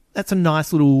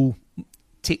nice little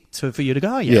tick for you to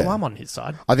go, well, I'm on his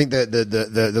side. I think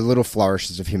the little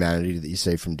flourishes of humanity that you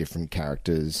see from different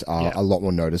characters are a lot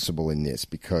more noticeable in this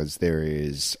because there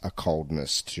is a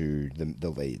coldness to the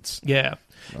leads. Yeah.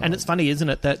 And it's funny, isn't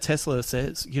it, that Tesla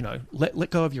says, let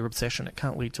go of your obsession. It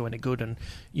can't lead to any good. And,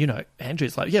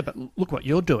 Andrew's like, yeah, but look what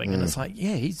you're doing. And it's like,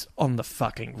 yeah, he's on the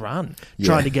fucking run,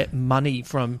 trying to get money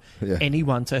from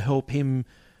anyone to help him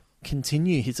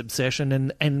continue his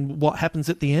obsession. And what happens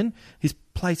at the end? His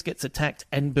place gets attacked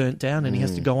and burnt down, and he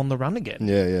has to go on the run again.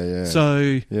 Yeah.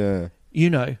 So,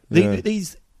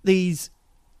 these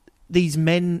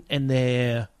men and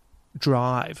their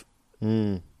drive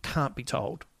can't be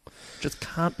told. Just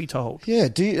can't be told. Yeah.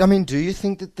 Do you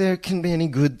think that there can be any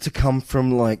good to come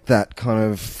from like that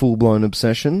kind of full blown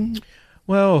obsession?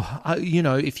 Well,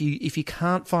 if you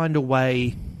can't find a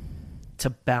way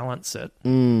to balance it,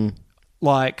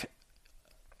 let's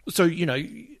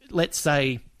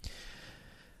say,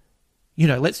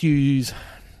 let's use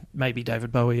maybe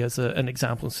David Bowie as an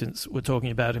example, since we're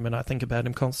talking about him and I think about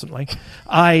him constantly.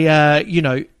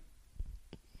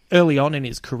 Early on in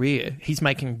his career, he's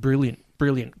making brilliant,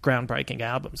 groundbreaking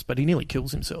albums, but he nearly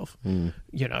kills himself,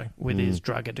 with his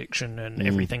drug addiction and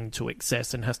everything to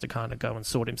excess, and has to kind of go and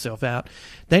sort himself out.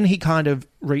 Then he kind of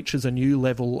reaches a new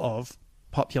level of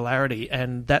popularity,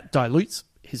 and that dilutes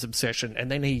his obsession, and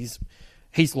then he's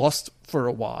lost for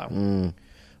a while.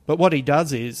 But what he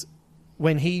does is,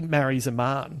 when he marries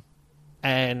Iman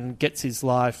and gets his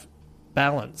life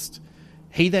balanced,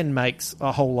 he then makes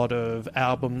a whole lot of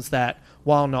albums that,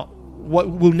 while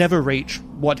will never reach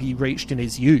what he reached in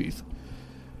his youth,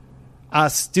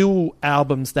 are still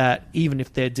albums that, even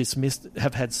if they're dismissed,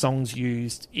 have had songs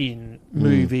used in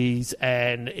movies,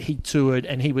 and he toured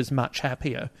and he was much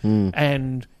happier.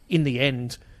 And in the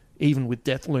end, even with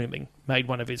Death Looming, made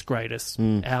one of his greatest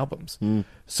albums.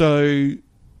 So,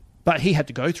 but he had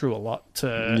to go through a lot to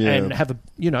and have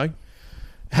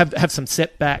have some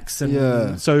setbacks,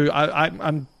 and so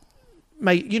I'm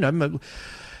maybe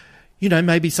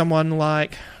someone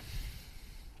like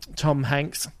Tom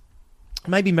Hanks,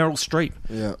 maybe Meryl Streep.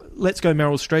 Yeah. Let's go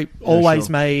Meryl Streep. Always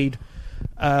made,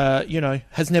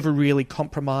 has never really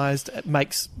compromised,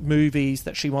 makes movies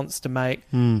that she wants to make,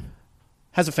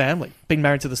 has a family, been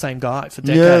married to the same guy for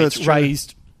decades,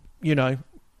 raised,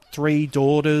 3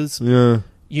 daughters. Yeah.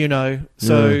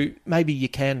 So maybe you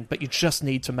can, but you just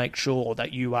need to make sure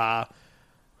that you are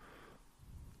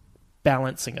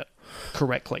balancing it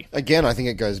correctly. Again, I think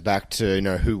it goes back to,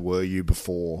 who were you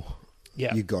before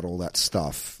you got all that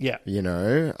stuff? Yeah.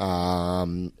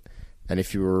 And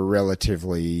if you were a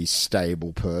relatively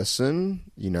stable person,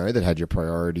 that had your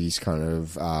priorities kind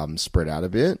of spread out a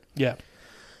bit. Yeah.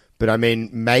 But I mean,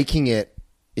 making it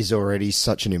is already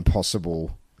such an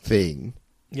impossible thing.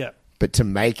 Yeah. But to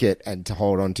make it and to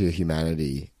hold on to your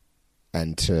humanity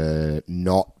and to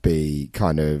not be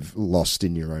kind of lost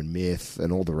in your own myth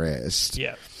and all the rest.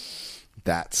 Yeah.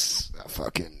 That's a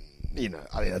fucking, I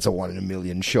think that's a 1 in a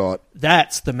million shot.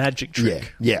 That's the magic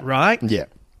trick. Yeah. Right? Yeah.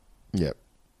 Yeah.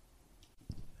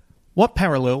 What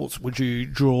parallels would you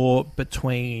draw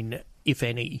between, if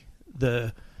any,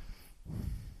 I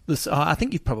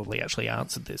think you've probably actually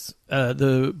answered this,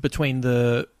 between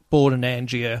the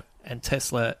Borden-Angier and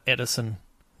Tesla Edison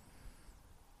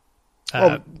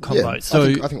combo? So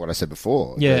I think what I said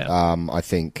before. Yeah. That, I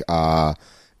think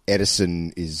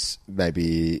Edison is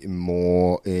maybe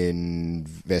more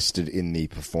invested in the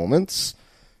performance,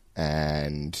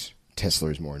 and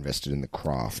Tesla is more invested in the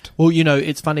craft. Well,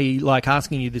 it's funny, like,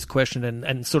 asking you this question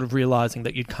and sort of realising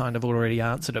that you'd kind of already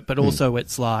answered it, but also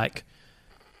it's like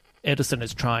Edison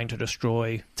is trying to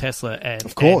destroy Tesla, and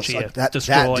of course, Angier that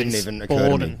didn't even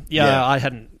occur to me. Yeah, I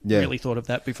hadn't really thought of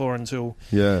that before until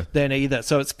then either.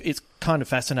 So it's kind of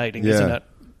fascinating, isn't it?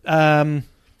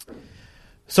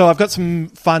 So I've got some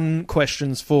fun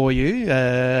questions for you.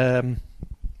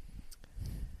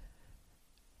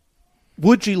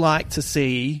 Would you like to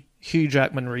see Hugh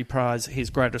Jackman reprise his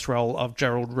greatest role of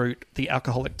Gerald Root, the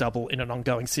alcoholic double, in an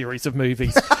ongoing series of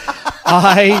movies?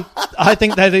 I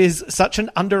think that is such an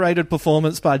underrated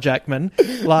performance by Jackman.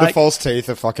 Like, the false teeth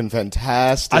are fucking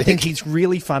fantastic. I think he's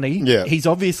really funny. Yeah. He's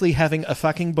obviously having a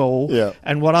fucking ball. Yeah.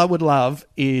 And what I would love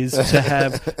is to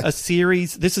have a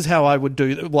series. This is how I would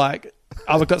do. Like,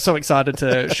 I got so excited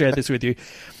to share this with you.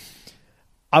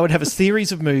 I would have a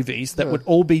series of movies that would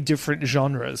all be different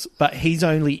genres, but he's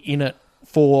only in it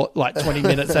for like 20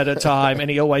 minutes at a time, and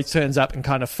he always turns up and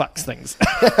kind of fucks things.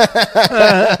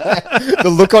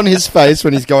 The look on his face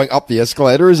when he's going up the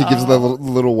escalator as he gives the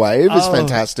little wave is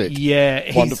fantastic.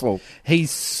 Yeah. Wonderful.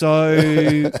 He's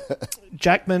so...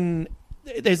 Jackman...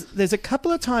 There's a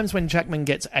couple of times when Jackman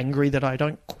gets angry that I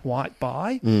don't quite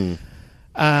buy.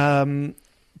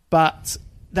 But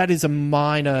that is a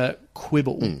minor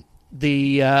quibble.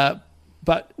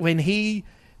 But when he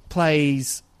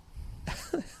plays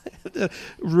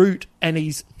Root and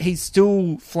he's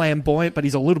still flamboyant, but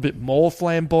he's a little bit more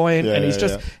flamboyant, and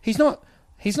he's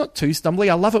not too stumbly.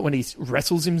 I love it when he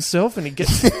wrestles himself and he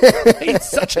gets he's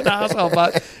such an asshole,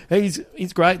 but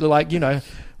he's great. Like, you know,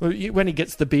 when he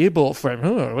gets the beer bought for him,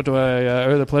 what do I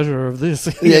owe the pleasure of this?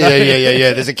 Yeah.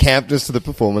 There's a campness to the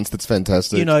performance that's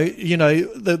fantastic. You know,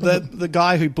 the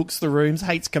guy who books the rooms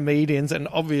hates comedians, and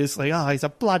obviously, he's a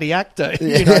bloody actor.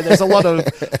 You know, there's a lot of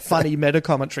funny meta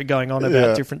commentary going on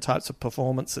about different types of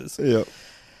performances. Yeah.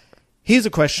 Here's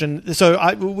a question.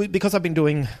 So, because I've been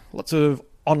doing lots of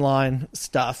online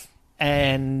stuff,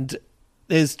 and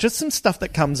there's just some stuff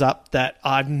that comes up that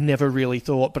I've never really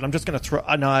thought, but I'm just going to throw.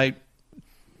 And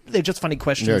they're just funny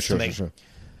questions to me. Sure.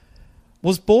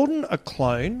 Was Borden a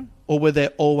clone, or were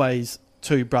there always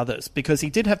two brothers? Because he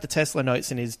did have the Tesla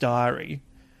notes in his diary,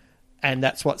 and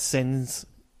that's what sends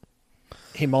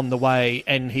him on the way.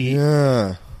 And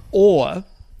or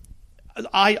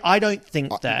I don't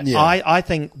think that. I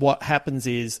think what happens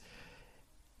is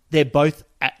they're both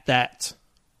at that,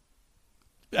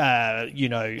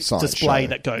 display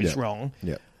that goes wrong.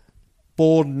 Yeah.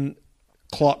 Borden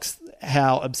clocks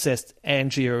how obsessed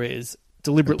Angia is,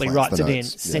 deliberately writes it in,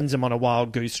 sends him on a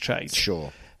wild goose chase.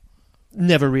 Sure.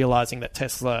 Never realising that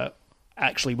Tesla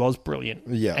actually was brilliant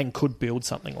and could build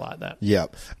something like that. Yeah.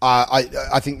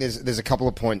 I think there's a couple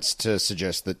of points to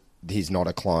suggest that he's not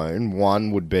a clone.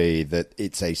 One would be that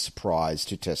it's a surprise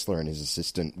to Tesla and his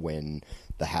assistant when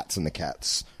the hats and the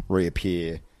cats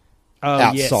reappear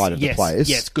outside of the place.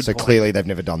 Yes, good so point. Clearly they've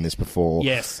never done this before.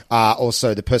 Yes.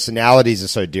 Also, the personalities are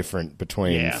so different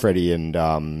between Freddie and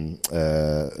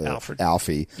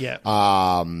Alfie. Yeah.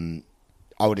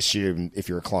 I would assume if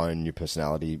you're a clone, your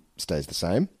personality stays the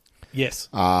same. Yes.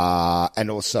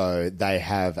 And also, they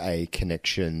have a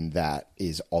connection that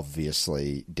is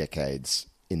obviously decades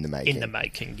in the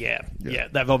making. Yeah.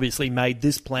 They've obviously made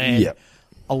this plan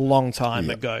a long time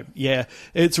ago. Yeah.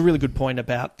 It's a really good point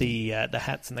about the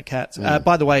hats and the cats.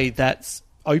 By the way, that's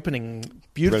opening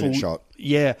beautiful. Brilliant shot.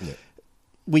 Yeah.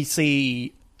 We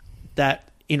see that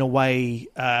in a way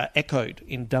echoed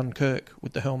in Dunkirk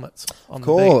with the helmets on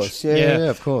the beach. Yeah,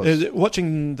 of course.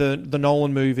 Watching the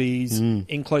Nolan movies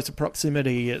in closer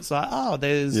proximity, it's like,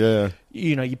 there's,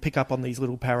 you pick up on these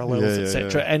little parallels,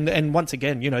 etc. And once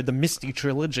again, the Misty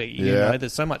trilogy, you know,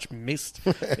 there's so much mist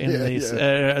in this.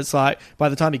 It's like, by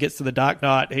the time he gets to the Dark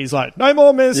Knight, he's like, no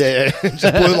more mist.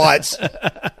 Just blue lights.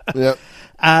 Yep.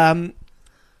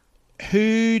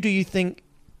 Who do you think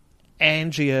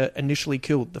Angia initially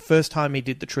killed the first time he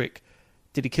did the trick?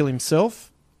 Did he kill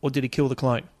himself, or did he kill the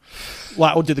clone?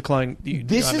 Or did the clone?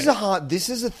 This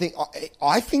is a thing.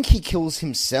 I think he kills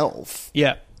himself.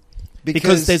 Yeah,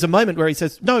 because there's a moment where he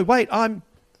says, "No, wait, I'm."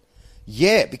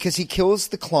 Yeah, because he kills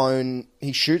the clone.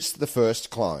 He shoots the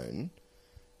first clone.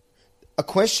 A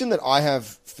question that I have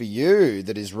for you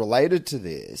that is related to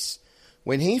this: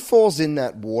 when he falls in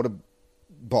that water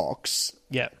box,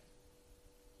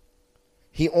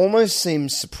 he almost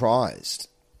seems surprised.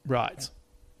 Right.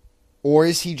 Or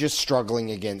is he just struggling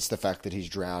against the fact that he's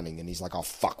drowning and he's like, oh,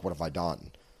 fuck, what have I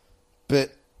done?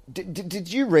 But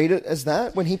did you read it as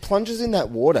that? When he plunges in that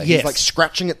water, he's like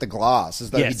scratching at the glass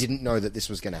as though he didn't know that this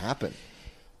was going to happen.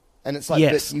 And it's like,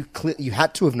 but you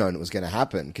had to have known it was going to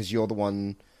happen because you're the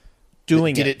one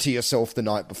doing did it to yourself the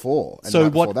night before and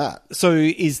before that. So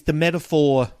is the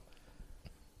metaphor...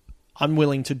 I'm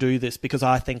willing to do this because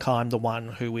I think I'm the one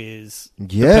who is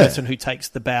the person who takes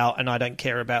the bow, and I don't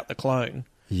care about the clone.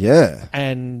 Yeah.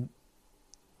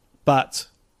 But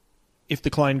if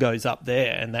the clone goes up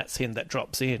there and that's him that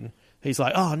drops in, he's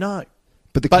like, oh no.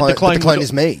 But the clone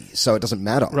is me, so it doesn't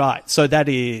matter. Right. So that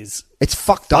is... It's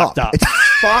fucked up. It's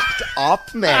fucked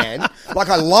up, man. Like,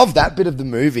 I love that bit of the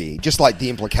movie. Just like the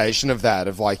implication of that,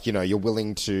 of like, you're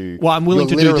willing to... Well, I'm willing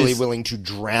to literally do this willing to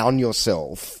drown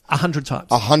yourself 100 times.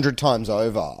 100 times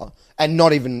over. And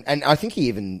not even... And I think he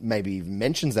even maybe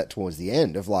mentions that towards the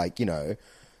end of like,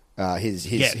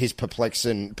 his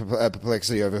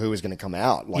perplexity over who was going to come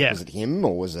out. Like, was it him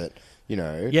or was it...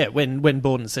 Yeah, when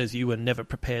Borden says you were never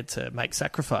prepared to make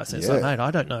sacrifices, it's like, mate, I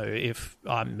don't know if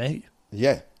I'm me.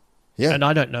 Yeah. Yeah. And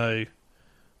I don't know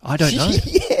I don't know.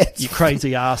 You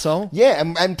crazy arsehole. Yeah,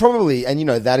 and probably, and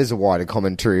that is a wider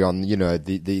commentary on,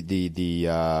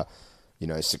 the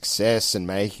success and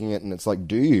making it, and it's like,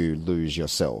 do you lose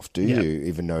yourself? Do you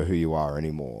even know who you are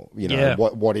anymore?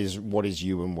 What is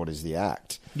you and what is the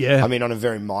act? Yeah. I mean, on a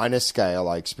very minor scale,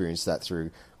 I experienced that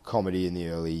through comedy in the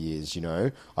early years.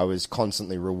 I was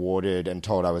constantly rewarded and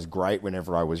told I was great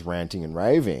whenever I was ranting and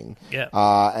raving. Yeah.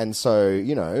 And so,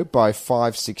 by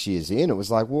 5-6 years in, it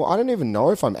was like, well, I don't even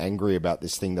know if I'm angry about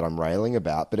this thing that I'm railing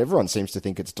about, but everyone seems to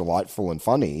think it's delightful and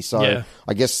funny. So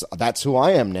I guess that's who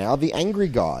I am now, the angry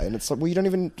guy. And it's like, well, you don't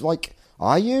even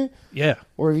are you? Yeah.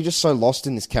 Or are you just so lost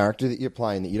in this character that you're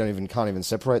playing that you can't even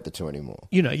separate the two anymore?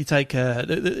 You take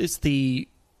it's the.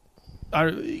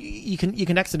 You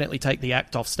can accidentally take the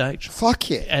act off stage. Fuck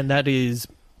yeah. And that is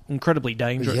incredibly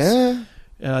dangerous. Yeah.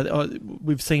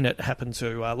 We've seen it happen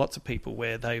to lots of people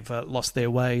where they've lost their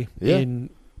way in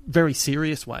very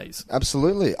serious ways.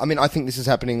 Absolutely. I mean, I think this is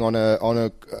happening on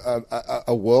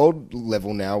a world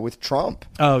level now with Trump.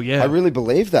 Oh, yeah. I really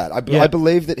believe that. I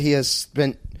believe that he has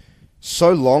spent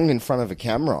so long in front of a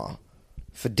camera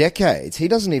for decades. He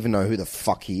doesn't even know who the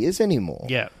fuck he is anymore.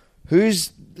 Yeah. Who's,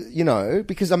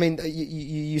 because, I mean,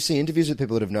 you see interviews with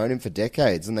people that have known him for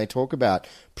decades, and they talk about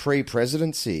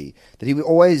pre-presidency, that he would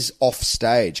always off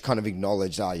stage kind of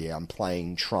acknowledge, I'm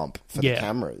playing Trump for the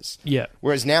cameras. Yeah.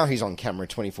 Whereas now he's on camera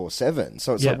 24/7.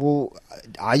 So it's like, well,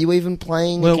 are you even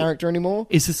playing a character anymore?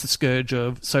 Is this the scourge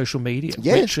of social media?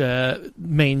 Yeah. Which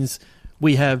means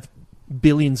we have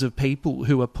billions of people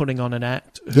who are putting on an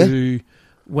act who,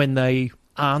 when they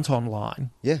aren't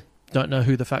online... don't know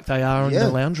who the fuck they are in the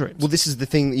lounge rooms. Well, this is the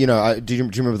thing, do you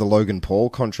remember the Logan Paul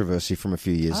controversy from a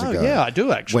few years ago? Yeah, I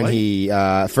do actually. When he,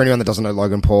 for anyone that doesn't know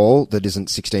Logan Paul, that isn't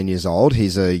 16 years old,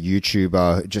 he's a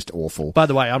YouTuber, just awful. By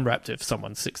the way, I'm wrapped if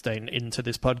someone's 16 into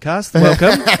this podcast.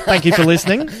 Welcome. Thank you for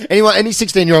listening. Any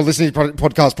 16-year-old listening to this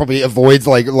podcast probably avoids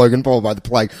Logan Paul by the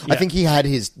plague. Yeah. I think he had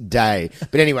his day.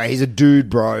 But anyway, he's a dude,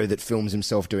 bro, that films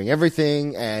himself doing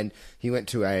everything, and he went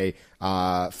to a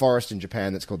forest in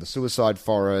Japan that's called the Suicide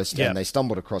Forest, and they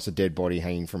stumbled across a dead body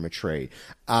hanging from a tree.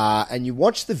 And you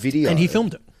watch the video. And he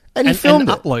filmed it. And he filmed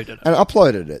it.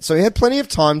 Uploaded it. So he had plenty of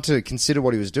time to consider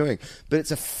what he was doing. But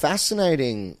it's a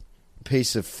fascinating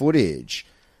piece of footage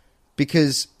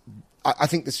because I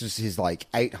think this was his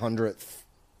 800th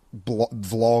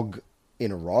vlog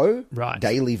in a row. Right.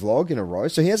 Daily vlog in a row.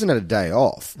 So he hasn't had a day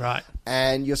off. Right.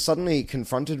 And you're suddenly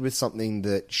confronted with something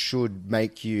that should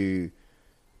make you...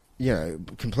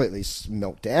 completely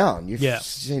melt down. You've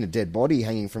seen a dead body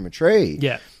hanging from a tree.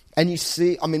 Yeah. And you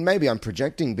see, I mean, maybe I'm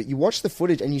projecting, but you watch the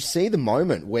footage and you see the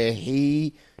moment where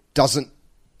he doesn't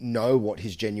know what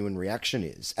his genuine reaction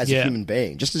is as a human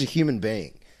being, just as a human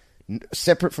being.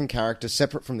 Separate from character,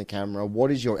 separate from the camera.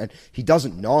 What is and he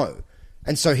doesn't know.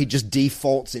 And so he just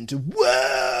defaults into,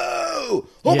 whoa!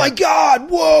 Oh my God!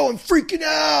 Whoa! I'm freaking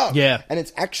out! Yeah. And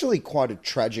it's actually quite a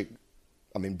tragic...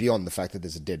 I mean, beyond the fact that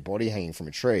there's a dead body hanging from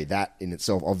a tree, that in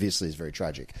itself obviously is very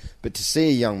tragic. But to see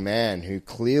a young man who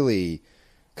clearly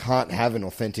can't have an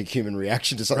authentic human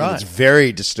reaction to something that's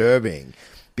very disturbing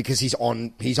because he's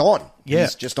on. Yeah.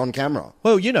 He's just on camera.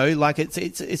 Well,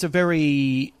 it's a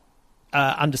very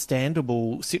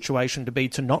understandable situation to be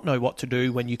to not know what to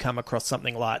do when you come across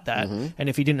something like that. Mm-hmm. And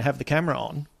if he didn't have the camera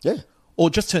on, or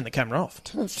just turn the camera off,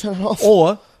 turn it off,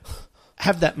 or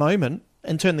have that moment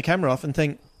and turn the camera off and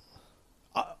think,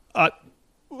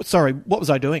 sorry, what was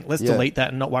I doing? Let's delete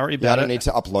that and not worry about it. I don't need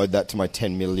to upload that to my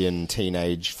 10 million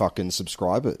teenage fucking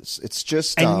subscribers. It's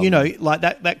just... And,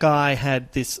 that guy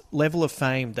had this level of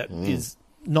fame that is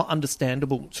not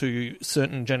understandable to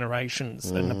certain generations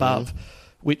and above,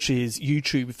 which is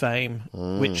YouTube fame,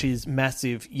 which is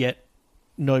massive, yet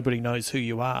nobody knows who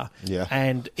you are. Yeah.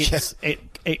 And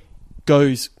it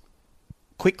goes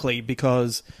quickly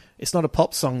because it's not a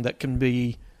pop song that can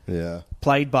be...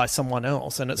 played by someone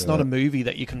else, and it's not a movie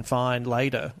that you can find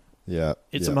later.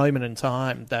 It's a moment in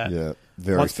time that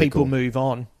once people move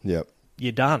on,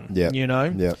 you're done. Yeah,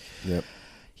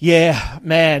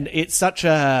 man, it's such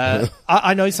a...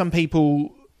 I know some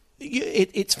people...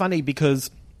 It's funny because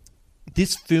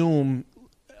this film...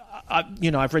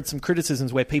 I've read some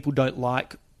criticisms where people don't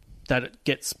like that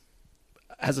it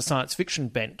has a science fiction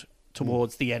bent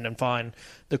towards the end and find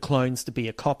the clones to be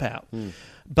a cop-out.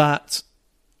 But...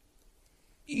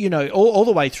 all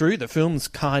the way through, the film's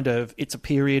it's a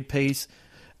period piece.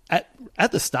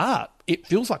 At the start, it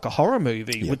feels like a horror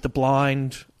movie with the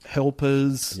blind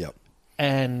helpers.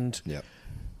 And,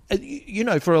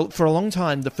 for a long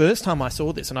time, the first time I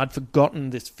saw this, and I'd forgotten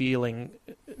this feeling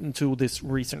until this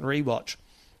recent rewatch,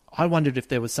 I wondered if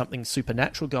there was something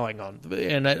supernatural going on.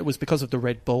 And it was because of the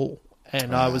red ball.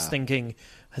 And I was thinking,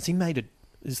 has he made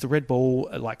is the Red Ball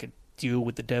like a deal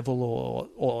with the devil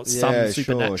or some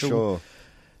supernatural? Sure.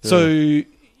 So,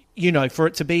 you know, for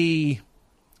it to be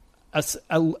a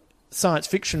science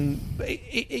fiction,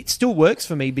 it still works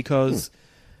for me because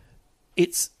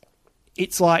it's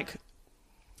like,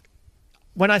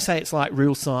 when I say it's like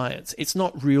real science, it's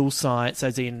not real science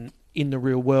as in the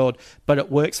real world, but it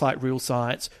works like real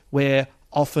science where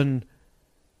often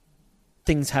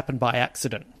things happen by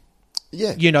accident.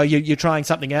 Yeah. You know, you're trying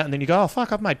something out and then you go, oh,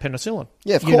 fuck, I've made penicillin.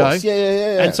 Yeah, of course. Know?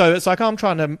 Yeah. And so it's like, I'm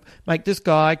trying to make this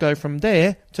guy go from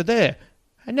there to there.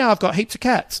 And now I've got heaps of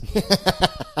cats.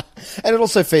 And it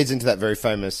also feeds into that very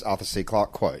famous Arthur C.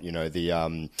 Clarke quote, you know, the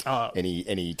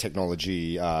any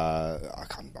technology,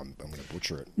 I'm going to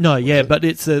butcher it. No, yeah, but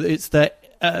it's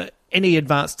that any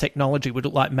advanced technology would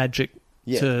look like magic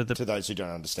to those who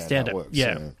don't understand how it works.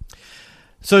 Yeah.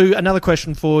 So another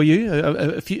question for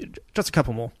you, just a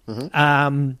couple more.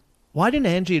 Mm-hmm. Why didn't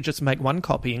Angie just make one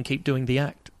copy and keep doing the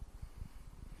act?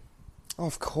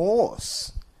 Of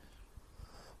course.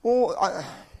 Well,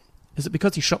 is it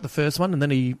because he shot the first one and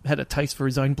then he had a taste for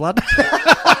his own blood?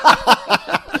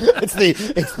 It's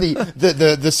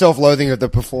the self-loathing of the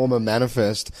performer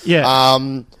manifest.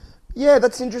 Yeah. Yeah,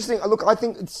 that's interesting. Look, I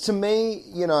think to me,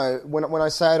 you know, when I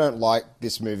say I don't like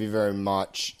this movie very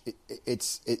much,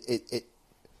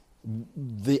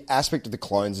 the aspect of the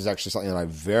clones is actually something that I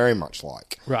very much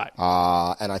like. Right.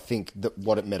 And I think that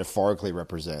what it metaphorically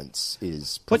represents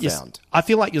is profound. I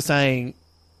feel like you're saying,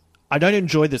 I don't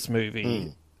enjoy this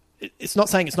movie. It's not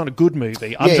saying it's not a good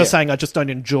movie. I'm just saying I just don't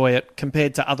enjoy it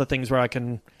compared to other things where I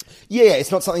can... Yeah,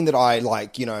 it's not something that I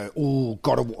like, you know,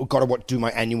 gotta do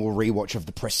my annual rewatch of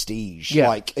The Prestige. Yeah.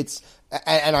 Like, it's...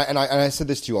 And I said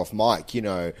this to you off mic, you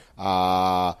know,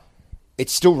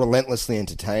 it's still relentlessly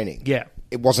entertaining. Yeah.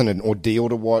 It wasn't an ordeal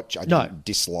to watch. I didn't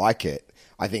dislike it.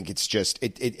 I think it's just...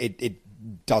 It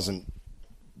doesn't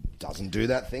do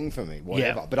that thing for me,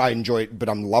 whatever. Yeah. But I enjoy it, but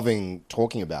I'm loving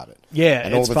talking about it. Yeah,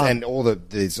 and it's fun. And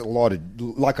there's a lot of,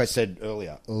 like I said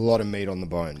earlier, a lot of meat on the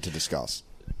bone to discuss.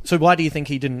 So why do you think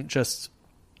he didn't just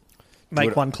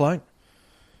make one clone?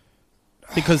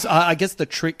 Because I guess the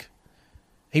trick,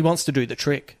 he wants to do the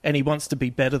trick, and he wants to be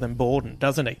better than Borden,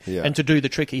 doesn't he? Yeah. And to do the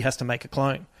trick, he has to make a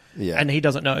clone. Yeah. And he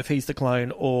doesn't know if he's the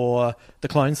clone or the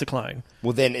clone's the clone.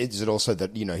 Well, then is it also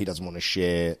that, you know, he doesn't want to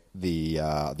share the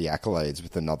accolades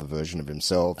with another version of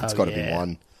himself? It's got to be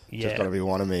one. Yeah. It's got to be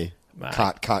one of me. Mate.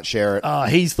 Can't share it. Oh,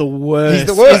 he's the worst. He's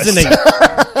the worst, isn't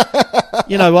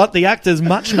he? You know what? The actor's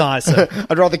much nicer.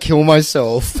 I'd rather kill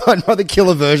myself. I'd rather kill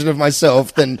a version of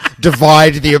myself than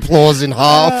divide the applause in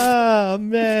half. Oh,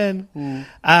 man.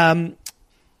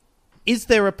 Is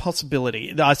there a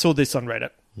possibility... I saw this on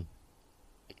Reddit.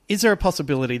 Is there a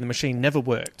possibility the machine never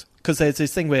worked? Because there's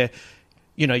this thing where,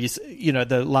 you know,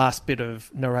 the last bit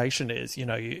of narration is, you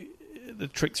know, the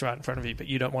trick's right in front of you, but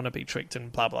you don't want to be tricked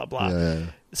and blah, blah, blah. Yeah.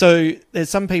 So there's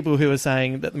some people who are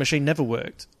saying that the machine never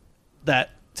worked,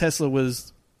 that Tesla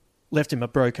left him a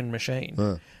broken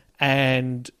machine.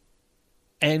 And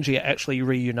Angie actually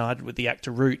reunited with the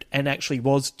actor Root and actually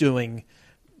was doing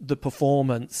the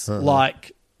performance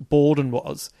like Borden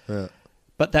was. Yeah.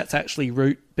 But that's actually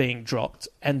Root being dropped.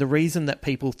 And the reason that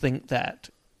people think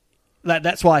that's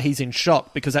why he's in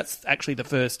shock, because that's actually the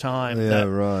first time. Yeah,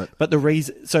 right. But the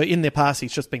reason... So in the past,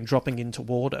 he's just been dropping into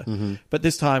water. Mm-hmm. But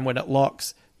this time when it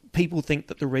locks, people think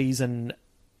that the reason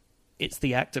it's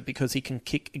the actor because he can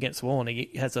kick against the wall and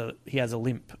he has a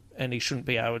limp and he shouldn't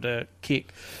be able to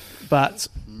kick. But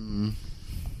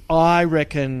I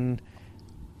reckon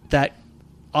that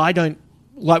I don't...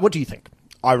 Like, what do you think?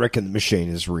 I reckon the machine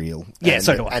is real. Yeah, and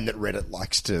so do I. And that Reddit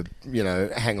likes to, you know,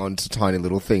 hang on to tiny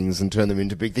little things and turn them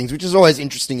into big things, which is always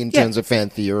interesting in terms of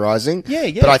fan theorizing. Yeah,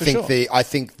 But I for think sure. I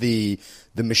think the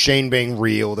machine being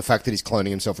real, the fact that he's cloning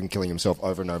himself and killing himself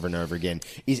over and over and over again,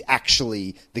 is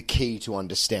actually the key to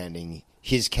understanding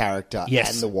his character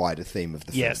and the wider theme of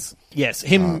the film. Yes.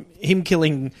 Him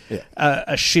killing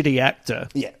a shitty actor.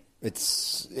 Yeah,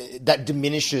 that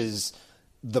diminishes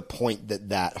the point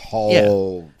that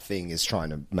whole thing is trying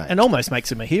to make. And almost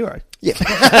makes him a hero. Yeah.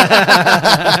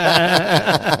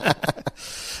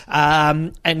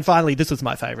 And finally, this was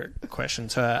my favourite question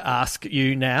to ask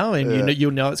you now, and you'll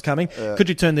know it's coming. Could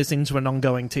you turn this into an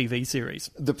ongoing TV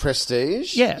series? The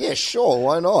Prestige? Yeah. Yeah, sure,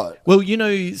 why not? Well, you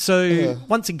know, so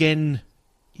once again,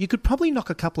 you could probably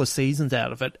knock a couple of seasons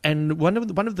out of it. And one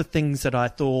of the things that I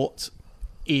thought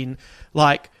in,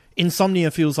 like,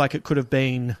 Insomnia feels like it could have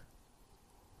been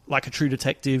like a True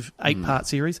Detective 8-part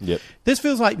series. Yep. This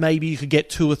feels like maybe you could get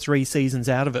 2 or 3 seasons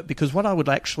out of it, because what I would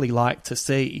actually like to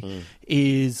see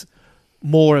is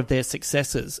more of their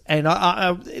successes. And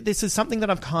I this is something that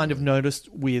I've kind of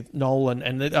noticed with Nolan,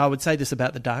 and I would say this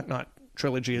about the Dark Knight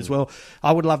trilogy as well.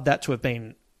 I would love that to have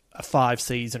been a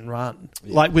 5-season run,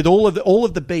 like with all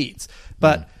of the beats.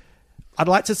 But I'd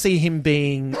like to see him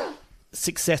being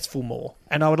successful more,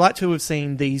 and I would like to have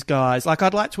seen these guys. Like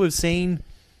I'd like to have seen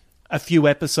a few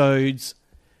episodes,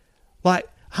 like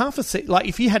half a like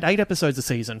if you had 8 episodes a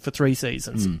season for 3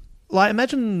 seasons, like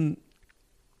imagine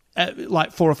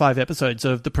like 4 or 5 episodes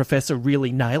of the Professor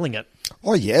really nailing it.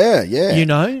 Oh yeah, yeah. You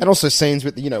know, and also scenes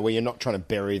with where you're not trying to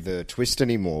bury the twist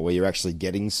anymore, where you're actually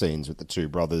getting scenes with the two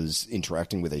brothers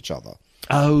interacting with each other.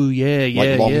 Oh yeah, yeah,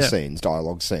 like long yeah. scenes,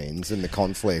 dialogue scenes, and the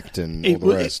conflict and all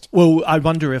the rest. Well, I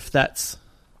wonder if that's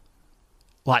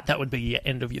like that would be the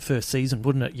end of your first season,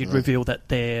 wouldn't it? You'd reveal that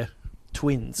they're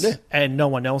twins, and no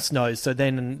one else knows. So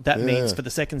then that means for the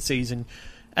second season,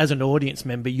 as an audience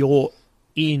member, you're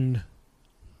in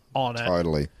on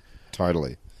it.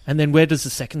 Totally. And then where does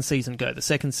the second season go? The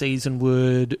second season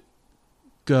would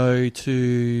go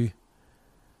to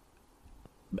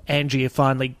Angier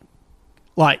finally,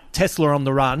 like Tesla on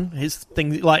the run. His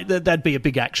thing, like that'd be a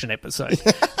big action episode.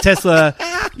 Tesla,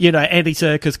 Andy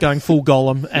Serkis going full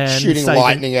Gollum and shooting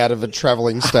lightning out of a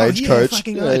travelling stagecoach.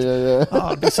 Yeah. Oh,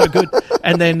 it'd be so good.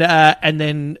 And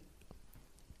then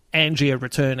Angier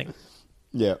returning.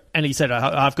 Yeah. And he said,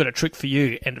 I've got a trick for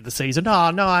you, end of the season.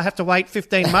 Oh, no, I have to wait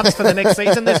 15 months for the next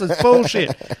season. This is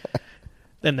bullshit.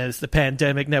 Then there's the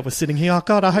pandemic. Now we're sitting here. Oh,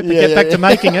 God, I hope we get back to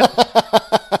making it.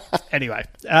 Anyway,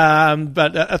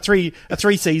 but a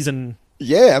three-season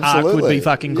arc would be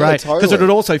fucking great. Because it would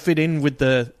also fit in with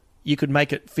you could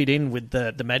make it fit in with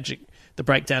the magic, the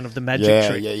breakdown of the magic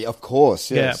trick. Yeah, of course.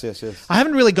 Yes. I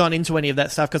haven't really gone into any of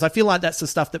that stuff because I feel like that's the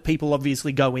stuff that people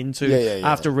obviously go into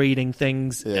after reading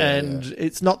things.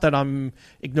 It's not that I'm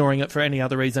ignoring it for any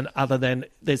other reason other than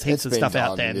there's heaps of stuff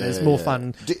out there and there's more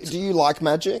fun. Do you like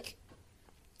magic?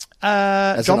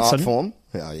 As an art form?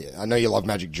 Yeah. I know you love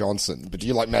Magic Johnson, but do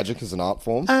you like magic as an art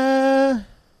form?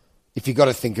 If you got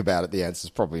to think about it, the answer's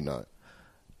probably no.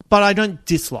 But I don't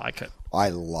dislike it. I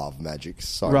love magic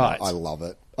so much. I love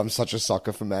it. I'm such a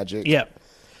sucker for magic. Yeah.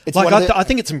 It's like I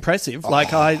think it's impressive.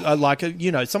 Like I like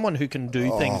someone who can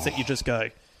do things that you just go,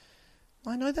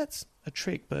 I know that's a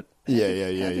trick, but how'd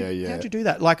you do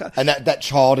that? Like, and that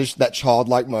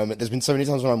childlike moment. There's been so many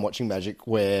times when I'm watching magic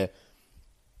where,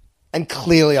 and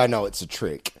clearly I know it's a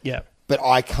trick. Yeah. But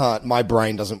I can't. My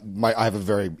brain doesn't. I have a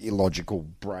very illogical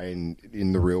brain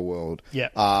in the real world.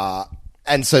 Yeah.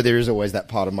 And so there is always that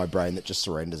part of my brain that just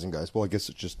surrenders and goes, well, I guess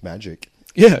it's just magic.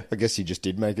 Yeah. I guess you just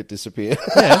did make it disappear.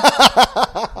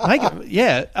 I'm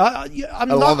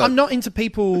not into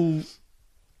people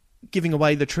giving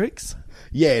away the tricks.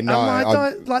 Yeah,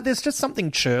 no. There's just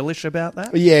something churlish about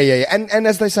that. Yeah. And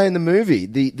as they say in the movie,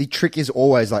 the trick is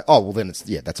always like, oh, well, then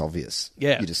that's obvious.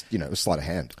 Yeah. You just, sleight of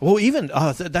hand. Well, even,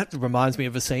 that reminds me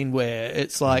of a scene where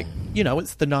it's like,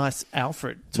 it's the nice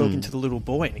Alfred talking to the little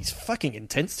boy, and he's fucking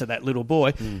intense to that little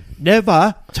boy.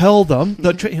 Never tell them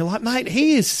the trick. You're like, mate,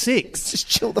 he is 6. Just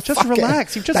chill the fuck out. Just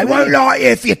relax. They won't like you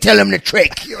if you tell them the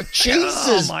trick. Jesus,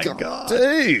 oh my God.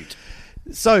 Dude.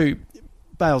 So,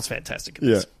 Bale's fantastic at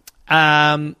this.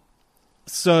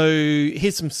 So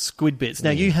here's some squid bits.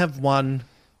 Now you have one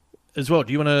as well.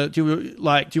 Do you want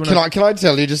to? Can I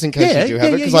tell you just in case you do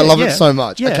have it because I love it so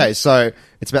much. Yeah. Okay, so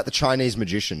it's about the Chinese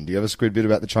magician. Do you have a squid bit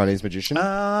about the Chinese magician?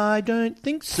 I don't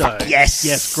think so. Fuck yes.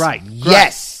 Yes. Great.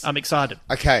 Yes. I'm excited.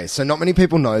 Okay, so not many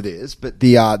people know this, but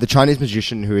the Chinese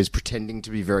magician who is pretending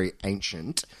to be very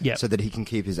ancient, so that he can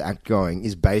keep his act going,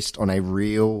 is based on a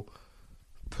real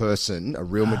person, a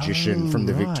real magician from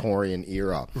the Victorian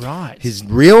era. Right. His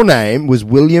real name was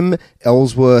William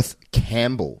Ellsworth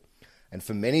Campbell, and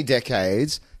for many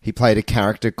decades he played a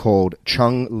character called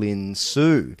Chung Lin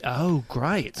Soo. Oh,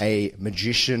 great. A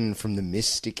magician from the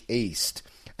Mystic East.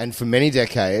 And for many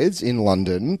decades in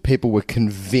London, people were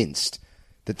convinced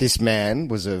that this man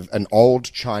was an old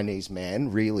Chinese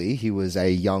man. Really, he was a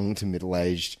young to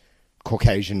middle-aged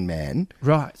Caucasian man,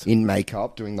 right, in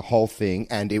makeup, doing the whole thing,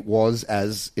 and it was,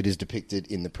 as it is depicted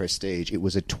in The Prestige, it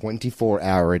was a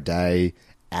 24-hour-a-day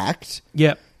act.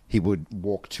 Yep. He would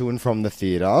walk to and from the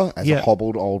theatre as a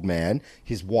hobbled old man.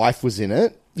 His wife was in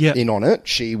on it.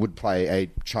 She would play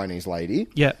a Chinese lady.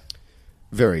 Yep.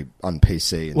 Very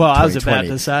un-PC. Well, I was about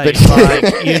to say,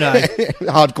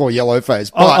 hardcore yellow face.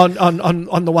 But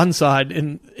on the one side,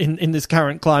 in this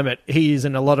current climate, he is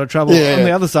in a lot of trouble. Yeah. On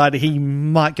the other side, he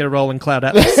might get a role in Cloud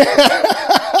Atlas.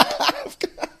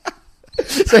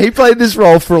 So he played this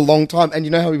role for a long time, and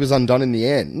you know how he was undone in the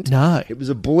end? No. It was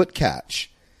a bullet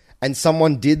catch. And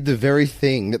someone did the very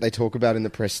thing that they talk about in The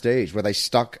Prestige, where they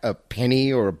stuck a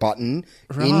penny or a button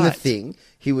in the thing.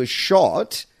 He was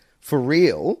shot for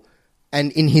real,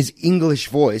 and in his English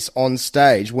voice on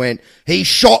stage went, "He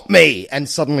shot me!" And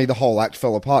suddenly the whole act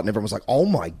fell apart, and everyone was like, "Oh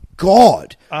my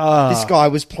God, this guy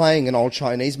was playing an old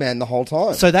Chinese man the whole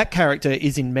time." So that character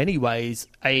is in many ways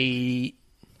a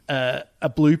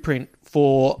blueprint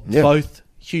for both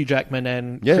Hugh Jackman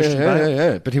and Christian Bale.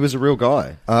 Yeah. But he was a real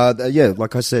guy.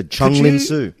 Like I said, Chung Lin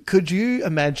Soo. Could you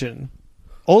imagine?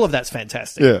 All of that's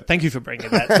fantastic. Yeah. Thank you for bringing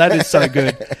that. That is so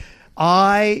good.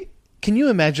 Can you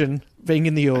imagine being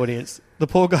in the audience, the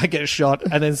poor guy gets shot,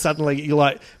 and then suddenly you're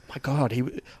like, my God,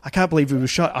 I can't believe he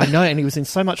was shot. I know, and he was in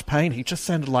so much pain. He just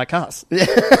sounded like us.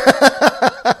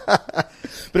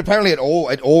 But apparently it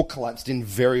all collapsed in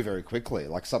very, very quickly.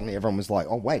 Like suddenly everyone was like,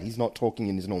 oh wait, he's not talking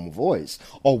in his normal voice.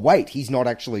 Oh wait, he's not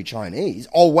actually Chinese.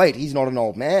 Oh wait, he's not an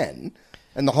old man.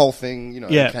 And the whole thing,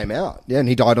 came out. Yeah, and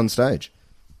he died on stage.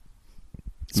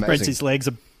 Spreads his legs,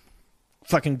 a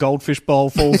fucking goldfish bowl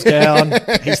falls down.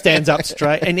 He stands up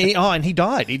straight, and he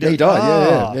died. He died.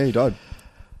 Yeah, he died.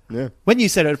 Yeah. When you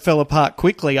said it fell apart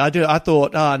quickly, I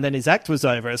thought, and then his act was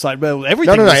over. It's like, well,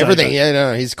 everything. No, was everything. Over. Yeah,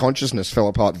 no, his consciousness fell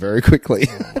apart very quickly.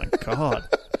 Oh my God!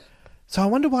 So I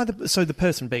wonder why the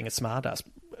person being a smartass,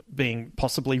 being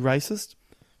possibly racist.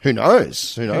 Who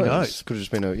knows? Could have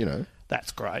just been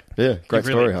That's great. Yeah, great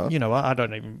story, huh? You know, I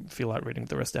don't even feel like reading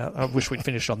the rest out. I wish we'd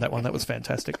finished on that one. That was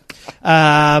fantastic.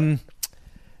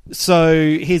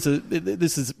 So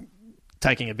this is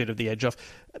taking a bit of the edge off.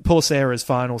 Poor Sarah's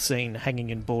final scene, hanging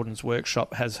in Borden's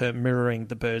workshop, has her mirroring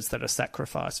the birds that are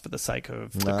sacrificed for the sake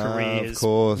of the careers. Of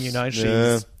course.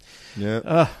 She's...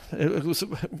 Yeah. It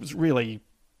was really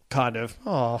kind of,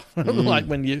 like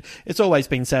when you... It's always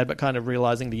been sad, but kind of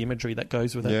realising the imagery that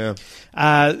goes with it.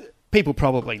 Yeah. People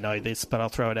probably know this, but I'll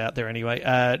throw it out there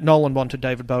anyway. Nolan wanted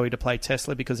David Bowie to play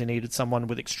Tesla because he needed someone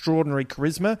with extraordinary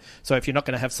charisma. So if you're not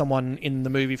going to have someone in the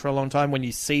movie for a long time, when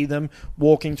you see them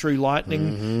walking through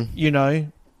lightning,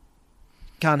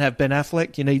 can't have Ben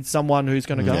Affleck. You need someone who's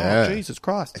going to go, oh, Jesus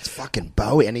Christ. It's fucking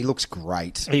Bowie, and he looks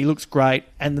great. He looks great.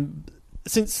 And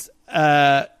since...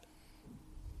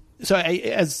 So,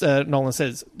 as Nolan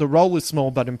says, the role is small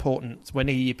but important. When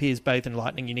he appears bathed in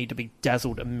lightning, you need to be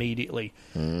dazzled immediately,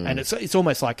 and it's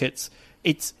almost like it's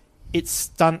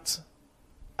stunt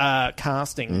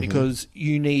casting because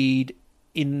you need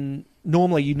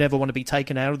normally you never want to be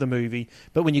taken out of the movie,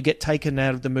 but when you get taken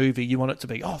out of the movie, you want it to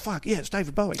be it's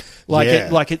David Bowie,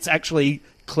 like it's actually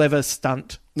clever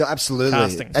stunt. No, absolutely,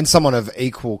 casting. And someone of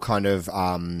equal kind of.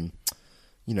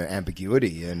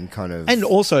 Ambiguity and kind of... And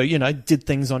also, did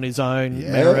things on his own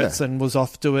merits and was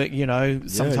off to it,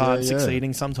 sometimes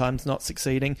succeeding, sometimes not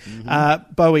succeeding.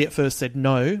 Bowie at first said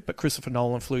no, but Christopher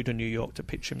Nolan flew to New York to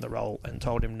pitch him the role and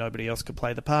told him nobody else could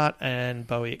play the part, and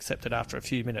Bowie accepted after a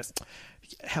few minutes.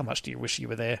 How much do you wish you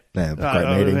were there? Yeah,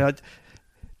 great meeting.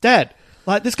 Dad,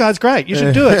 this guy's great. You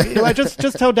should do it.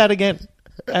 Just tell Dad again.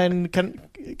 And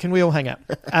can we all hang up?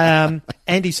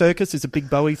 Andy Serkis is a big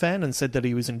Bowie fan and said that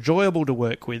he was enjoyable to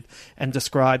work with and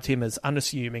described him as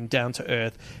unassuming, down to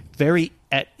earth, very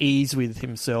at ease with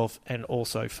himself, and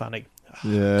also funny.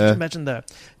 Yeah. Could you imagine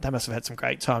they must have had some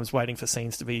great times waiting for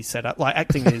scenes to be set up. Like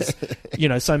acting is,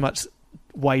 so much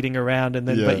waiting around, and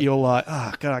then but you're like,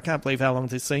 oh God, I can't believe how long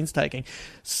this scene's taking.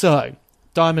 So,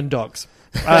 Diamond Dogs.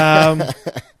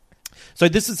 So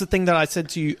this is the thing that I said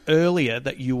to you earlier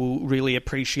that you will really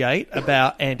appreciate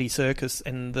about Andy Serkis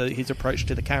and his approach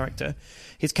to the character.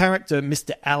 His character,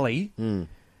 Mr. Ali,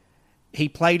 he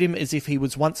played him as if he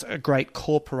was once a great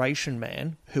corporation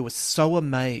man who was so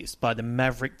amazed by the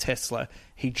maverick Tesla,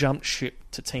 he jumped ship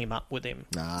to team up with him.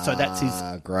 So that's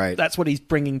great. That's what he's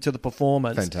bringing to the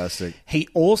performance. Fantastic. He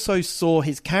also saw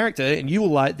his character, and you will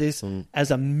like this,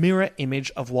 as a mirror image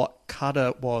of what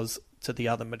Cutter was to the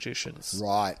other magicians.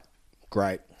 Right.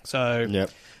 Great. So,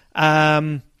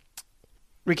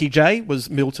 Ricky Jay was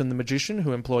Milton the magician,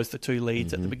 who employs the two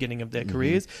leads at the beginning of their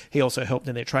careers. He also helped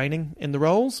in their training in the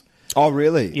roles. Oh,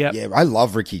 really? Yep. Yeah, I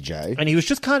love Ricky Jay. And he was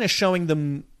just kind of showing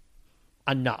them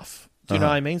enough. Do you know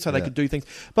what I mean? So they could do things.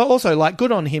 But also,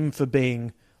 good on him for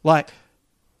being,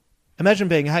 imagine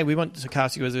being, hey, we want to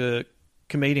cast you as a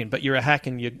comedian, but you're a hack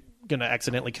and you're going to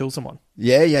accidentally kill someone.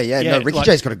 Yeah. No, Ricky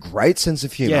Jay's got a great sense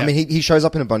of humour. Yeah. I mean, he shows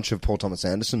up in a bunch of Paul Thomas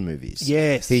Anderson movies.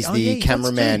 Yes. He's the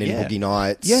cameraman in Yeah. Boogie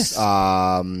Nights. Yes.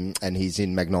 And he's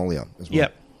in Magnolia as well.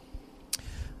 Yep.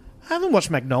 I haven't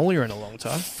watched Magnolia in a long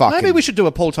time. Fucking- Maybe we should do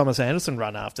a Paul Thomas Anderson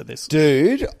run after this.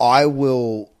 Dude, I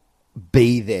will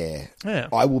be there. Yeah.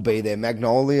 I will be there.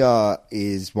 Magnolia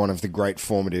is one of the great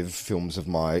formative films of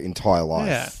my entire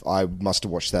life. Yeah. I must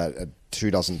have watched that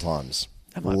 24 times.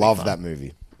 That might be Love fun. that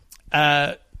movie.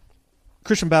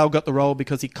 Christian Bale got the role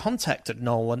because he contacted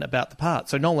Nolan about the part.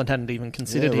 So Nolan hadn't even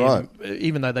considered him,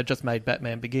 even though they just made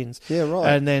Batman Begins. Yeah,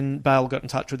 right. And then Bale got in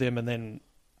touch with him, and then...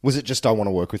 Was it just I want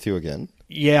to work with you again?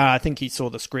 Yeah, I think he saw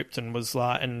the script and was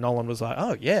like, and Nolan was like,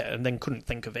 oh yeah, and then couldn't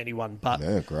think of anyone but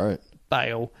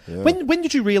Bale. Yeah. When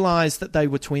did you realise that they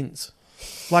were twins?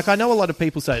 Like, I know a lot of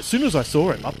people say, as soon as I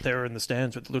saw him up there in the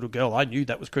stands with the little girl, I knew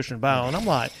that was Christian Bale, and I'm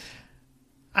like,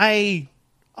 I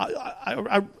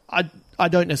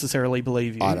don't necessarily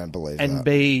believe you. I don't believe that. And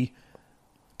B...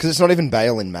 Because it's not even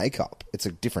Bale in makeup. It's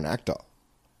a different actor.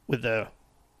 With the...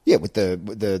 Yeah, with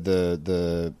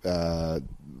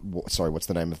sorry, what's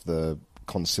the name of the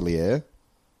consigliere?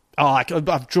 Oh,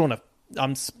 I've drawn a...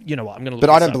 you know what, I'm going to look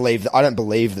But I don't up.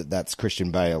 believe that that's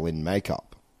Christian Bale in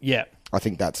makeup. Yeah. I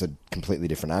think that's a completely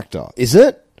different actor. Is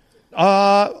it?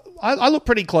 I looked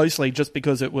pretty closely just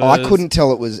because it was... I couldn't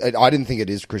tell it was... I didn't think it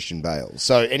is Christian Bale.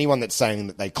 So anyone that's saying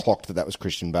that they clocked that was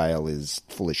Christian Bale is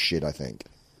full of shit, I think.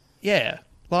 Yeah.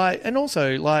 Like, and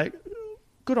also, like,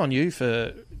 good on you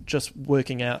for just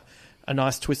working out a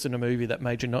nice twist in a movie that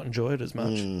made you not enjoy it as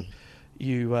much.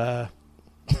 You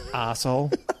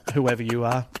arsehole, whoever you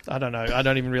are. I don't know. I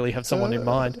don't even really have someone in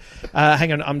mind.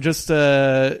 Hang on. I'm just...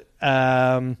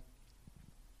 where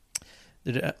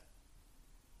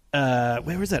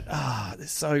is it?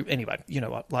 So anyway, you know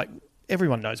what? Like,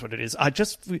 everyone knows what it is. I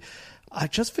just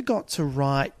forgot to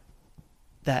write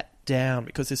that down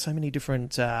because there's so many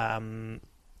different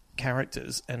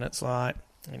characters, and it's like,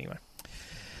 anyway.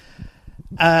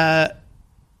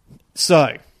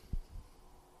 So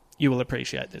you will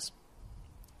appreciate this.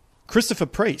 Christopher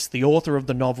Priest, the author of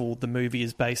the novel the movie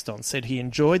is based on, said he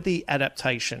enjoyed the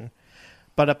adaptation.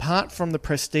 But apart from The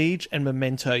Prestige and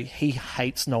Memento, he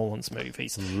hates Nolan's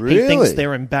movies. Really? He thinks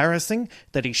they're embarrassing,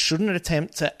 that he shouldn't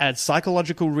attempt to add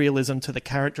psychological realism to the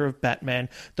character of Batman,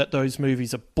 that those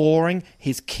movies are boring,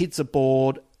 his kids are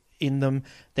bored in them,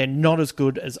 they're not as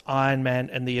good as Iron Man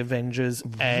and the Avengers,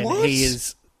 and he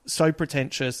is so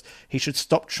pretentious, he should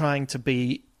stop trying to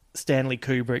be Stanley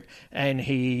Kubrick, and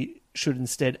he should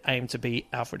instead aim to be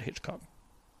Alfred Hitchcock.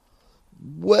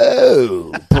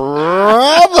 Whoa,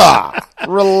 brother,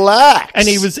 relax. And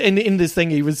he was in this thing.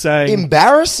 He was saying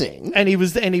embarrassing, and he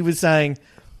was saying,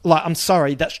 like, I'm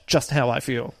sorry, that's just how I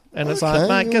feel. And it's like,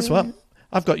 mate, guess what?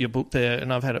 I've got your book there,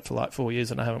 and I've had it for like 4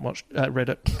 years, and I haven't read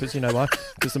it because you know why?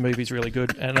 Because the movie's really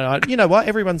good, and you know what?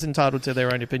 Everyone's entitled to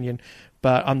their own opinion,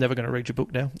 but I'm never going to read your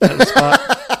book now.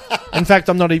 In fact,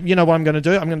 I'm not even... You know what I'm going to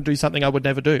do? I'm going to do something I would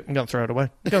never do. I'm going to throw it away.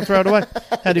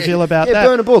 How do you feel about that?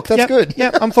 Burn a book. That's good.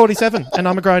 Yeah, I'm 47 and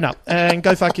I'm a grown-up. And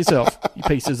go fuck yourself, you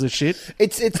pieces of shit.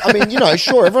 It's. I mean, you know,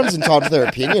 sure, everyone's entitled to their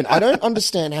opinion. I don't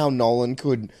understand how Nolan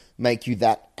could make you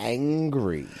that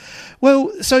angry. Well,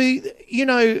 so, you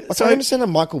know... I understand that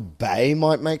Michael Bay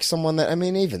might make someone that... I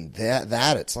mean, even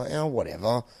that it's like, oh,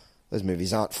 whatever. Those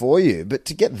movies aren't for you. But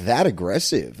to get that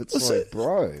aggressive, it's like,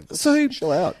 bro,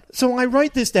 chill out. So I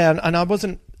wrote this down, and I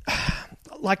wasn't...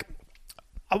 Like,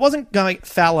 I wasn't going...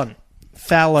 Fallon.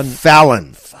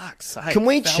 Fuck's sake. Can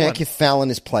we check if Fallon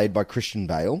is played by Christian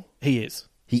Bale? He is.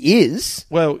 He is?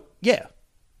 Well, yeah.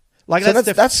 Like, so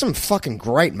that's some fucking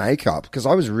great makeup, because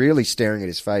I was really staring at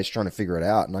his face trying to figure it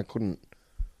out, and I couldn't...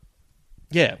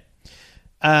 Yeah.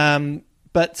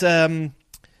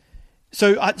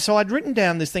 So I'd written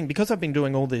down this thing because I've been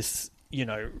doing all this, you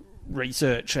know,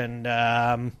 research and,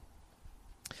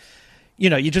 you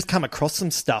know, you just come across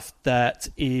some stuff that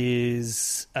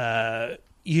is,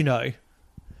 you know,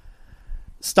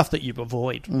 stuff that you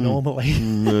avoid normally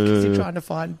because you're trying to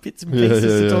find bits and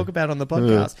pieces to talk about on the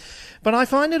podcast. But I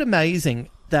find it amazing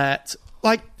that,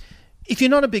 like, if you're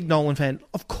not a big Nolan fan,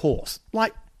 of course,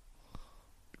 like,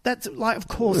 that's like, of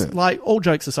course, like, all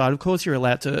jokes aside, of course you're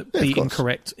allowed to be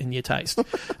incorrect in your taste.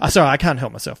 Sorry, I can't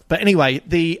help myself. But anyway,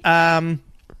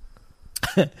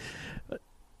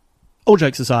 all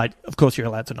jokes aside, of course you're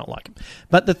allowed to not like him.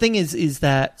 But the thing is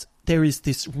that there is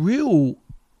this real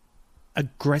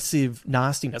aggressive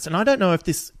nastiness, and I don't know if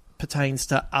this pertains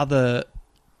to other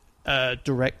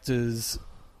directors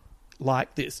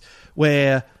like this,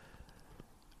 where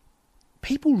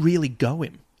people really go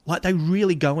him. Like, they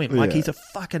really go in. Like, he's a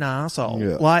fucking arsehole.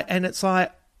 Yeah. Like, and it's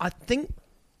like, I think...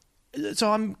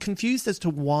 So I'm confused as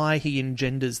to why he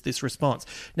engenders this response.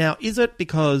 Now, is it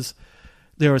because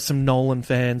there are some Nolan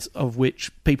fans, of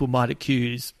which people might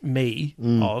accuse me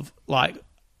of, like,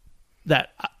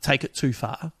 that take it too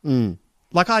far?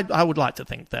 Like, I would like to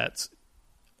think that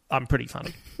I'm pretty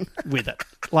funny with it.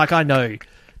 Like, I know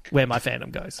where my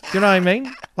fandom goes. Do you know what I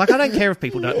mean? Like, I don't care if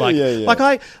people don't like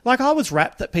it. Like I was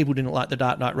rapt that people didn't like The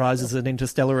Dark Knight Rises and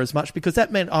Interstellar as much because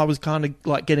that meant I was kind of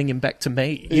like getting him back to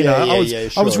me.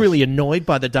 I was really annoyed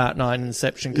by The Dark Knight and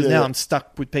Inception because now I'm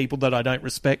stuck with people that I don't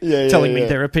respect telling me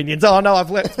their opinions. Oh no,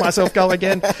 I've let myself go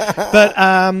again.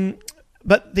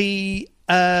 But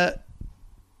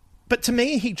to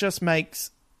me, he just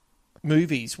makes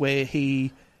movies where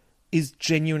he is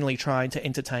genuinely trying to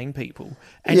entertain people,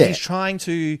 and he's trying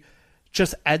to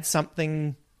just add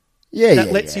something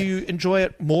that lets you enjoy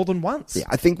it more than once. Yeah,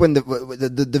 I think when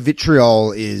the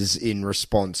vitriol is in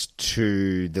response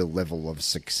to the level of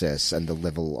success and the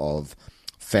level of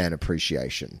fan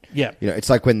appreciation. Yeah, you know, it's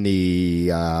like when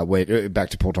back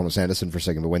to Paul Thomas Anderson for a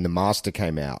second, but when The Master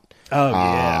came out.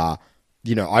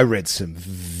 You know, I read some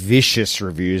vicious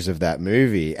reviews of that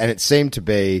movie, and it seemed to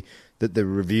be that the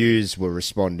reviews were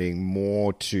responding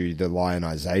more to the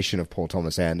lionization of Paul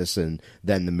Thomas Anderson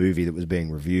than the movie that was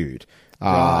being reviewed.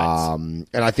 Right. And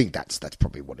I think that's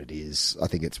probably what it is. I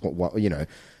think it's what you know,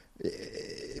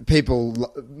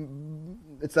 people.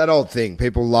 It's that old thing.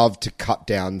 People love to cut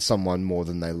down someone more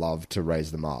than they love to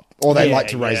raise them up, or they like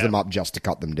to raise them up just to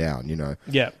cut them down. You know.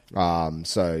 Yeah.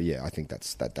 So yeah, I think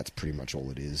that's pretty much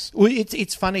all it is. Well,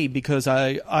 it's funny because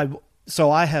I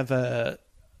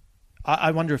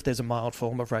wonder if there's a mild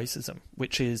form of racism,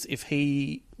 which is if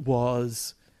he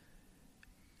was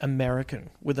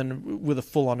American with a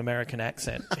full-on American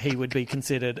accent, he would be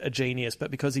considered a genius.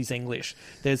 But because he's English,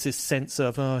 there's this sense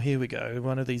of, oh, here we go,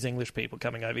 one of these English people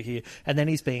coming over here, and then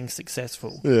he's being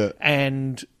successful. Yeah.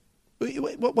 And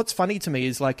what's funny to me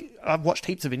is, like, I've watched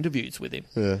heaps of interviews with him.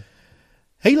 Yeah.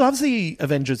 He loves the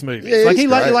Avengers movies. Yeah, he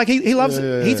loves.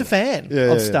 He's a fan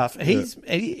of stuff.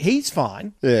 He's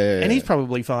fine. And he's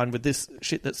probably fine with this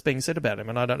shit that's being said about him.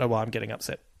 And I don't know why I'm getting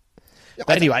upset.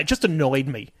 But anyway, it just annoyed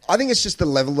me. I think it's just the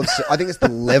level of. I think it's the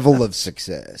level of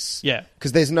success. Yeah,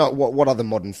 because there's not what other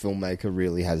modern filmmaker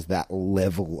really has that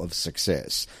level of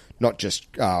success. Not just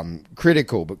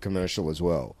critical, but commercial as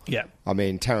well. Yeah, I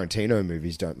mean, Tarantino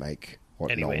movies don't make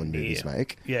what anywhere Nolan movies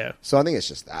make. Yeah. So I think it's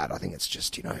just that. I think it's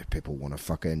just, you know, people want to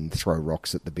fucking throw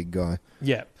rocks at the big guy.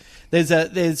 Yeah. There's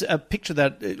a picture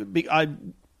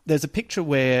there's a picture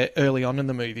where early on in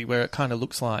the movie where it kind of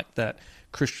looks like that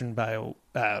Christian Bale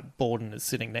Borden is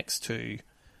sitting next to,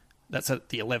 that's at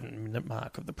the 11-minute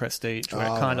mark of The Prestige, where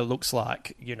it kind of looks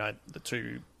like, you know, the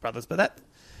two brothers. But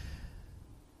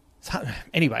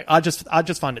anyway, I just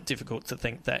find it difficult to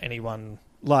think that anyone,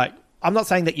 like, I'm not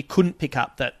saying that you couldn't pick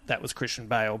up that was Christian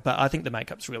Bale, but I think the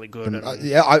makeup's really good.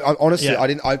 I honestly,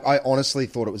 I honestly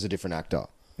thought it was a different actor.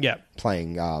 Yeah,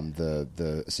 playing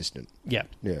the assistant. Yeah,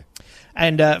 yeah.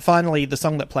 And finally, the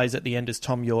song that plays at the end is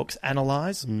Tom York's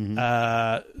 "Analyze."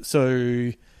 Mm-hmm.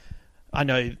 So I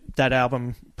know that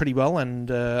album pretty well, and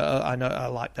I know I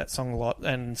like that song a lot.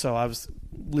 And so I was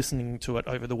listening to it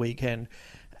over the weekend,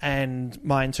 and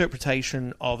my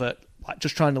interpretation of it, like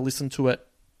just trying to listen to it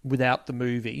without the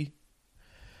movie,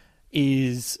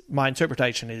 is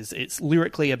it's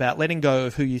lyrically about letting go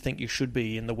of who you think you should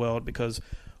be in the world, because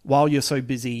while you're so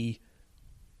busy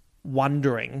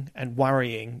wondering and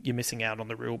worrying, you're missing out on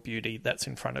the real beauty that's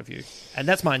in front of you. And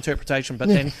that's my interpretation. But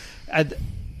then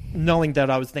knowing that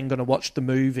I was then going to watch the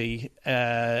movie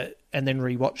and then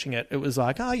rewatching it, it was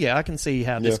like, oh yeah, I can see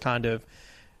how this kind of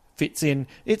fits in.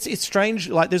 It's strange.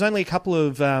 Like, there's only a couple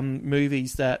of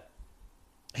movies that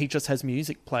he just has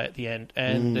music play at the end,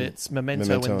 and it's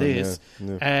Memento and this,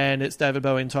 and it's David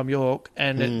Bowie and Tom York,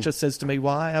 and it just says to me,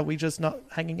 why are we just not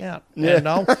hanging out? Yeah.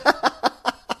 And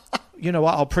you know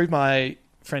what, I'll prove my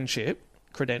friendship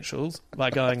credentials by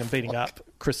going and beating up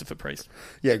Christopher Priest.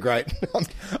 Yeah, great.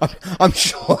 I'm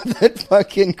sure that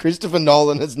fucking Christopher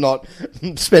Nolan has not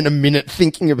spent a minute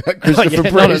thinking about Christopher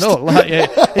Priest. Not at all. Like,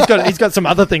 he's got some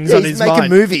other things on his mind. He's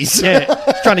making movies. Yeah,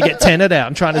 he's trying to get Tenet out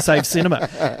and trying to save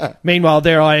cinema. Meanwhile,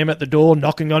 there I am at the door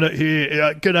knocking on it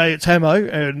here. G'day, it's Hamo,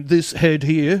 and this head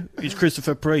here is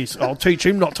Christopher Priest. I'll teach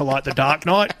him not to like The Dark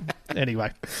Knight.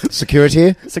 Anyway.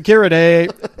 Security.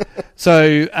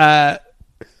 So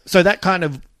that kind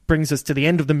of brings us to the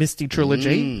end of the Misty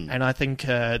trilogy, and I think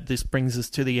this brings us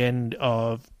to the end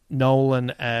of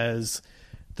Nolan as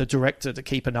the director to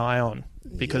keep an eye on,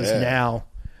 because now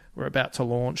we're about to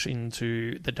launch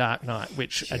into The Dark Knight,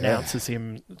 which announces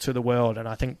him to the world, and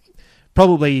I think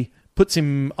probably puts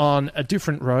him on a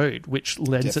different road, which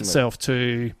lends itself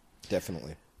to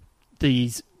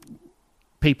these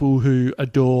people who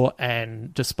adore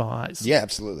and despise. Yeah,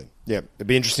 absolutely. Yeah, it'd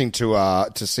be interesting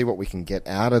to see what we can get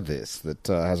out of this that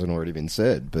hasn't already been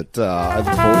said. But I look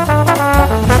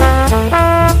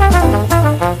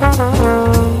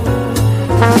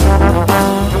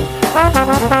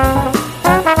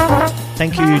forward.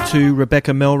 Thank you to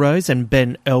Rebecca Melrose and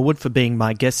Ben Elwood for being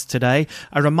my guests today.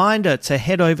 A reminder to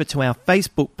head over to our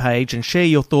Facebook page and share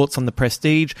your thoughts on The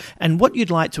Prestige and what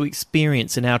you'd like to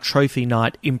experience in our Trophy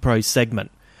Night Impro segment.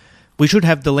 We should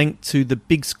have the link to the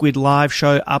Big Squid live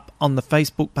show up on the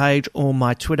Facebook page or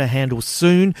my Twitter handle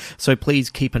soon, so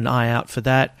please keep an eye out for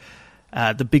that.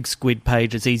 The Big Squid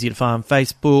page is easy to find on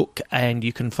Facebook, and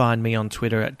you can find me on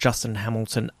Twitter at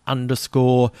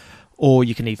JustinHamilton_, or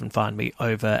you can even find me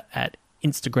over at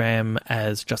Instagram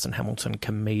as Justin Hamilton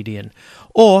Comedian.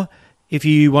 Or if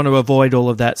you want to avoid all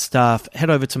of that stuff, head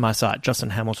over to my site,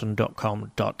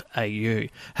 justinhamilton.com.au.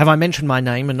 Have I mentioned my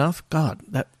name enough? God,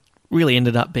 that really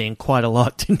ended up being quite a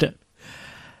lot, didn't it?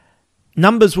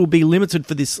 Numbers will be limited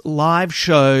for this live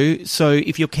show, so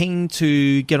if you're keen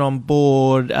to get on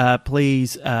board,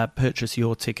 please purchase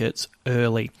your tickets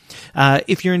early.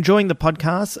 If you're enjoying the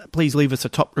podcast, please leave us a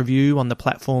top review on the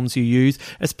platforms you use,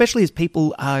 especially as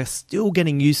people are still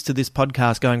getting used to this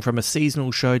podcast going from a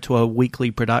seasonal show to a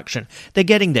weekly production. They're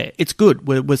getting there. It's good.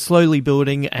 We're slowly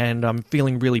building, and I'm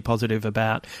feeling really positive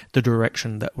about the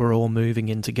direction that we're all moving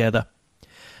in together.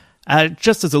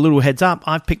 Just as a little heads up,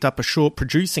 I've picked up a short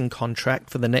producing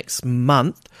contract for the next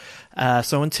month.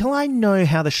 So until I know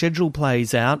how the schedule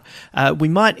plays out, we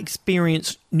might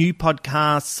experience new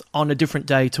podcasts on a different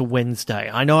day to Wednesday.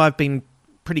 I know I've been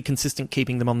pretty consistent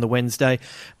keeping them on the Wednesday,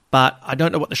 but I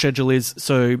don't know what the schedule is.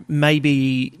 So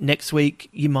maybe next week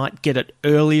you might get it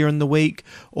earlier in the week,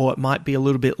 or it might be a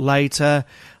little bit later.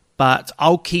 But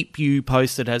I'll keep you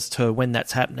posted as to when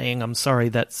that's happening. I'm sorry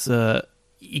that's...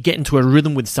 you get into a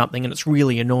rhythm with something and it's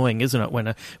really annoying, isn't it,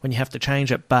 when you have to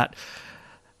change it? But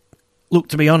look,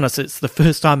 to be honest, it's the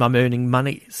first time I'm earning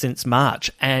money since March,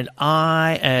 and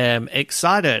I am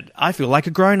excited. I feel like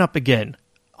a grown-up again.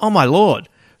 Oh my Lord,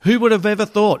 who would have ever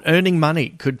thought earning money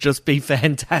could just be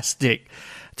fantastic?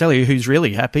 I tell you who's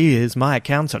really happy is my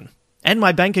accountant. And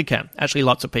my bank account. Actually,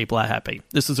 lots of people are happy.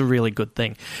 This is a really good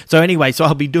thing. So anyway, so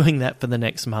I'll be doing that for the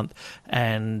next month.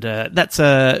 And that's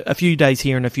a few days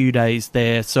here and a few days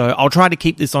there. So I'll try to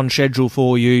keep this on schedule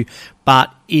for you.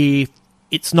 But if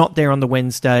it's not there on the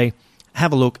Wednesday,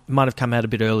 have a look. It might have come out a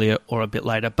bit earlier or a bit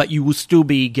later. But you will still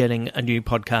be getting a new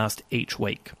podcast each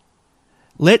week.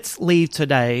 Let's leave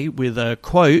today with a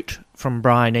quote from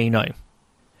Brian Eno.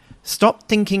 Stop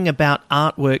thinking about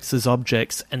artworks as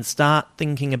objects and start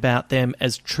thinking about them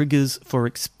as triggers for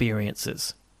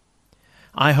experiences.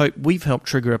 I hope we've helped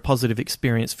trigger a positive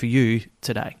experience for you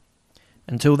today.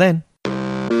 Until then.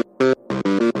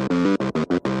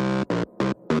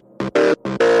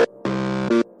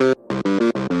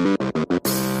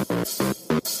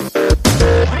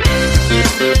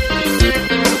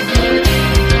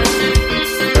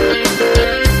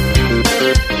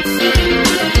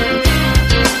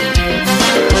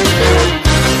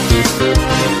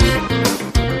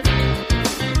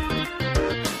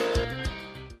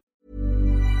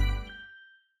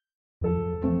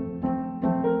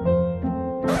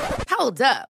 Hold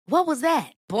up. What was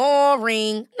that?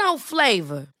 Boring. No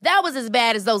flavor. That was as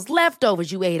bad as those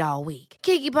leftovers you ate all week.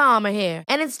 Keke Palmer here.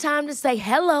 And it's time to say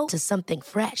hello to something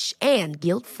fresh and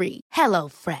guilt-free. Hello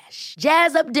Fresh.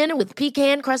 Jazz up dinner with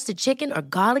pecan-crusted chicken or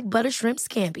garlic butter shrimp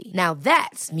scampi. Now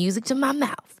that's music to my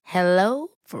mouth. Hello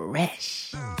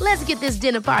Fresh. Let's get this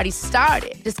dinner party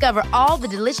started. Discover all the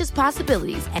delicious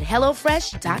possibilities at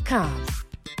HelloFresh.com.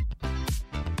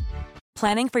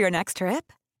 Planning for your next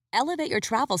trip? Elevate your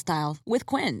travel style with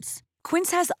Quince.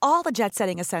 Quince has all the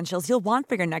jet-setting essentials you'll want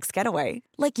for your next getaway,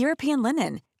 like European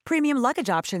linen, premium luggage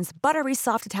options, buttery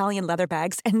soft Italian leather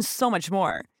bags, and so much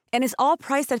more. And is all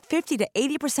priced at 50 to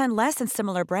 80% less than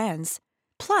similar brands.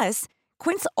 Plus,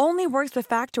 Quince only works with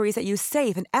factories that use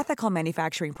safe and ethical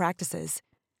manufacturing practices.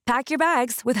 Pack your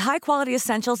bags with high-quality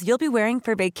essentials you'll be wearing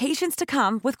for vacations to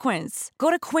come with Quince.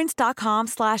 Go to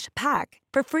quince.com/pack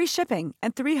for free shipping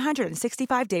and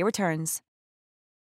 365-day returns.